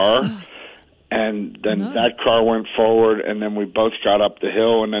that car, and then that car went forward, and then we both got up the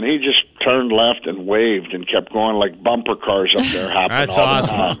hill, and then he just turned left and waved and kept going like bumper cars up there happen That's all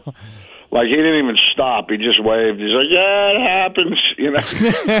awesome. the time. Like, he didn't even stop. He just waved. He's like, yeah, it happens,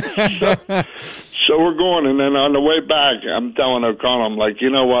 So we're going, and then on the way back, I'm telling O'Connell, I'm like, you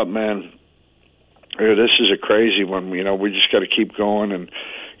know what, man? This is a crazy one. We just got to keep going, and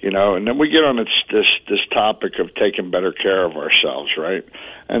then we get on this topic of taking better care of ourselves, right?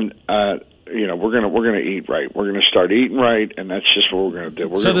 And we're gonna eat right. We're gonna start eating right, and that's just what we're gonna do.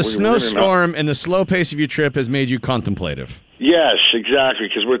 The snowstorm and the slow pace of your trip has made you contemplative. Yes, exactly,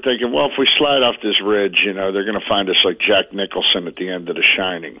 because we're thinking, well, if we slide off this ridge, they're going to find us like Jack Nicholson at the end of The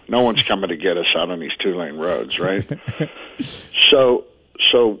Shining. No one's coming to get us out on these 2-lane roads, right? So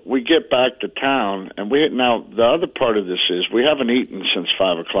we get back to town, and now the other part of this is we haven't eaten since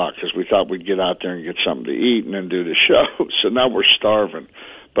 5 o'clock because we thought we'd get out there and get something to eat and then do the show. So now we're starving.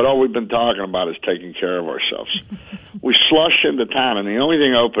 But all we've been talking about is taking care of ourselves. We slush into town, and the only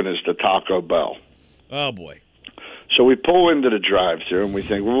thing open is the Taco Bell. Oh, boy. So we pull into the drive-thru, and we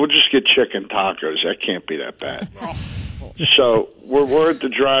think, well, we'll just get chicken tacos. That can't be that bad. So we're at the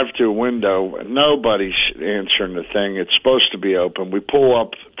drive-thru window, and nobody's answering the thing. It's supposed to be open. We pull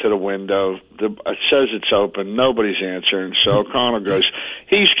up to the window. It says it's open. Nobody's answering. So O'Connell goes,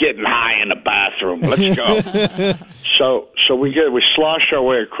 he's getting high in the bathroom. Let's go. So we slosh our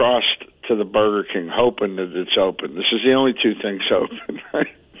way across to the Burger King hoping that it's open. This is the only two things open, right?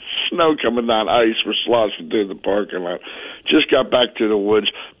 Snow coming down, ice. We're sloshing through the parking lot. Just got back to the woods.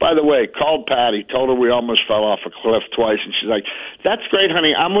 By the way, called Patty, told her we almost fell off a cliff twice, and she's like, "That's great,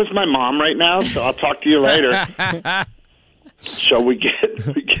 honey. I'm with my mom right now, so I'll talk to you later." So we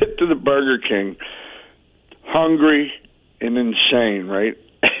get to the Burger King, hungry and insane, right?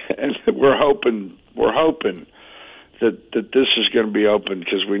 And we're hoping that this is going to be open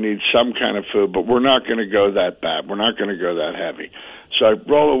because we need some kind of food, but we're not going to go that bad. We're not going to go that heavy. So I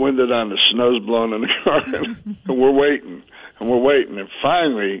roll the window down, the snow's blowing in the car, and we're waiting. And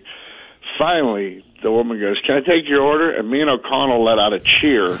finally, the woman goes, "Can I take your order?" And me and O'Connell let out a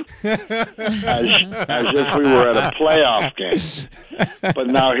cheer as if we were at a playoff game. But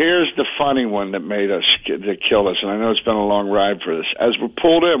now here's the funny one that killed us, and I know it's been a long ride for this. As we're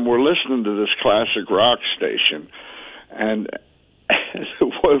pulled in, we're listening to this classic rock station, and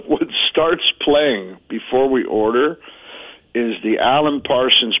what starts playing before we order is the Alan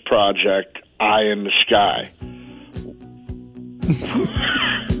Parsons Project, "Eye in the Sky."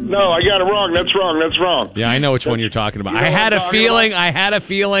 No, I got it wrong. That's wrong. Yeah, I know which one you're talking about. I had a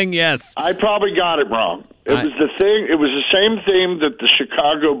feeling, yes. I probably got it wrong. It was the same theme that the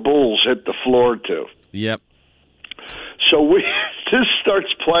Chicago Bulls hit the floor to. Yep. So this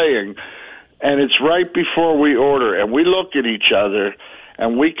starts playing, and it's right before we order, and we look at each other,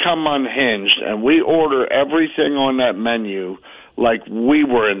 and we come unhinged, and we order everything on that menu like we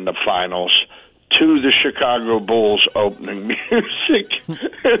were in the finals to the Chicago Bulls opening music.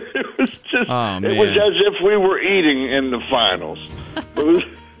 It was as if we were eating in the finals. It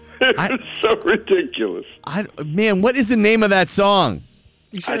was so ridiculous. Man, what is the name of that song?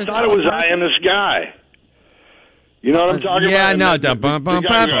 I thought it was "Eye in the Sky." You know what I'm talking about?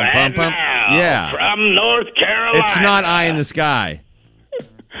 Yeah. From North Carolina. It's not "Eye in the Sky."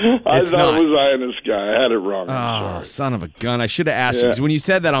 I thought it was "Eye in the Sky." I had it wrong. Oh, son of a gun. I should have asked you, because when you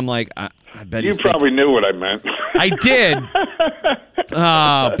said that, I'm like, I bet you probably knew what I meant. I did.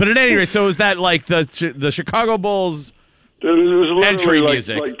 But at any rate, so is that like the Chicago Bulls entry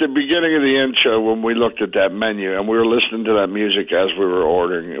music? Like the beginning of the intro when we looked at that menu and we were listening to that music as we were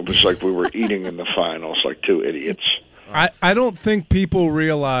ordering. It was like we were eating in the finals, like two idiots. I don't think people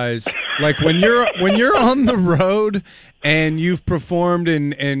realize, like, when you're on the road and you've performed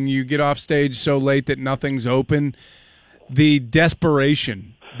and you get off stage so late that nothing's open, the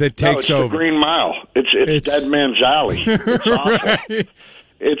desperation that takes over. It's the Green Mile. It's Dead Man's Alley. It's awful. Right.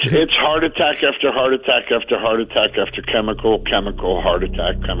 It's heart attack after heart attack after heart attack after chemical, heart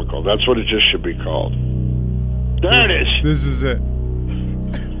attack, chemical. That's what it just should be called. There it is. This is it.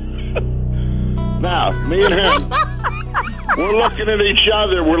 Now, me and him, we're looking at each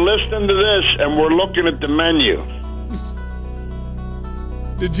other, we're listening to this, and we're looking at the menu.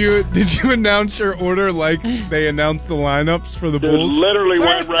 Did you announce your order like they announced the lineups for the Bulls? Literally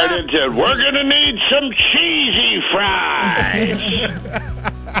went right into it. We're going to need some cheesy fries.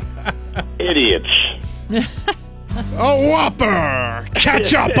 Idiots. A Whopper!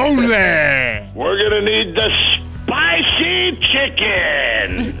 Ketchup only! We're going to need the spicy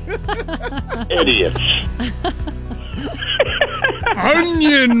chicken. Idiots.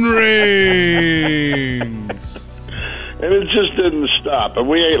 Onion rings! And it just didn't stop. And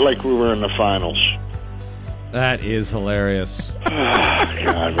we ate like we were in the finals. That is hilarious. Oh,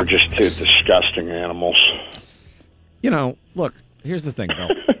 God, we're just two disgusting animals. You know, look, here's the thing, Bill.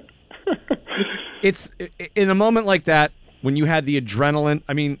 It's in a moment like that, when you had the adrenaline,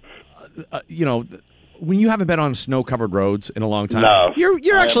 I mean, when you haven't been on snow-covered roads in a long time, no,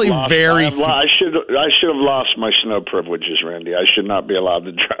 you're actually very. I should have lost my snow privileges, Randy. I should not be allowed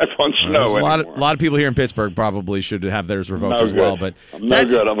to drive on snow anymore. A lot of people here in Pittsburgh probably should have theirs revoked as well. But I'm no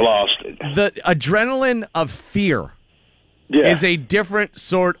good. I've lost it. The adrenaline of fear is a different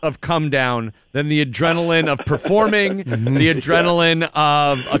sort of come down than the adrenaline of performing, the adrenaline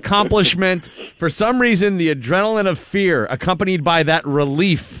of accomplishment. For some reason, the adrenaline of fear, accompanied by that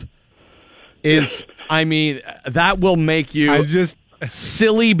relief, is. I mean, that will make you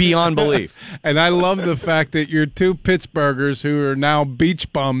silly beyond belief. And I love the fact that you're two Pittsburghers who are now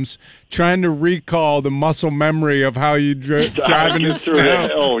beach bums trying to recall the muscle memory of how you drive in the snow.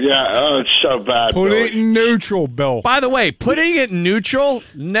 Oh, yeah. Oh, it's so bad. Put it in neutral, Bill. By the way, putting it in neutral?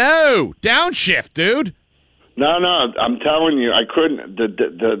 No. Downshift, dude. No, I'm telling you, I couldn't.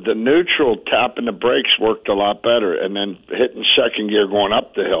 The neutral tapping the brakes worked a lot better, and then hitting second gear going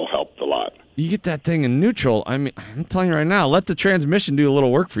up the hill helped a lot. You get that thing in neutral. I mean, I'm telling you right now, let the transmission do a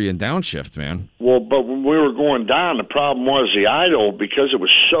little work for you in downshift, man. Well, but when we were going down, the problem was the idle, because it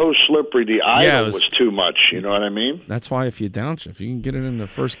was so slippery, the idle was too much. You know what I mean? That's why if you downshift, you can get it in the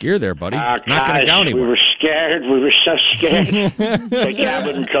first gear there, buddy. Not going to go anywhere. We were scared. We were so scared. Take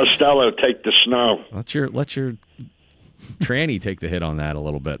Abbott and Costello, take the snow. Let your tranny take the hit on that a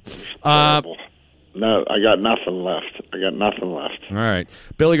little bit. No, I got nothing left. All right.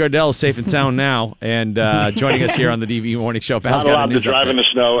 Billy Gardell is safe and sound now, and joining us here on the DVE Morning Show. Not allowed to drive in the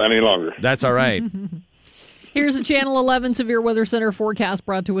snow any longer. That's all right. Here's a Channel 11 Severe Weather Center forecast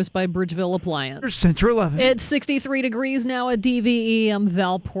brought to us by Bridgeville Appliance. Center 11. It's 63 degrees now at DVE. I'm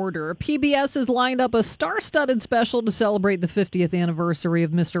Val Porter. PBS has lined up a star-studded special to celebrate the 50th anniversary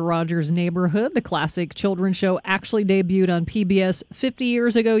of Mr. Rogers' Neighborhood. The classic children's show actually debuted on PBS 50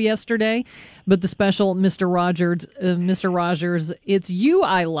 years ago yesterday. But the special Mr. Rogers, It's You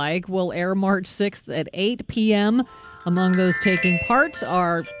I Like, will air March 6th at 8 p.m. Among those taking part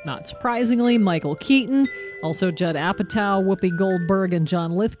are, not surprisingly, Michael Keaton, also Judd Apatow, Whoopi Goldberg, and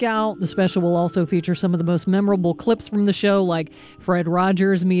John Lithgow. The special will also feature some of the most memorable clips from the show, like Fred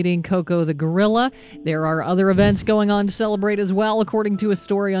Rogers meeting Coco the gorilla. There are other events going on to celebrate as well, according to a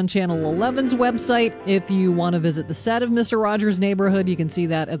story on Channel 11's website. If you want to visit the set of Mr. Rogers' Neighborhood, you can see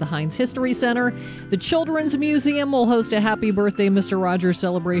that at the Heinz History Center. The Children's Museum will host a Happy Birthday Mr. Rogers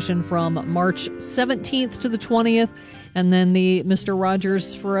celebration from March 17th to the 20th. And then the Mr.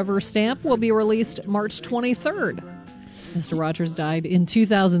 Rogers Forever stamp will be released March 23rd. Mr. Rogers died in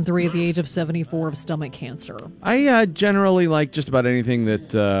 2003 at the age of 74 of stomach cancer. I generally like just about anything that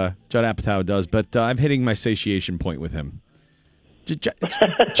Judd Apatow does, but I'm hitting my satiation point with him.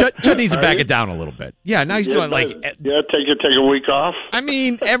 Judd needs to back it down a little bit. Yeah, now he's doing like... Yeah, take a week off. I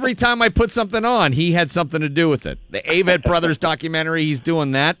mean, every time I put something on, he had something to do with it. The Avett Brothers documentary, he's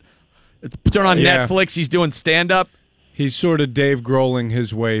doing that. Turn on Netflix, he's doing stand-up. He's sort of Dave Grohling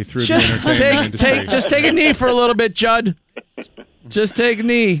his way through the entertainment industry. Just take a knee for a little bit, Judd. Just take a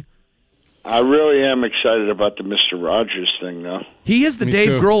knee. I really am excited about the Mr. Rogers thing, though. He is the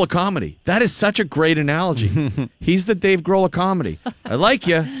Dave Grohl of comedy. That is such a great analogy. He's the Dave Grohl of comedy. I like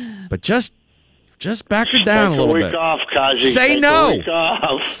you, but just back her down a little bit. Take a week off, Kaji. Say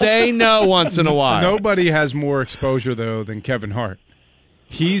no. Say no once in a while. Nobody has more exposure, though, than Kevin Hart.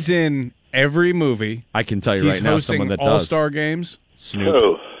 He's in every movie. I can tell you right now, someone that does. All-Star games.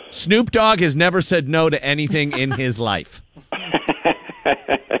 Snoop Dogg has never said no to anything in his life.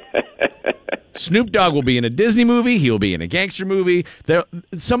 Snoop Dogg will be in a Disney movie. He will be in a gangster movie.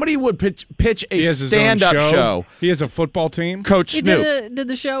 Somebody would pitch a stand-up show. He has a football team. Coach Snoop did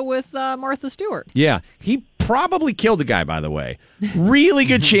the show with Martha Stewart. Yeah, he probably killed a guy. By the way, really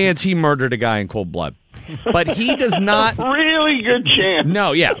good chance he murdered a guy in cold blood. But he does not. Really good chance.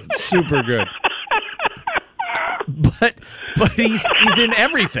 No, yeah, super good. But he's in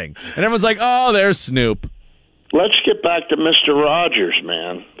everything, and everyone's like, "Oh, there's Snoop." Let's get back to Mr. Rogers,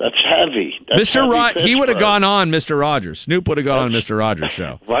 man. That's heavy. He would have gone on Mr. Rogers. Snoop would have gone on Mr. Rogers'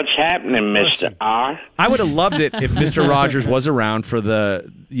 show. What's happening, Mr. R? I would have loved it if Mr. Rogers was around for the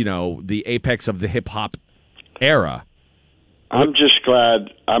apex of the hip hop era. I'm just glad.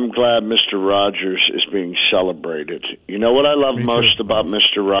 I'm glad Mr. Rogers is being celebrated. You know what I love most about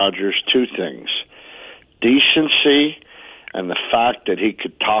Mr. Rogers? Two things: decency and the fact that he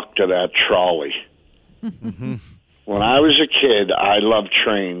could talk to that trolley. Mm-hmm. When I was a kid, I loved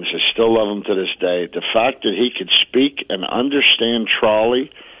trains. I still love them to this day. The fact that he could speak and understand trolley,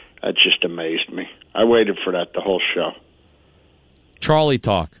 that just amazed me. I waited for that the whole show. Trolley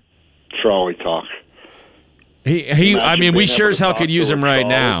talk. Trolley talk. I mean, we sure as hell could use him right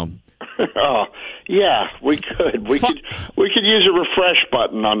now. Oh, yeah, we could. We could use a refresh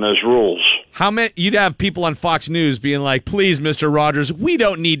button on those rules. You'd have people on Fox News being like, "Please, Mr. Rogers, we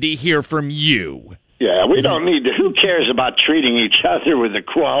don't need to hear from you." Yeah, we don't need to. Who cares about treating each other with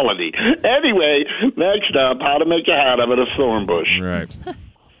equality? Anyway, next up, how to make a hat out of a thorn bush. Right.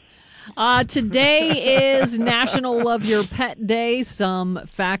 Today is National Love Your Pet Day. Some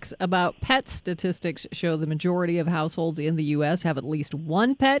facts about pets. Statistics show the majority of households in the U.S. have at least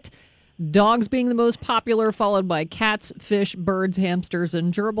one pet. Dogs being the most popular, followed by cats, fish, birds, hamsters,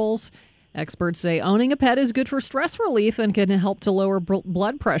 and gerbils. Experts say owning a pet is good for stress relief and can help to lower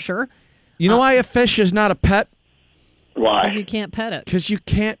blood pressure. You know why a fish is not a pet? Why? Because you can't pet it. Because you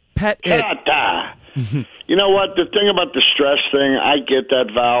can't pet it. You know what? The thing about the stress thing, I get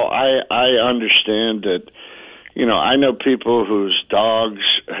that, Val. I understand that. You know, I know people whose dogs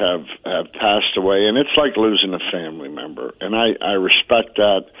have passed away, and it's like losing a family member. And I respect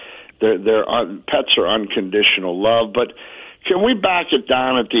that. Pets are unconditional love, but Can we back it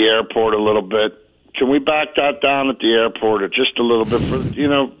down at the airport a little bit? Can we back that down at the airport or just a little bit?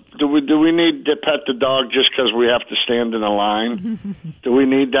 Do we need to pet the dog just because we have to stand in a line? Do we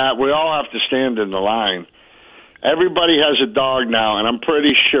need that? We all have to stand in the line. Everybody has a dog now, and I'm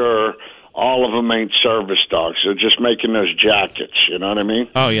pretty sure all of them ain't service dogs. They're just making those jackets. You know what I mean?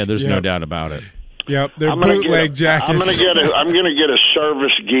 Oh yeah, there's no doubt about it. Yep, they're bootleg jackets. I'm gonna get a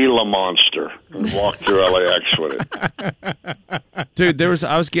service Gila Monster and walk through LAX with it. Dude,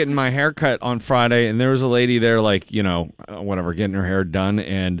 I was getting my hair cut on Friday, and there was a lady there, like, whatever, getting her hair done,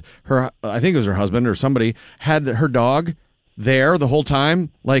 and I think it was her husband or somebody had her dog there the whole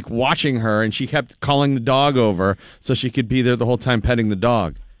time, like watching her, and she kept calling the dog over so she could be there the whole time petting the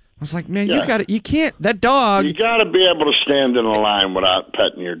dog. I was like, man, you can't, that dog. You got to be able to stand in a line without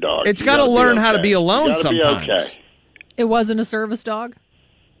petting your dog. It's got to learn how to be alone sometimes. Be okay. It wasn't a service dog?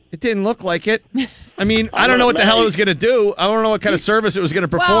 It didn't look like it. I mean, I don't know what the hell it was going to do. I don't know what kind of service it was going to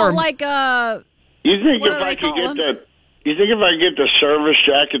perform. Well, like, you think if I could get the service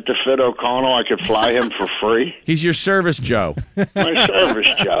jacket to fit O'Connell, I could fly him for free? He's your service Joe. My service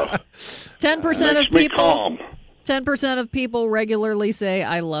Joe. 10% of people. Calm. 10% of people regularly say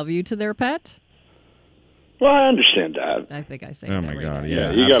 "I love you" to their pet. Well, I understand that. I think I say. Oh my God!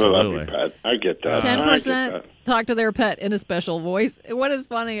 Yeah, you gotta love your pet. I get that. 10% talk to their pet in a special voice. What is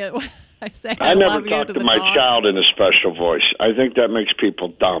funny? I say I never love talk you to the my dog. child in a special voice. I think that makes people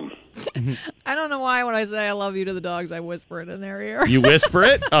dumb. I don't know why when I say I love you to the dogs, I whisper it in their ear. You whisper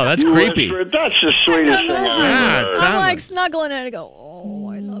it? Oh, that's You creepy. whisper it? That's the sweetest thing I've ever heard. I'm like snuggling it and go, "Oh,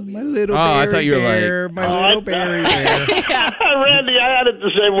 I love you." My little I thought you were bear, like, my little berry bear. Randy, I had it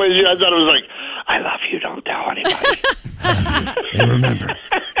the same way as you. I thought it was like, I love you, don't tell anybody. And remember,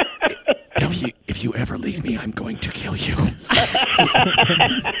 if you ever leave me, I'm going to kill you.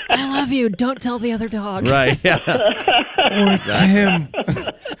 I love you. Don't tell the other dog. Right? Yeah. Or Tim.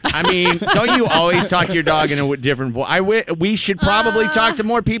 I mean, don't you always talk to your dog in a different voice? We should probably talk to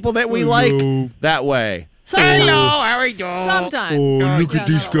more people that we like that way. Sometimes. Hello, how are you doing? Sometimes. Oh, look at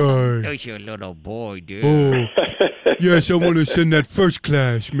this guy. There's your little boy, dude. Oh, yes, I want to send that first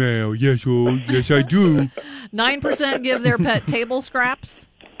class mail. Yes, yes, I do. 9% give their pet table scraps.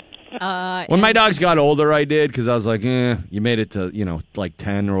 When my dogs got older, I did, because I was like, you made it to, like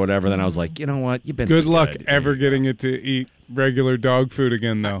 10 or whatever. Then I was like, you know what? You've been Good so luck good. ever getting it to eat regular dog food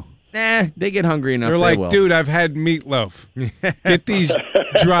again, though. They get hungry enough. They're like, dude, I've had meatloaf. Get these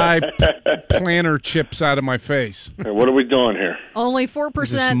dry planter chips out of my face. Hey, what are we doing here? Only Is this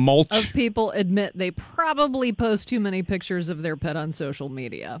 4% mulch? of people admit they probably post too many pictures of their pet on social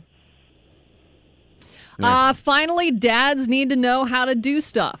media. Finally, dads need to know how to do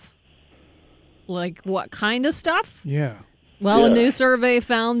stuff. Like what kind of stuff? Yeah. Well, a new survey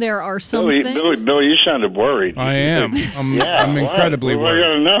found there are some things. Billy, you sounded worried. I am. I'm incredibly worried. We're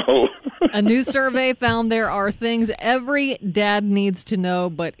going to know. A new survey found there are things every dad needs to know,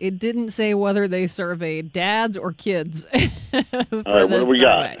 but it didn't say whether they surveyed dads or kids. All right, what do we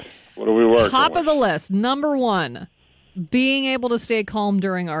got? What are we working Top with? of the list, number 1, being able to stay calm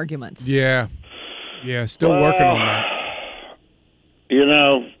during arguments. Yeah. Yeah, still working on that.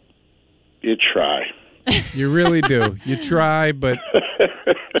 You try. You really do. You try, but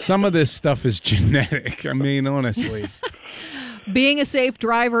some of this stuff is genetic. I mean, honestly. Being a safe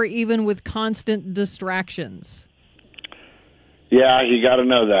driver even with constant distractions. Yeah, you got to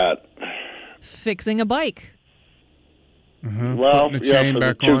know that. Fixing a bike. Well, Putting the chain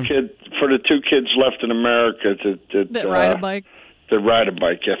back on. For the two kids left in America That ride a bike. That ride a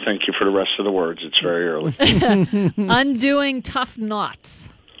bike. Yeah, thank you for the rest of the words. It's very early. Undoing tough knots.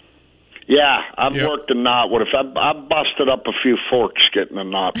 Yeah, I've worked a knot. What if I busted up a few forks getting a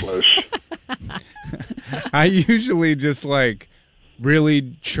knot loose? I usually just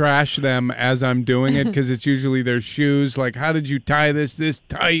really trash them as I'm doing it because it's usually their shoes. Like, how did you tie this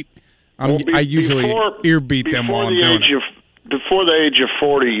tight? I usually ear beat them while I'm doing it. Before the age of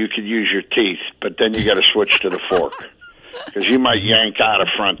 40, you could use your teeth, but then you got to switch to the fork because you might yank out a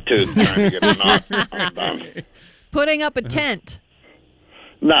front tooth trying to get a knot undone. Putting up a tent.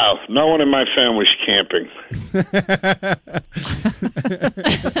 No one in my family's camping.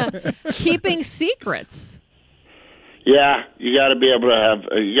 Keeping secrets. Yeah, you got to be able to have.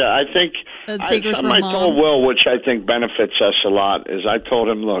 I think secrets something I told Will, which I think benefits us a lot, is I told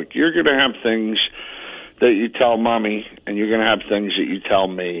him, look, you're going to have things that you tell mommy, and you're going to have things that you tell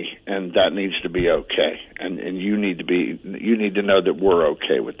me, and that needs to be okay, and you need to know that we're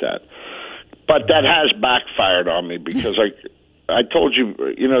okay with that. But that has backfired on me because I told you,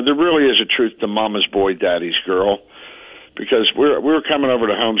 there really is a truth to mama's boy, daddy's girl. because we were coming over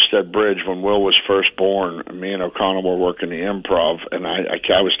to Homestead Bridge when Will was first born. Me and O'Connell were working the Improv, and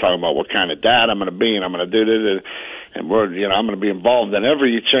I was talking about what kind of dad I'm going to be, and I'm going to do this, and we're, you know, I'm going to be involved in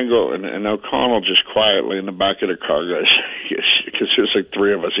every single. And O'Connell just quietly in the back of the car goes, because there's like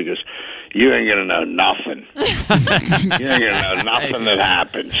three of us. He goes, "You ain't gonna know nothing. You ain't gonna know nothing that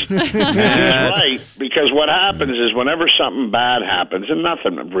happens." And he's right, because what happens is whenever something bad happens, and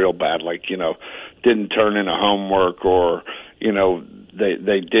nothing real bad, like, you know, didn't turn in a homework, or, you know,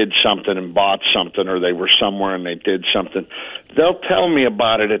 they did something and bought something, or they were somewhere and they did something, they'll tell me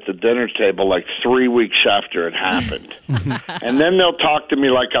about it at the dinner table like 3 weeks after it happened. And then they'll talk to me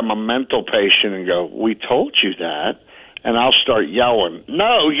like I'm a mental patient and go, "We told you that." And I'll start yelling,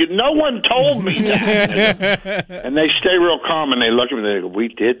 "No, no one told me that." And they stay real calm, and they look at me and they go, "We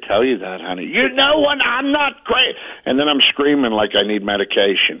did tell you that, honey." "You know what? I'm not great." And then I'm screaming like I need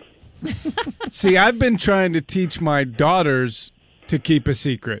medication. See, I've been trying to teach my daughters to keep a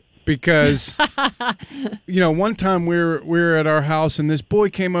secret because, you know, one time we were at our house and this boy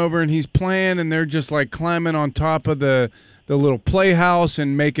came over and he's playing and they're just like climbing on top of the little playhouse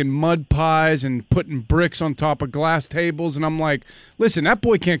and making mud pies and putting bricks on top of glass tables. And I'm like, listen, that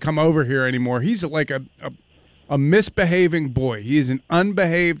boy can't come over here anymore. He's like a misbehaving boy. He is an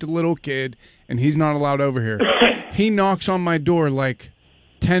unbehaved little kid and he's not allowed over here. He knocks on my door like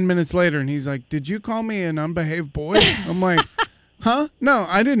 10 minutes later and he's like, "Did you call me an unbehaved boy?" I'm like, "Huh? No,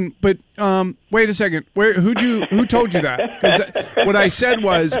 I didn't. But wait a second. Who told you that?" Because what I said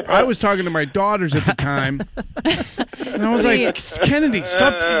was I was talking to my daughters at the time, and I was like, "Kennedy,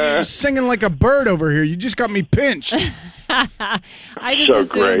 stop singing like a bird over here. You just got me pinched." I just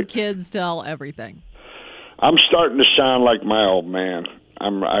assume kids tell everything. I'm starting to sound like my old man.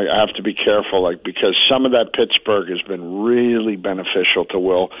 I have to be careful, like, because some of that Pittsburgh has been really beneficial to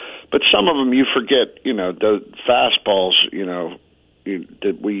Will, but some of them you forget. You know, the fastballs, you know,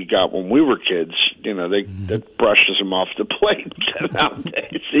 that we got when we were kids, you know, that brushes him off the plate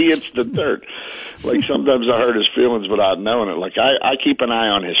nowadays. He hits the dirt. Like, sometimes I hurt his feelings without knowing it. Like, I keep an eye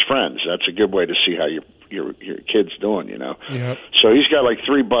on his friends. That's a good way to see how your kid's doing, you know. Yep. So he's got like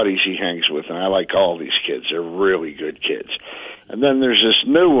 3 buddies he hangs with, and I like all these kids. They're really good kids. And then there's this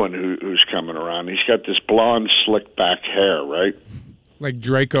new one who's coming around. He's got this blonde, slick back hair, right? Like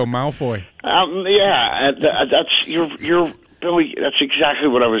Draco Malfoy. Yeah, that's you're Billy. That's exactly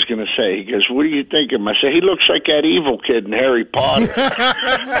what I was going to say. He goes, "What do you think of him?" I say, "He looks like that evil kid in Harry Potter."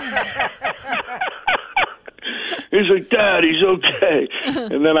 He's like, "Dad, he's okay."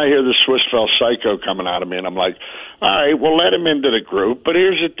 And then I hear the Swissville psycho coming out of me, and I'm like, "All right, well, let him into the group." But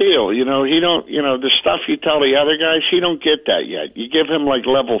here's the deal, you know, the stuff you tell the other guys, he don't get that yet. You give him like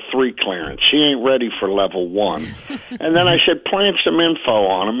level 3 clearance. He ain't ready for level 1. And then I said, plant some info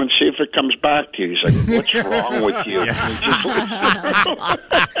on him and see if it comes back to you. He's like, "What's wrong with you?"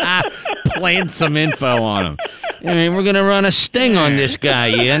 Plant some info on him. I mean, we're gonna run a sting on this guy.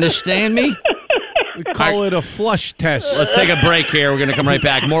 You understand me? We call it a flush test. Let's take a break here. We're going to come right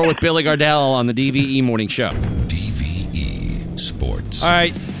back. More with Billy Gardell on the DVE Morning Show. DVE Sports. All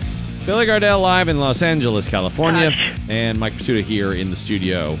right. Billy Gardell live in Los Angeles, California. And Mike Patuta here in the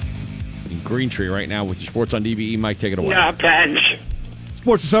studio in Green Tree right now with your sports on DVE. Mike, take it away. No, thanks.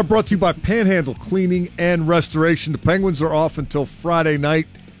 Sports is brought to you by Panhandle Cleaning and Restoration. The Penguins are off until Friday night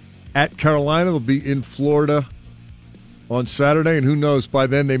at Carolina. They'll be in Florida on Saturday, and who knows, by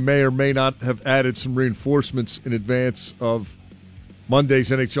then they may or may not have added some reinforcements in advance of Monday's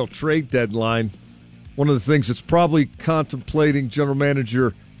NHL trade deadline. One of the things that's probably contemplating General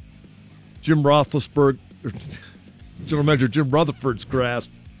Manager Jim Rutherford's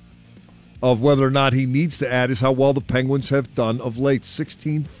grasp of whether or not he needs to add is how well the Penguins have done of late,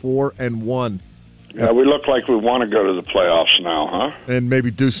 16-4-1. Yeah, we look like we want to go to the playoffs now, huh? And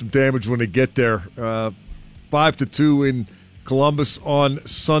maybe do some damage when they get there. 5-2 in Columbus on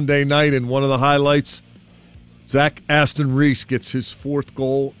Sunday night, and one of the highlights, Zach Aston Reese gets his 4th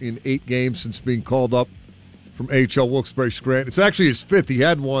goal in 8 games since being called up from AHL Wilkes-Barre Scranton. It's actually his 5th. He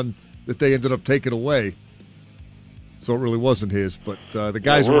had one that they ended up taking away, so it really wasn't his. But the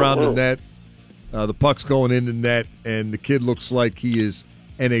guy's around the net, the puck's going in the net, and the kid looks like he is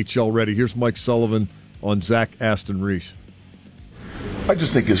NHL ready. Here's Mike Sullivan on Zach Aston Reese. I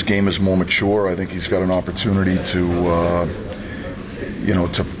just think his game is more mature. I think he's got an opportunity to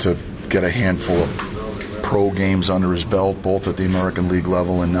get a handful of pro games under his belt, both at the American League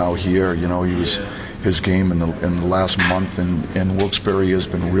level and now here. You know, he his game in the last month in Wilkes-Barre has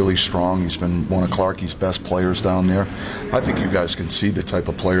been really strong. He's been one of Clarkie's best players down there. I think you guys can see the type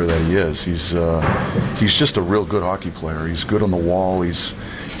of player that he is. He's just a real good hockey player. He's good on the wall.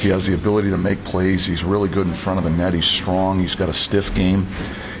 He has the ability to make plays. He's really good in front of the net. He's strong. He's got a stiff game.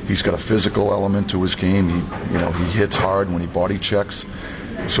 He's got a physical element to his game. He hits hard when he body checks.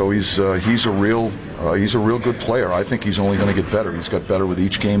 So he's a real good player. I think he's only going to get better. He's got better with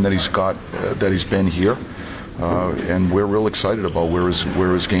each game that he's been here, and we're real excited about where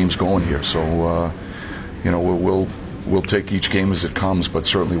his game's going here. So we'll take each game as it comes, but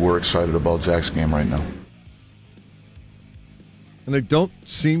certainly we're excited about Zach's game right now. And they don't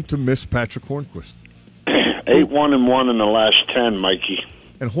seem to miss Patrick Hornquist. 8-1-1 in the last 10, Mikey.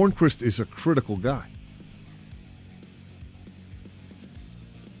 And Hornquist is a critical guy.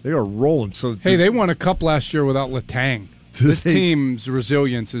 They are rolling. So hey, they won a cup last year without Letang. This team's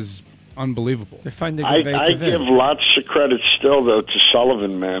resilience is unbelievable. They're finding I give lots of credit still, though, to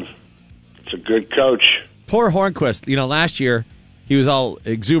Sullivan, man. It's a good coach. Poor Hornquist. Last year he was all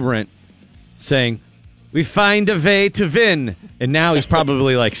exuberant, saying, "We find a way to win," and now he's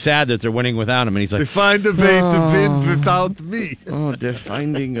probably sad that they're winning without him, and he's like, "They find a way to win without me." Oh, they're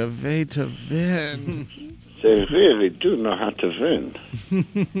finding a way to win. They really do know how to win.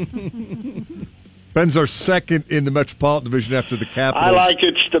 Ben's our second in the Metropolitan Division after the Capitals. I like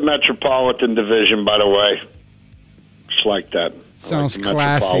it's the Metropolitan Division, by the way. Just like that. Sounds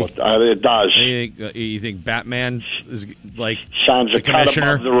classy. It does. You think Batman is sounds a cut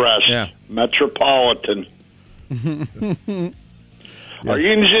above the rest. Yeah. Metropolitan. Are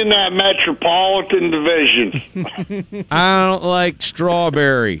you in that Metropolitan Division? I don't like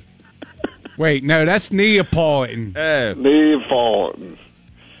strawberry. Wait, no, that's Neapolitan. Neapolitan.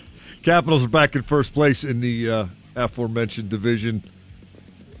 Capitals are back in first place in the aforementioned division.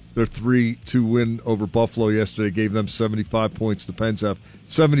 Their 3-2 win over Buffalo yesterday gave them 75 points. The Pens have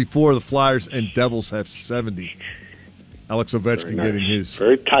 74. The Flyers and Devils have 70. Alex Ovechkin getting his.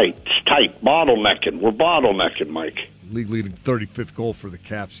 Very tight. It's tight. Bottlenecking. We're bottlenecking, Mike. League-leading 35th goal for the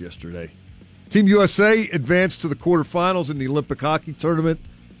Caps yesterday. Team USA advanced to the quarterfinals in the Olympic hockey tournament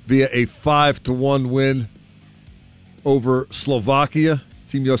via a 5-1 win over Slovakia.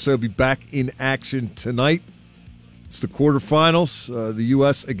 Team USA will be back in action tonight. It's the quarterfinals. The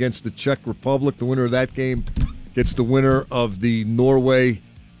U.S. against the Czech Republic. The winner of that game gets the winner of the Norway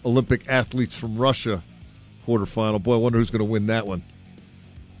Olympic athletes from Russia quarterfinal. Boy, I wonder who's going to win that one.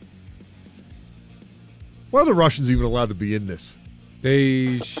 Why are the Russians even allowed to be in this?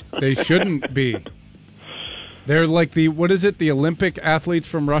 They shouldn't be. They're like the Olympic athletes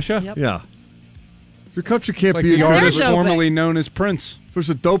from Russia? Yep. Yeah. Your country can't like be the in. artist formerly known as Prince. If there's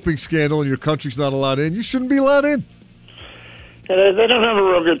a doping scandal and your country's not allowed in, you shouldn't be allowed in. Yeah, they don't have a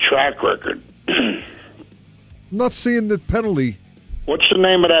real good track record. I'm not seeing the penalty. What's the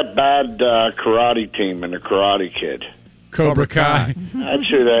name of that bad karate team in the Karate Kid? Cobra Kai. That's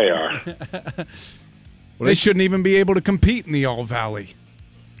who they are. They shouldn't even be able to compete in the All Valley.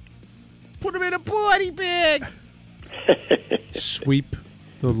 Put them in a body bag. Sweep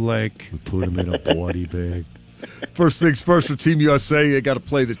the leg. Put them in a body bag. First things first for Team USA, they got to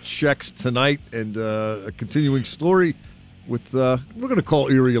play the Czechs tonight, and a continuing story with we're going to call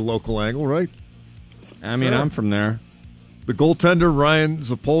Erie a local angle, right? I mean, I'm from there. The goaltender Ryan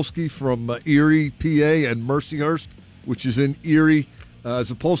Zapolsky from Erie, PA, and Mercyhurst, which is in Erie.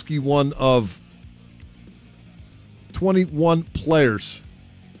 Zapolsky, one of 21 players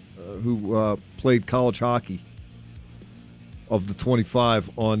who played college hockey of the 25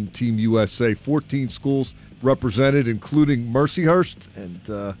 on Team USA. 14 schools represented, including Mercyhurst.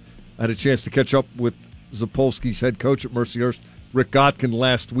 And I had a chance to catch up with Zapolsky's head coach at Mercyhurst, Rick Godkin,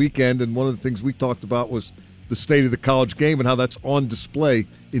 last weekend. And one of the things we talked about was the state of the college game and how that's on display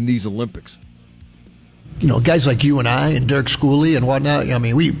in these Olympics. You know, guys like you and I and Derek Schooley and whatnot, I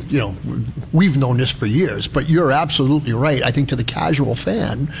mean, we've known this for years, but you're absolutely right. I think to the casual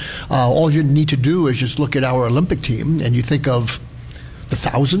fan, all you need to do is just look at our Olympic team and you think of the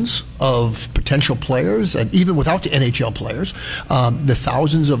thousands of potential players, and even without the NHL players, the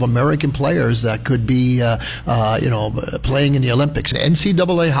thousands of American players that could be, playing in the Olympics.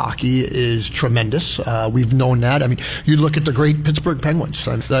 NCAA hockey is tremendous. We've known that. I mean, you look at the great Pittsburgh Penguins.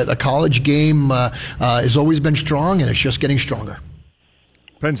 The college game has always been strong, and it's just getting stronger.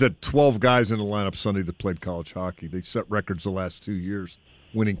 Pens had 12 guys in the lineup Sunday that played college hockey. They set records the last 2 years,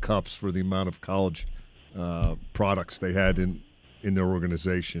 winning cups for the amount of college products they had in their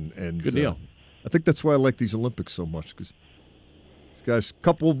organization. And good deal. I think that's why I like these Olympics so much, because these guys,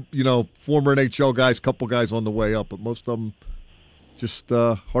 couple, former NHL guys, couple guys on the way up, but most of them just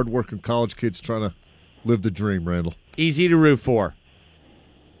hard-working college kids trying to Live the dream, Randall. Easy to root for.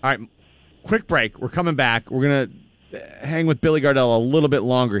 All right, quick break. We're coming back. We're going to hang with Billy Gardell a little bit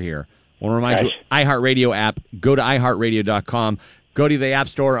longer here. I want to remind you, iHeartRadio app. Go to iHeartRadio.com. Go to the App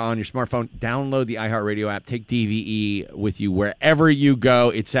Store on your smartphone. Download the iHeartRadio app. Take DVE with you wherever you go.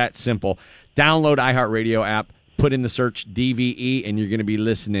 It's that simple. Download iHeartRadio app. Put in the search DVE, and you're going to be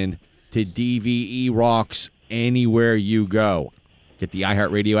listening to DVE Rocks anywhere you go. Get the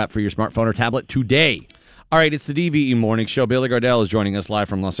iHeartRadio app for your smartphone or tablet today. All right, it's the DVE Morning Show. Billy Gardell is joining us live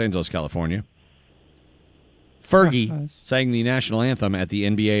from Los Angeles, California. Fergie sang the national anthem at the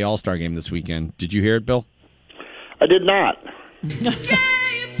NBA All-Star Game this weekend. Did you hear it, Bill? I did not.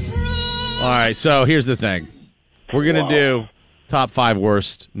 All right, so here's the thing. We're going to do top 5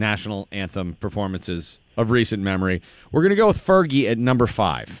 worst national anthem performances of recent memory. We're going to go with Fergie at number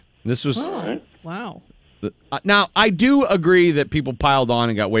 5. This was... Oh, wow. Now, I do agree that people piled on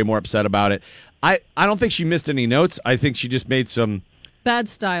and got way more upset about it. I don't think she missed any notes. I think she just made some... Bad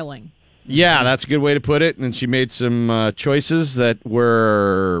styling. Yeah, that's a good way to put it. And she made some choices that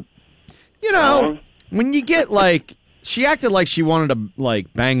were, when you get like... She acted like she wanted to,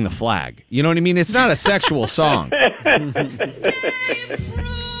 like, bang the flag. You know what I mean? It's not a sexual song.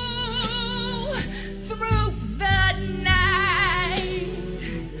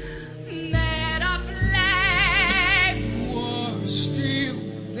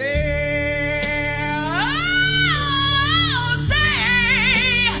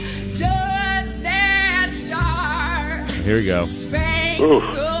 Here we go.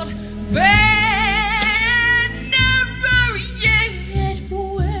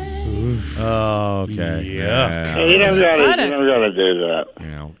 Oh, okay. Yeah. You never gotta do that.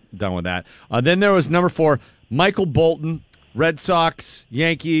 Done with that. Then there was number 4, Michael Bolton, Red Sox,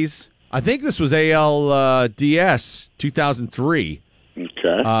 Yankees. I think this was ALDS 2003.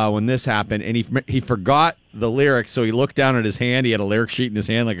 Okay. When this happened, and he forgot the lyrics, so he looked down at his hand. He had a lyric sheet in his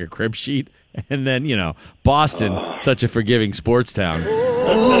hand, like a crib sheet. And then, Boston, such a forgiving sports town.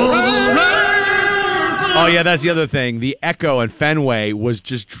 Oh, yeah, that's the other thing. The echo in Fenway was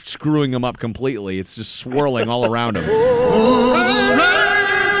just screwing him up completely. It's just swirling all around him. You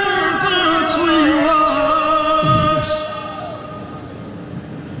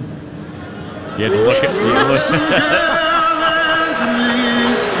had to look at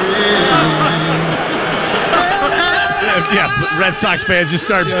Yeah, Red Sox fans just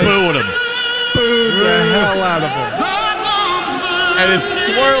started booing him. Boo the hell out of him. And it's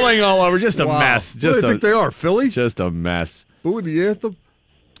swirling all over. Just a mess. What do you think they are, Philly? Just a mess. Booing the anthem?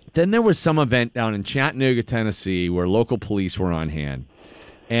 Then there was some event down in Chattanooga, Tennessee, where local police were on hand.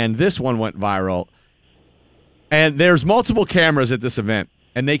 And this one went viral. And there's multiple cameras at this event.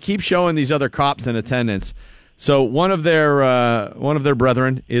 And they keep showing these other cops in attendance. So one of their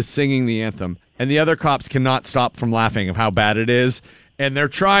brethren is singing the anthem. And the other cops cannot stop from laughing of how bad it is. And they're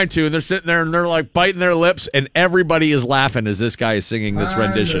trying to, and they're sitting there, and they're like biting their lips, and everybody is laughing as this guy is singing this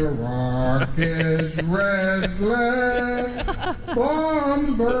rendition.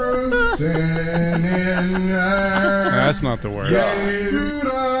 That's not the worst.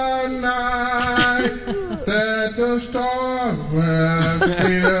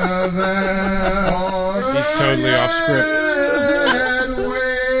 He's totally off script.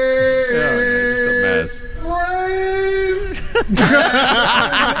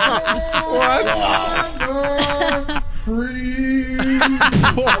 What?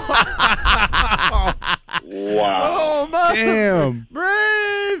 Wow. Oh, damn.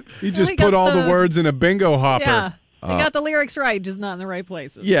 Brave. He just put all the words in a bingo hopper. Yeah. They got the lyrics right, just not in the right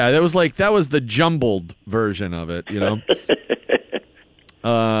places. Yeah, that was the jumbled version of it,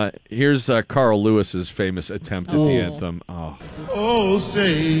 Here's Carl Lewis's famous attempt at the anthem. Oh,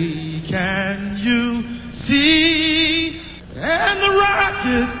 say, can you see? And the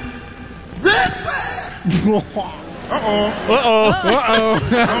Rockets, red flag. I'll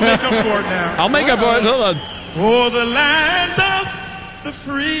make up for it now. I'll make up for it. Hold on. For the land of the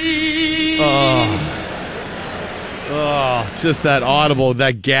free. Oh, it's just that audible,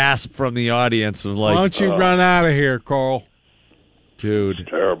 that gasp from the audience of like. Why don't you run out of here, Carl? Dude. It's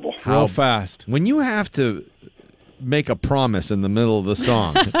terrible. Real fast. When you have to make a promise in the middle of the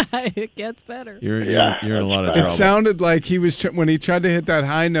song, it gets better. You're in a lot of trouble. It sounded like he was when he tried to hit that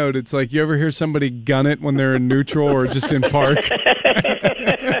high note. It's like you ever hear somebody gun it when they're in neutral or just in park.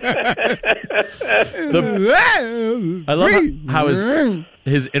 I love how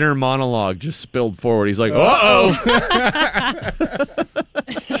his inner monologue just spilled forward. He's like, "Uh-oh."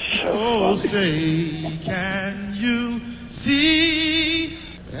 Oh, say, can you see?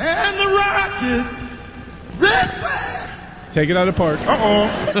 And the Rockets, red flag. Take it out of park.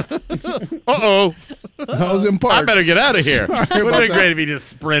 Uh-oh. I was in park. I better get out of here. Sorry Would about have been that. great if he just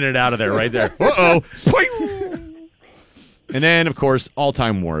sprinted out of there right there. Uh-oh. And then, of course,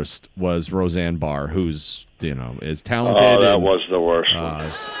 all-time worst was Roseanne Barr, who's, is talented. Oh, that and, was the worst one.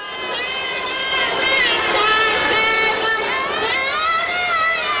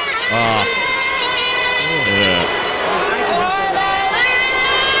 Yeah.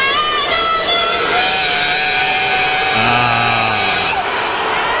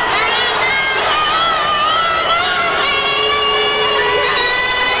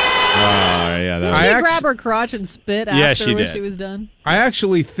 Did she grab her crotch and spit after Yeah, she when did. she was done? I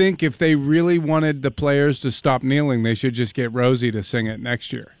actually think if they really wanted the players to stop kneeling, they should just get Rosie to sing it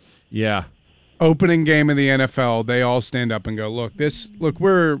next year. Yeah. Opening game of the NFL, they all stand up and go, "Look,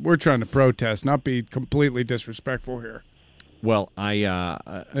 we're trying to protest, not be completely disrespectful here." Well,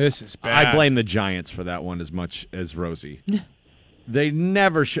 this is bad. I blame the Giants for that one as much as Rosie. They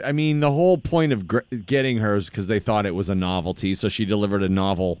never should. I mean, the whole point of getting her is because they thought it was a novelty, so she delivered a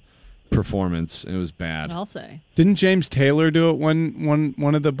novel performance. It was bad. I'll say. Didn't James Taylor do it one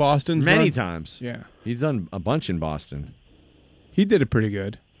of the Bostons? Many run? times. Yeah. He's done a bunch in Boston. He did it pretty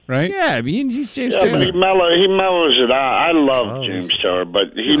good, right? Yeah, I mean, he's James Yeah, Taylor. but he mellows it out. I love James Taylor,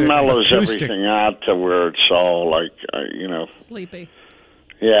 but he mellows acoustic. everything out to where it's all like, Sleepy.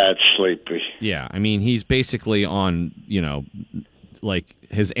 Yeah, it's sleepy. Yeah, I mean, he's basically on, like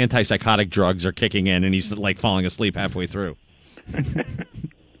his antipsychotic drugs are kicking in, and he's like falling asleep halfway through.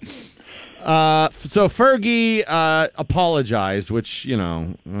 So Fergie apologized, which she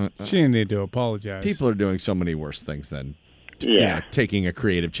didn't need to apologize. People are doing so many worse things than taking a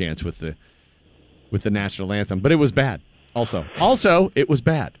creative chance with the national anthem. But it was bad. Also, it was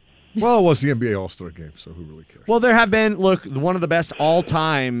bad. Well, it was the NBA All-Star Game, so who really cares? Well, there have been one of the best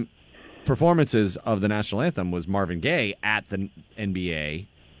all-time performances of the national anthem was Marvin Gaye at the NBA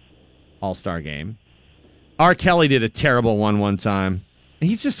All-Star Game. R. Kelly did a terrible one time.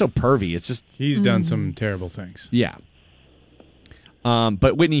 He's just so pervy. It's just he's done some terrible things. Yeah.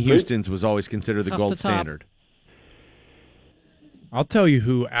 But Whitney Houston's was always considered the Tough gold to top. standard. I'll tell you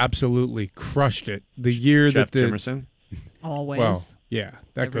who absolutely crushed it the year Jeff that the Jimerson? Always. Well, yeah,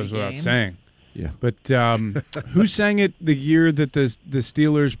 that Every goes without game. saying. Yeah. But who sang it the year that the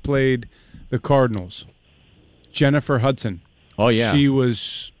Steelers played the Cardinals? Jennifer Hudson. Oh, yeah. She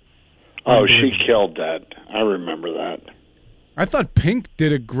was... Oh, she killed that. I remember that. I thought Pink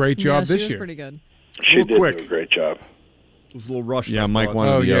did a great job she this was year. pretty good. She did quick. do a great job. It was a little rushed. Yeah, I Mike thought.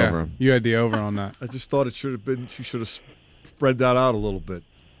 wanted the over. You had the over on that. I just thought it should have been. She should have spread that out a little bit.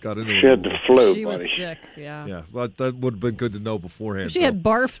 Got into She it. had the flu, She was buddy. sick, yeah. Yeah, well, that would have been good to know beforehand. If she had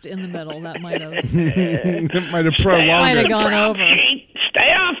barfed in the middle, that might have It might have might prolonged have it. gone over. Stay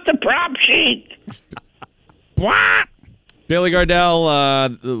off the prop sheet. Billy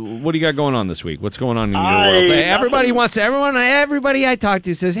Gardell, what do you got going on this week? What's going on in your world? Hey, everybody I talk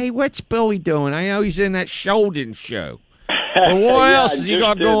to says, "Hey, what's Billy doing? I know he's in that Sheldon show." But what Yeah, else I has he just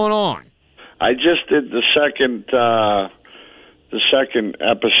got did. going on? I just did the second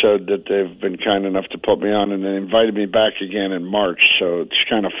episode that they've been kind enough to put me on, and they invited me back again in March. So it's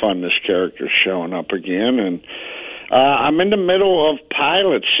kind of fun. This character's showing up again, and I'm in the middle of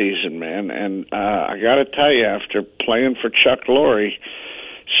pilot season, man. And I got to tell you, after playing for Chuck Lorre,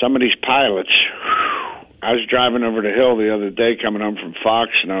 some of these pilots. I was driving over the hill the other day coming home from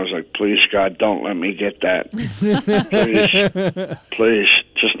Fox, and I was like, please, God, don't let me get that. Please,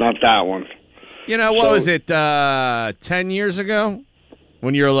 just not that one. You know, what was it, 10 years ago?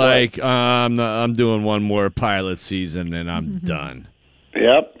 When you're like, I'm doing one more pilot season and I'm done.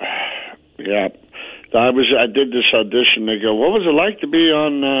 Yep. I did this audition. They go, what was it like to be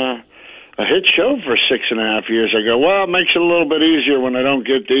on a hit show for 6.5 years? I go, well, it makes it a little bit easier when I don't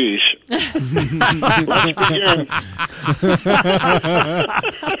get these. Let's begin.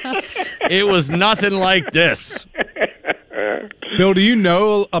 It was nothing like this. Bill, do you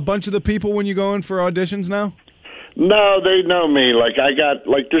know a bunch of the people when you go in for auditions now? No, they know me.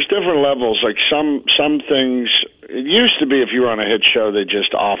 There's different levels. Like some things, it used to be if you were on a hit show, they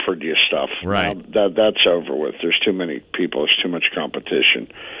just offered you stuff. Right. Now, that's over with. There's too many people. There's too much competition.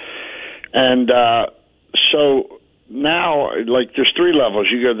 And so now, there's three levels.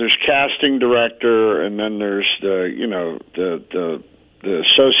 There's casting director, and then there's the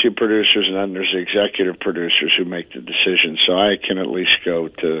associate producers, and then there's the executive producers who make the decision. So I can at least go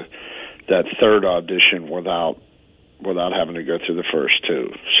to that third audition without having to go through the first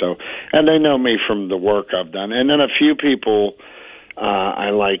two. So, and they know me from the work I've done. And then a few people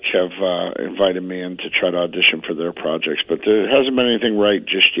have invited me in to try to audition for their projects, but there hasn't been anything right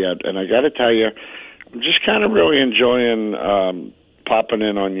just yet. And I got to tell you, I'm just kind of really enjoying popping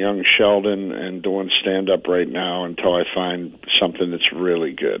in on Young Sheldon and doing stand-up right now until I find something that's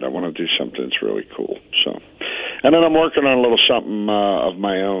really good. I want to do something that's really cool. So, and then I'm working on a little something of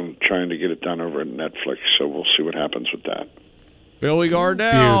my own, trying to get it done over at Netflix. So we'll see what happens with that. Billy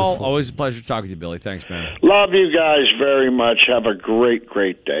Gardell. Beautiful. Always a pleasure talking to you, Billy. Thanks, man. Love you guys very much. Have a great,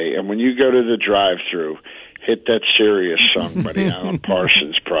 great day. And when you go to the drive-thru, hit that Sirius song by the Alan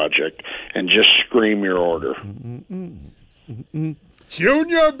Parsons Project and just scream your order.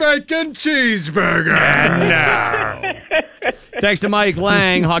 Junior Bacon Cheeseburger. Thanks to Mike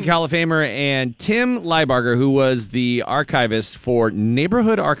Lang, Hockey Hall of Famer, and Tim Leibarger, who was the archivist for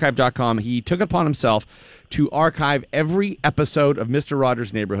NeighborhoodArchive.com. He took it upon himself to archive every episode of Mr.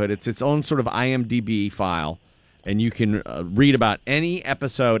 Rogers' Neighborhood. It's its own sort of IMDb file, and you can read about any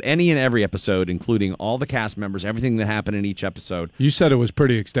episode, any and every episode, including all the cast members, everything that happened in each episode. You said it was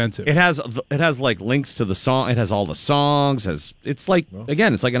pretty extensive. It has like links to the song. It has all the songs. It's like an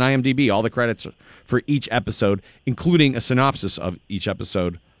IMDb. All the credits for each episode, including a synopsis of each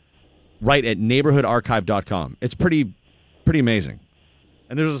episode, right at NeighborhoodArchive.com. It's pretty amazing.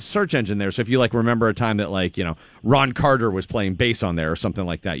 And there's a search engine there, so if you remember a time that Ron Carter was playing bass on there or something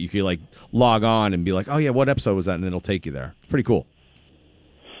like that, you could log on and be like, oh yeah, what episode was that? And it'll take you there. It's pretty cool.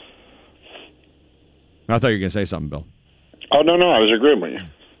 I thought you were gonna say something, Bill. Oh no, I was agreeing with you.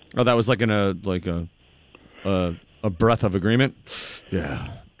 Oh, that was a breath of agreement.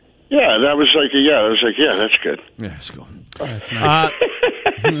 Yeah. Yeah, that was that's good. Yeah, it's cool. That's nice.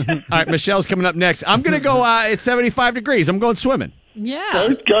 All right, Michelle's coming up next. I'm gonna go. It's 75 degrees. I'm going swimming. Yeah.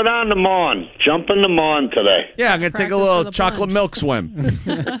 Go down to Mon. Jump in the Mon today. Yeah, I'm going to take a little chocolate milk swim.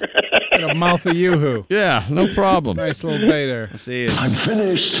 A mouth of yoo-hoo. Yeah, no problem. Nice little day there. See you. I'm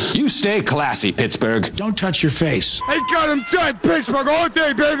finished. You stay classy, Pittsburgh. Don't touch your face. I got him tight, Pittsburgh, all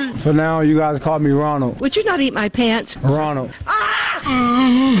day, baby. For now, you guys call me Ronald. Would you not eat my pants? Ronald. Ah!